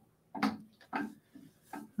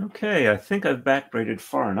 Okay, I think I've back braided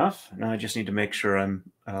far enough. Now I just need to make sure I'm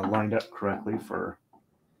lined up correctly for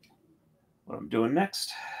what I'm doing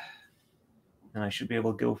next. And I should be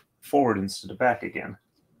able to go forward instead of back again.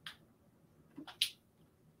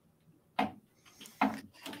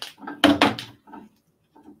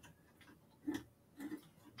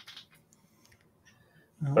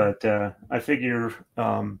 But I figure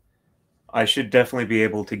I should definitely be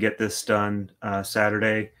able to get this done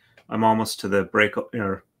Saturday. I'm almost to the break,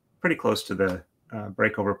 or pretty close to the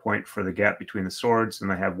breakover point for the gap between the swords,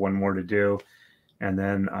 and I have one more to do. And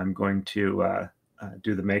then I'm going to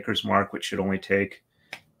do the maker's mark, which should only take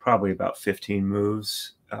probably about 15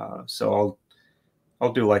 moves. So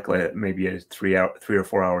I'll do like maybe a 3 or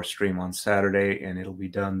 4 hour stream on Saturday, and it'll be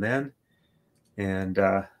done then. And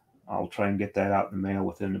I'll try and get that out in the mail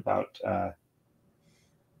within about a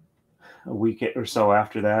week or so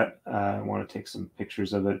after that. I want to take some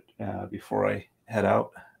pictures of it before I head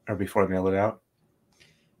out, or before I mail it out.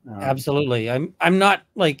 Absolutely. I'm not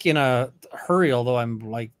like in a hurry, although I'm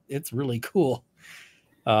like, it's really cool.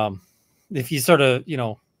 If you sort of,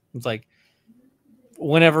 it's like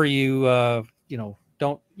whenever you, you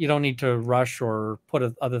don't need to rush or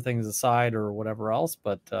put other things aside or whatever else.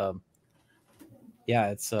 But yeah,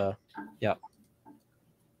 it's yeah.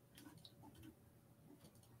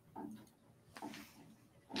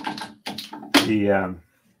 The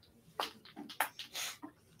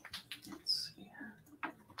let's see.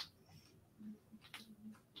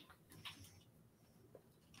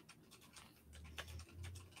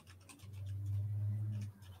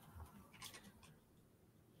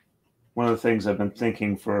 One of the things I've been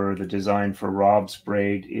thinking for the design for Rob's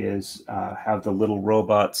braid is have the little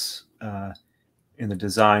robots in the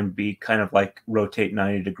design be kind of like rotate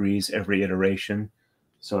 90 degrees every iteration,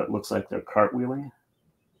 so it looks like they're cartwheeling.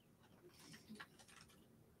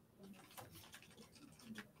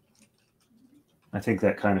 I think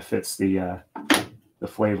that kind of fits the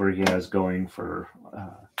flavor he has going for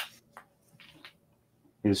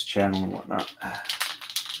his channel and whatnot.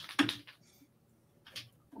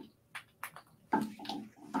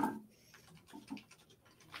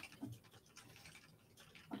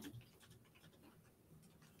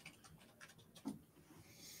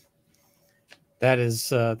 That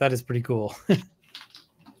is pretty cool.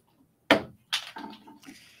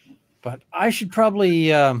 But I should probably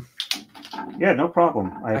yeah, no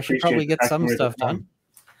problem. I should probably get some stuff done.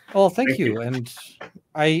 Well, thank you. And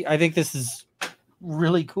I think this is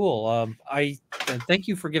really cool. I thank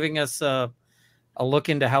you for giving us a look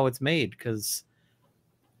into how it's made, because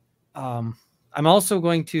I'm also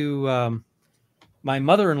going to my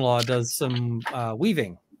mother-in-law does some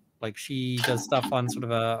weaving. Like, she does stuff on sort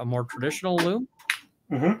of a more traditional loom.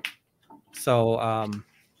 Mm-hmm. So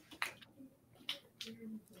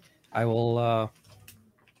I will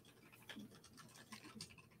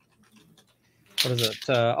what is it?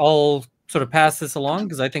 I'll sort of pass this along,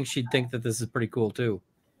 because I think she'd think that this is pretty cool too.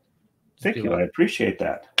 Thank you. I appreciate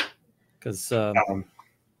that. Because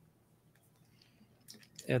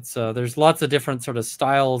it's there's lots of different sort of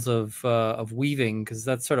styles of weaving, because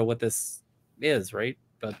that's sort of what this is, right?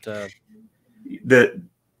 But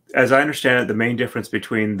as I understand it, the main difference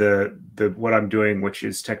between the what I'm doing, which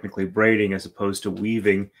is technically braiding as opposed to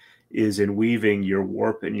weaving, is in weaving your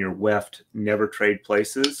warp and your weft never trade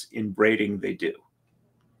places. In braiding, they do.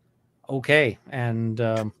 Okay, and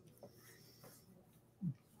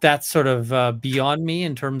that's sort of beyond me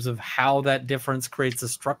in terms of how that difference creates a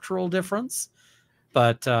structural difference.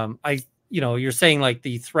 But you're saying like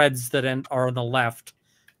the threads that are on the left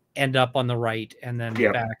end up on the right, and then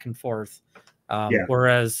back and forth.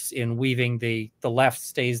 Whereas in weaving, the left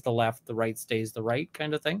stays the left, the right stays the right,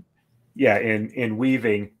 kind of thing. Yeah, in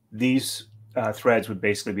weaving, these threads would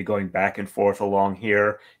basically be going back and forth along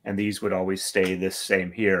here, and these would always stay this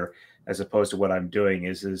same here, as opposed to what I'm doing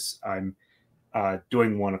is I'm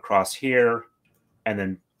doing one across here and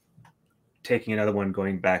then taking another one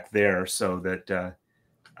going back there, so that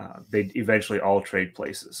they eventually all trade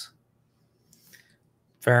places.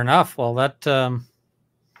 Fair enough. Well, that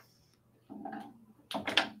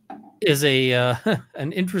is a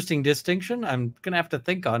an interesting distinction. I'm gonna have to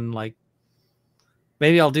think on, like,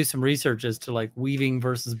 maybe I'll do some research as to like weaving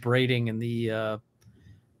versus braiding and the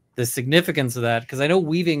significance of that, because I know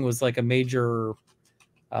weaving was like a major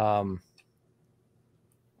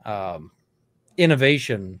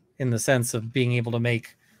innovation in the sense of being able to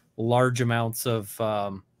make large amounts of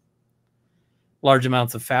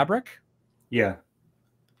fabric. Yeah.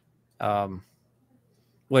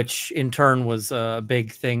 Which in turn was a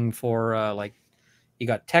big thing for like, you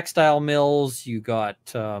got textile mills, you got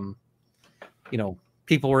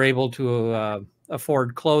people were able to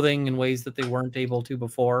afford clothing in ways that they weren't able to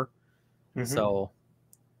before. Mm-hmm. So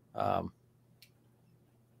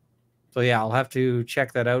yeah, I'll have to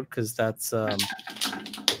check that out, because that's an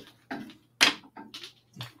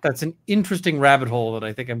interesting rabbit hole that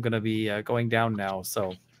I think I'm going to be going down now.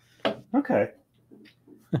 So okay.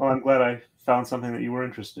 Well, I'm glad I found something that you were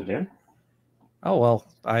interested in. Oh well,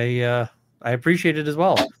 I appreciate it as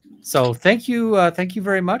well. So thank you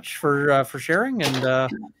very much for sharing, and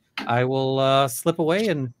I will slip away,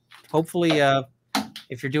 and hopefully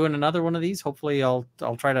if you're doing another one of these, hopefully I'll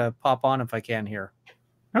try to pop on if I can here.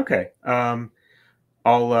 Okay.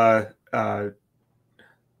 I'll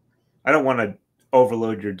I don't want to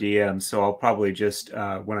overload your DMs, so I'll probably just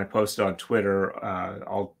when I post on Twitter,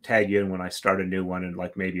 I'll tag you in when I start a new one, and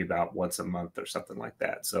like maybe about once a month or something like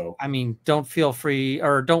that. So I mean, don't feel free,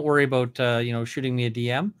 or don't worry about shooting me a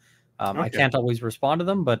DM. I okay, can't always respond to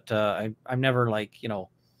them, but I'm never like,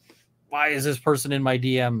 why is this person in my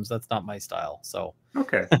DMs? That's not my style. So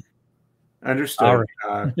okay, all understood.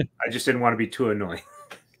 right. I just didn't want to be too annoying.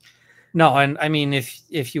 No, and I mean,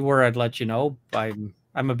 if you were, I'd let you know.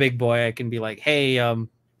 I'm a big boy. I can be like, hey,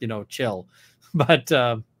 chill, but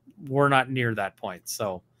we're not near that point.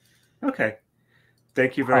 So, Okay,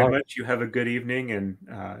 thank you very all right. much. You have a good evening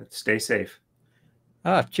and stay safe.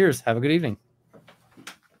 Cheers. Have a good evening.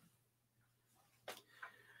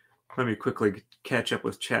 Let me quickly catch up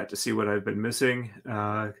with chat to see what I've been missing.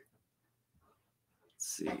 Let's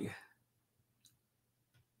see.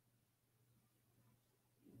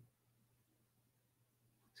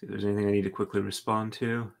 See if there's anything I need to quickly respond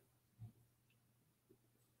to.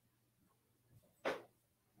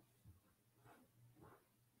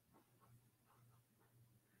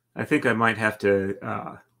 I think I might have to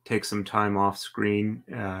take some time off screen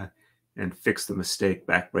and fix the mistake,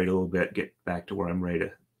 back braid a little bit, get back to where I'm ready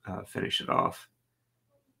to finish it off.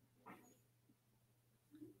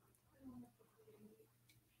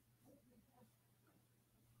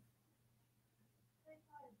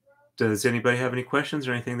 Does anybody have any questions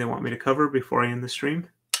or anything they want me to cover before I end the stream?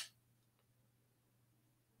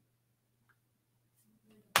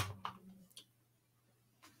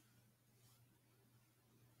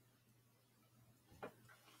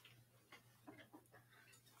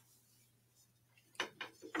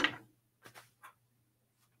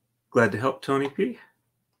 Glad to help, Tony P.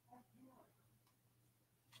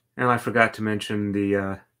 And I forgot to mention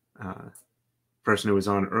the person who was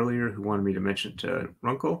on earlier who wanted me to mention to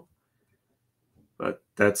Runkle. But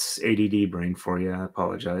that's ADD brain for you. I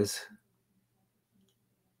apologize.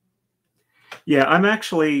 Yeah, I'm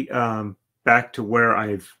actually back to where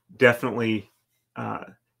I've definitely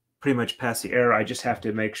pretty much passed the error. I just have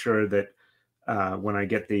to make sure that when I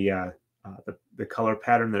get the color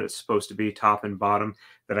pattern that it's supposed to be, top and bottom,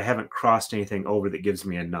 that I haven't crossed anything over that gives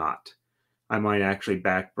me a knot. I might actually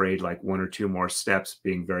back braid like one or two more steps,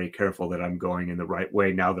 being very careful that I'm going in the right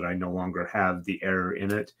way now that I no longer have the error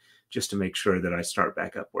in it, just to make sure that I start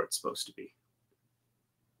back up where it's supposed to be.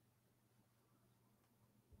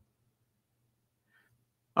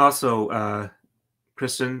 Also,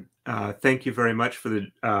 Kristen, thank you very much for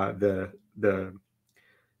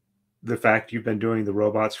the fact you've been doing the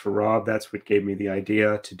robots for Rob. That's what gave me the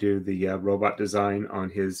idea to do the robot design on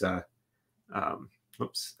his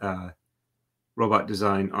robot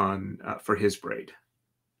design on for his braid.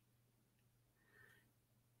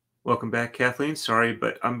 Welcome back, Kathleen. Sorry,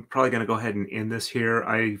 but I'm probably going to go ahead and end this here.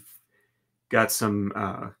 I've got some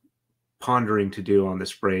pondering to do on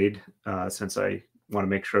this braid since I want to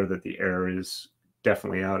make sure that the air is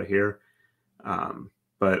definitely out of here.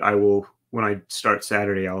 But I will, when I start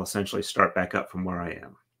Saturday, I'll essentially start back up from where I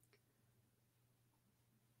am.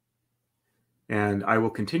 And I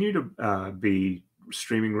will continue to be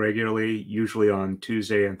streaming regularly, usually on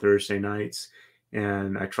Tuesday and Thursday nights.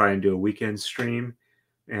 And I try and do a weekend stream.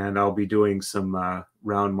 And I'll be doing some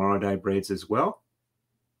round Marodai braids as well.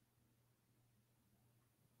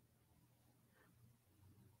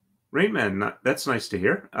 Rainman, that's nice to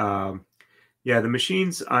hear. Yeah, the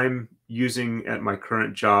machines I'm using at my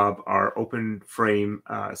current job are open frame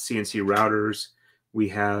CNC routers. We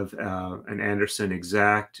have an Anderson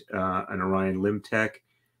Exact, an Orion Limtech,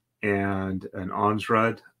 and an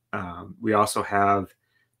Onsrud. We also have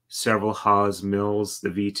several Haas mills, the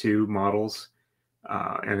V2 models,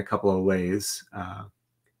 and a couple of lathes.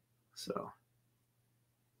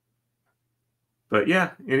 But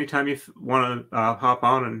yeah, anytime you want to hop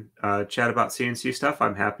on and chat about CNC stuff,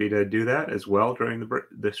 I'm happy to do that as well during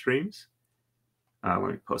the streams. Let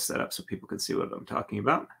me post that up so people can see what I'm talking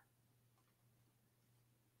about.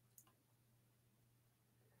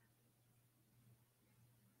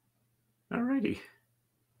 Alrighty.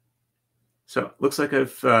 So looks like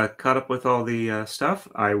I've caught up with all the stuff.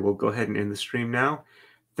 I will go ahead and end the stream now.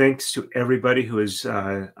 Thanks to everybody who has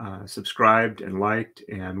subscribed and liked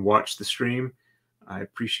and watched the stream. I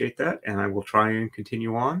appreciate that, and I will try and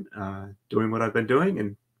continue on doing what I've been doing,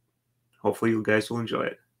 and hopefully you guys will enjoy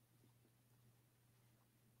it.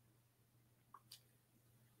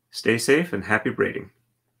 Stay safe and happy braiding.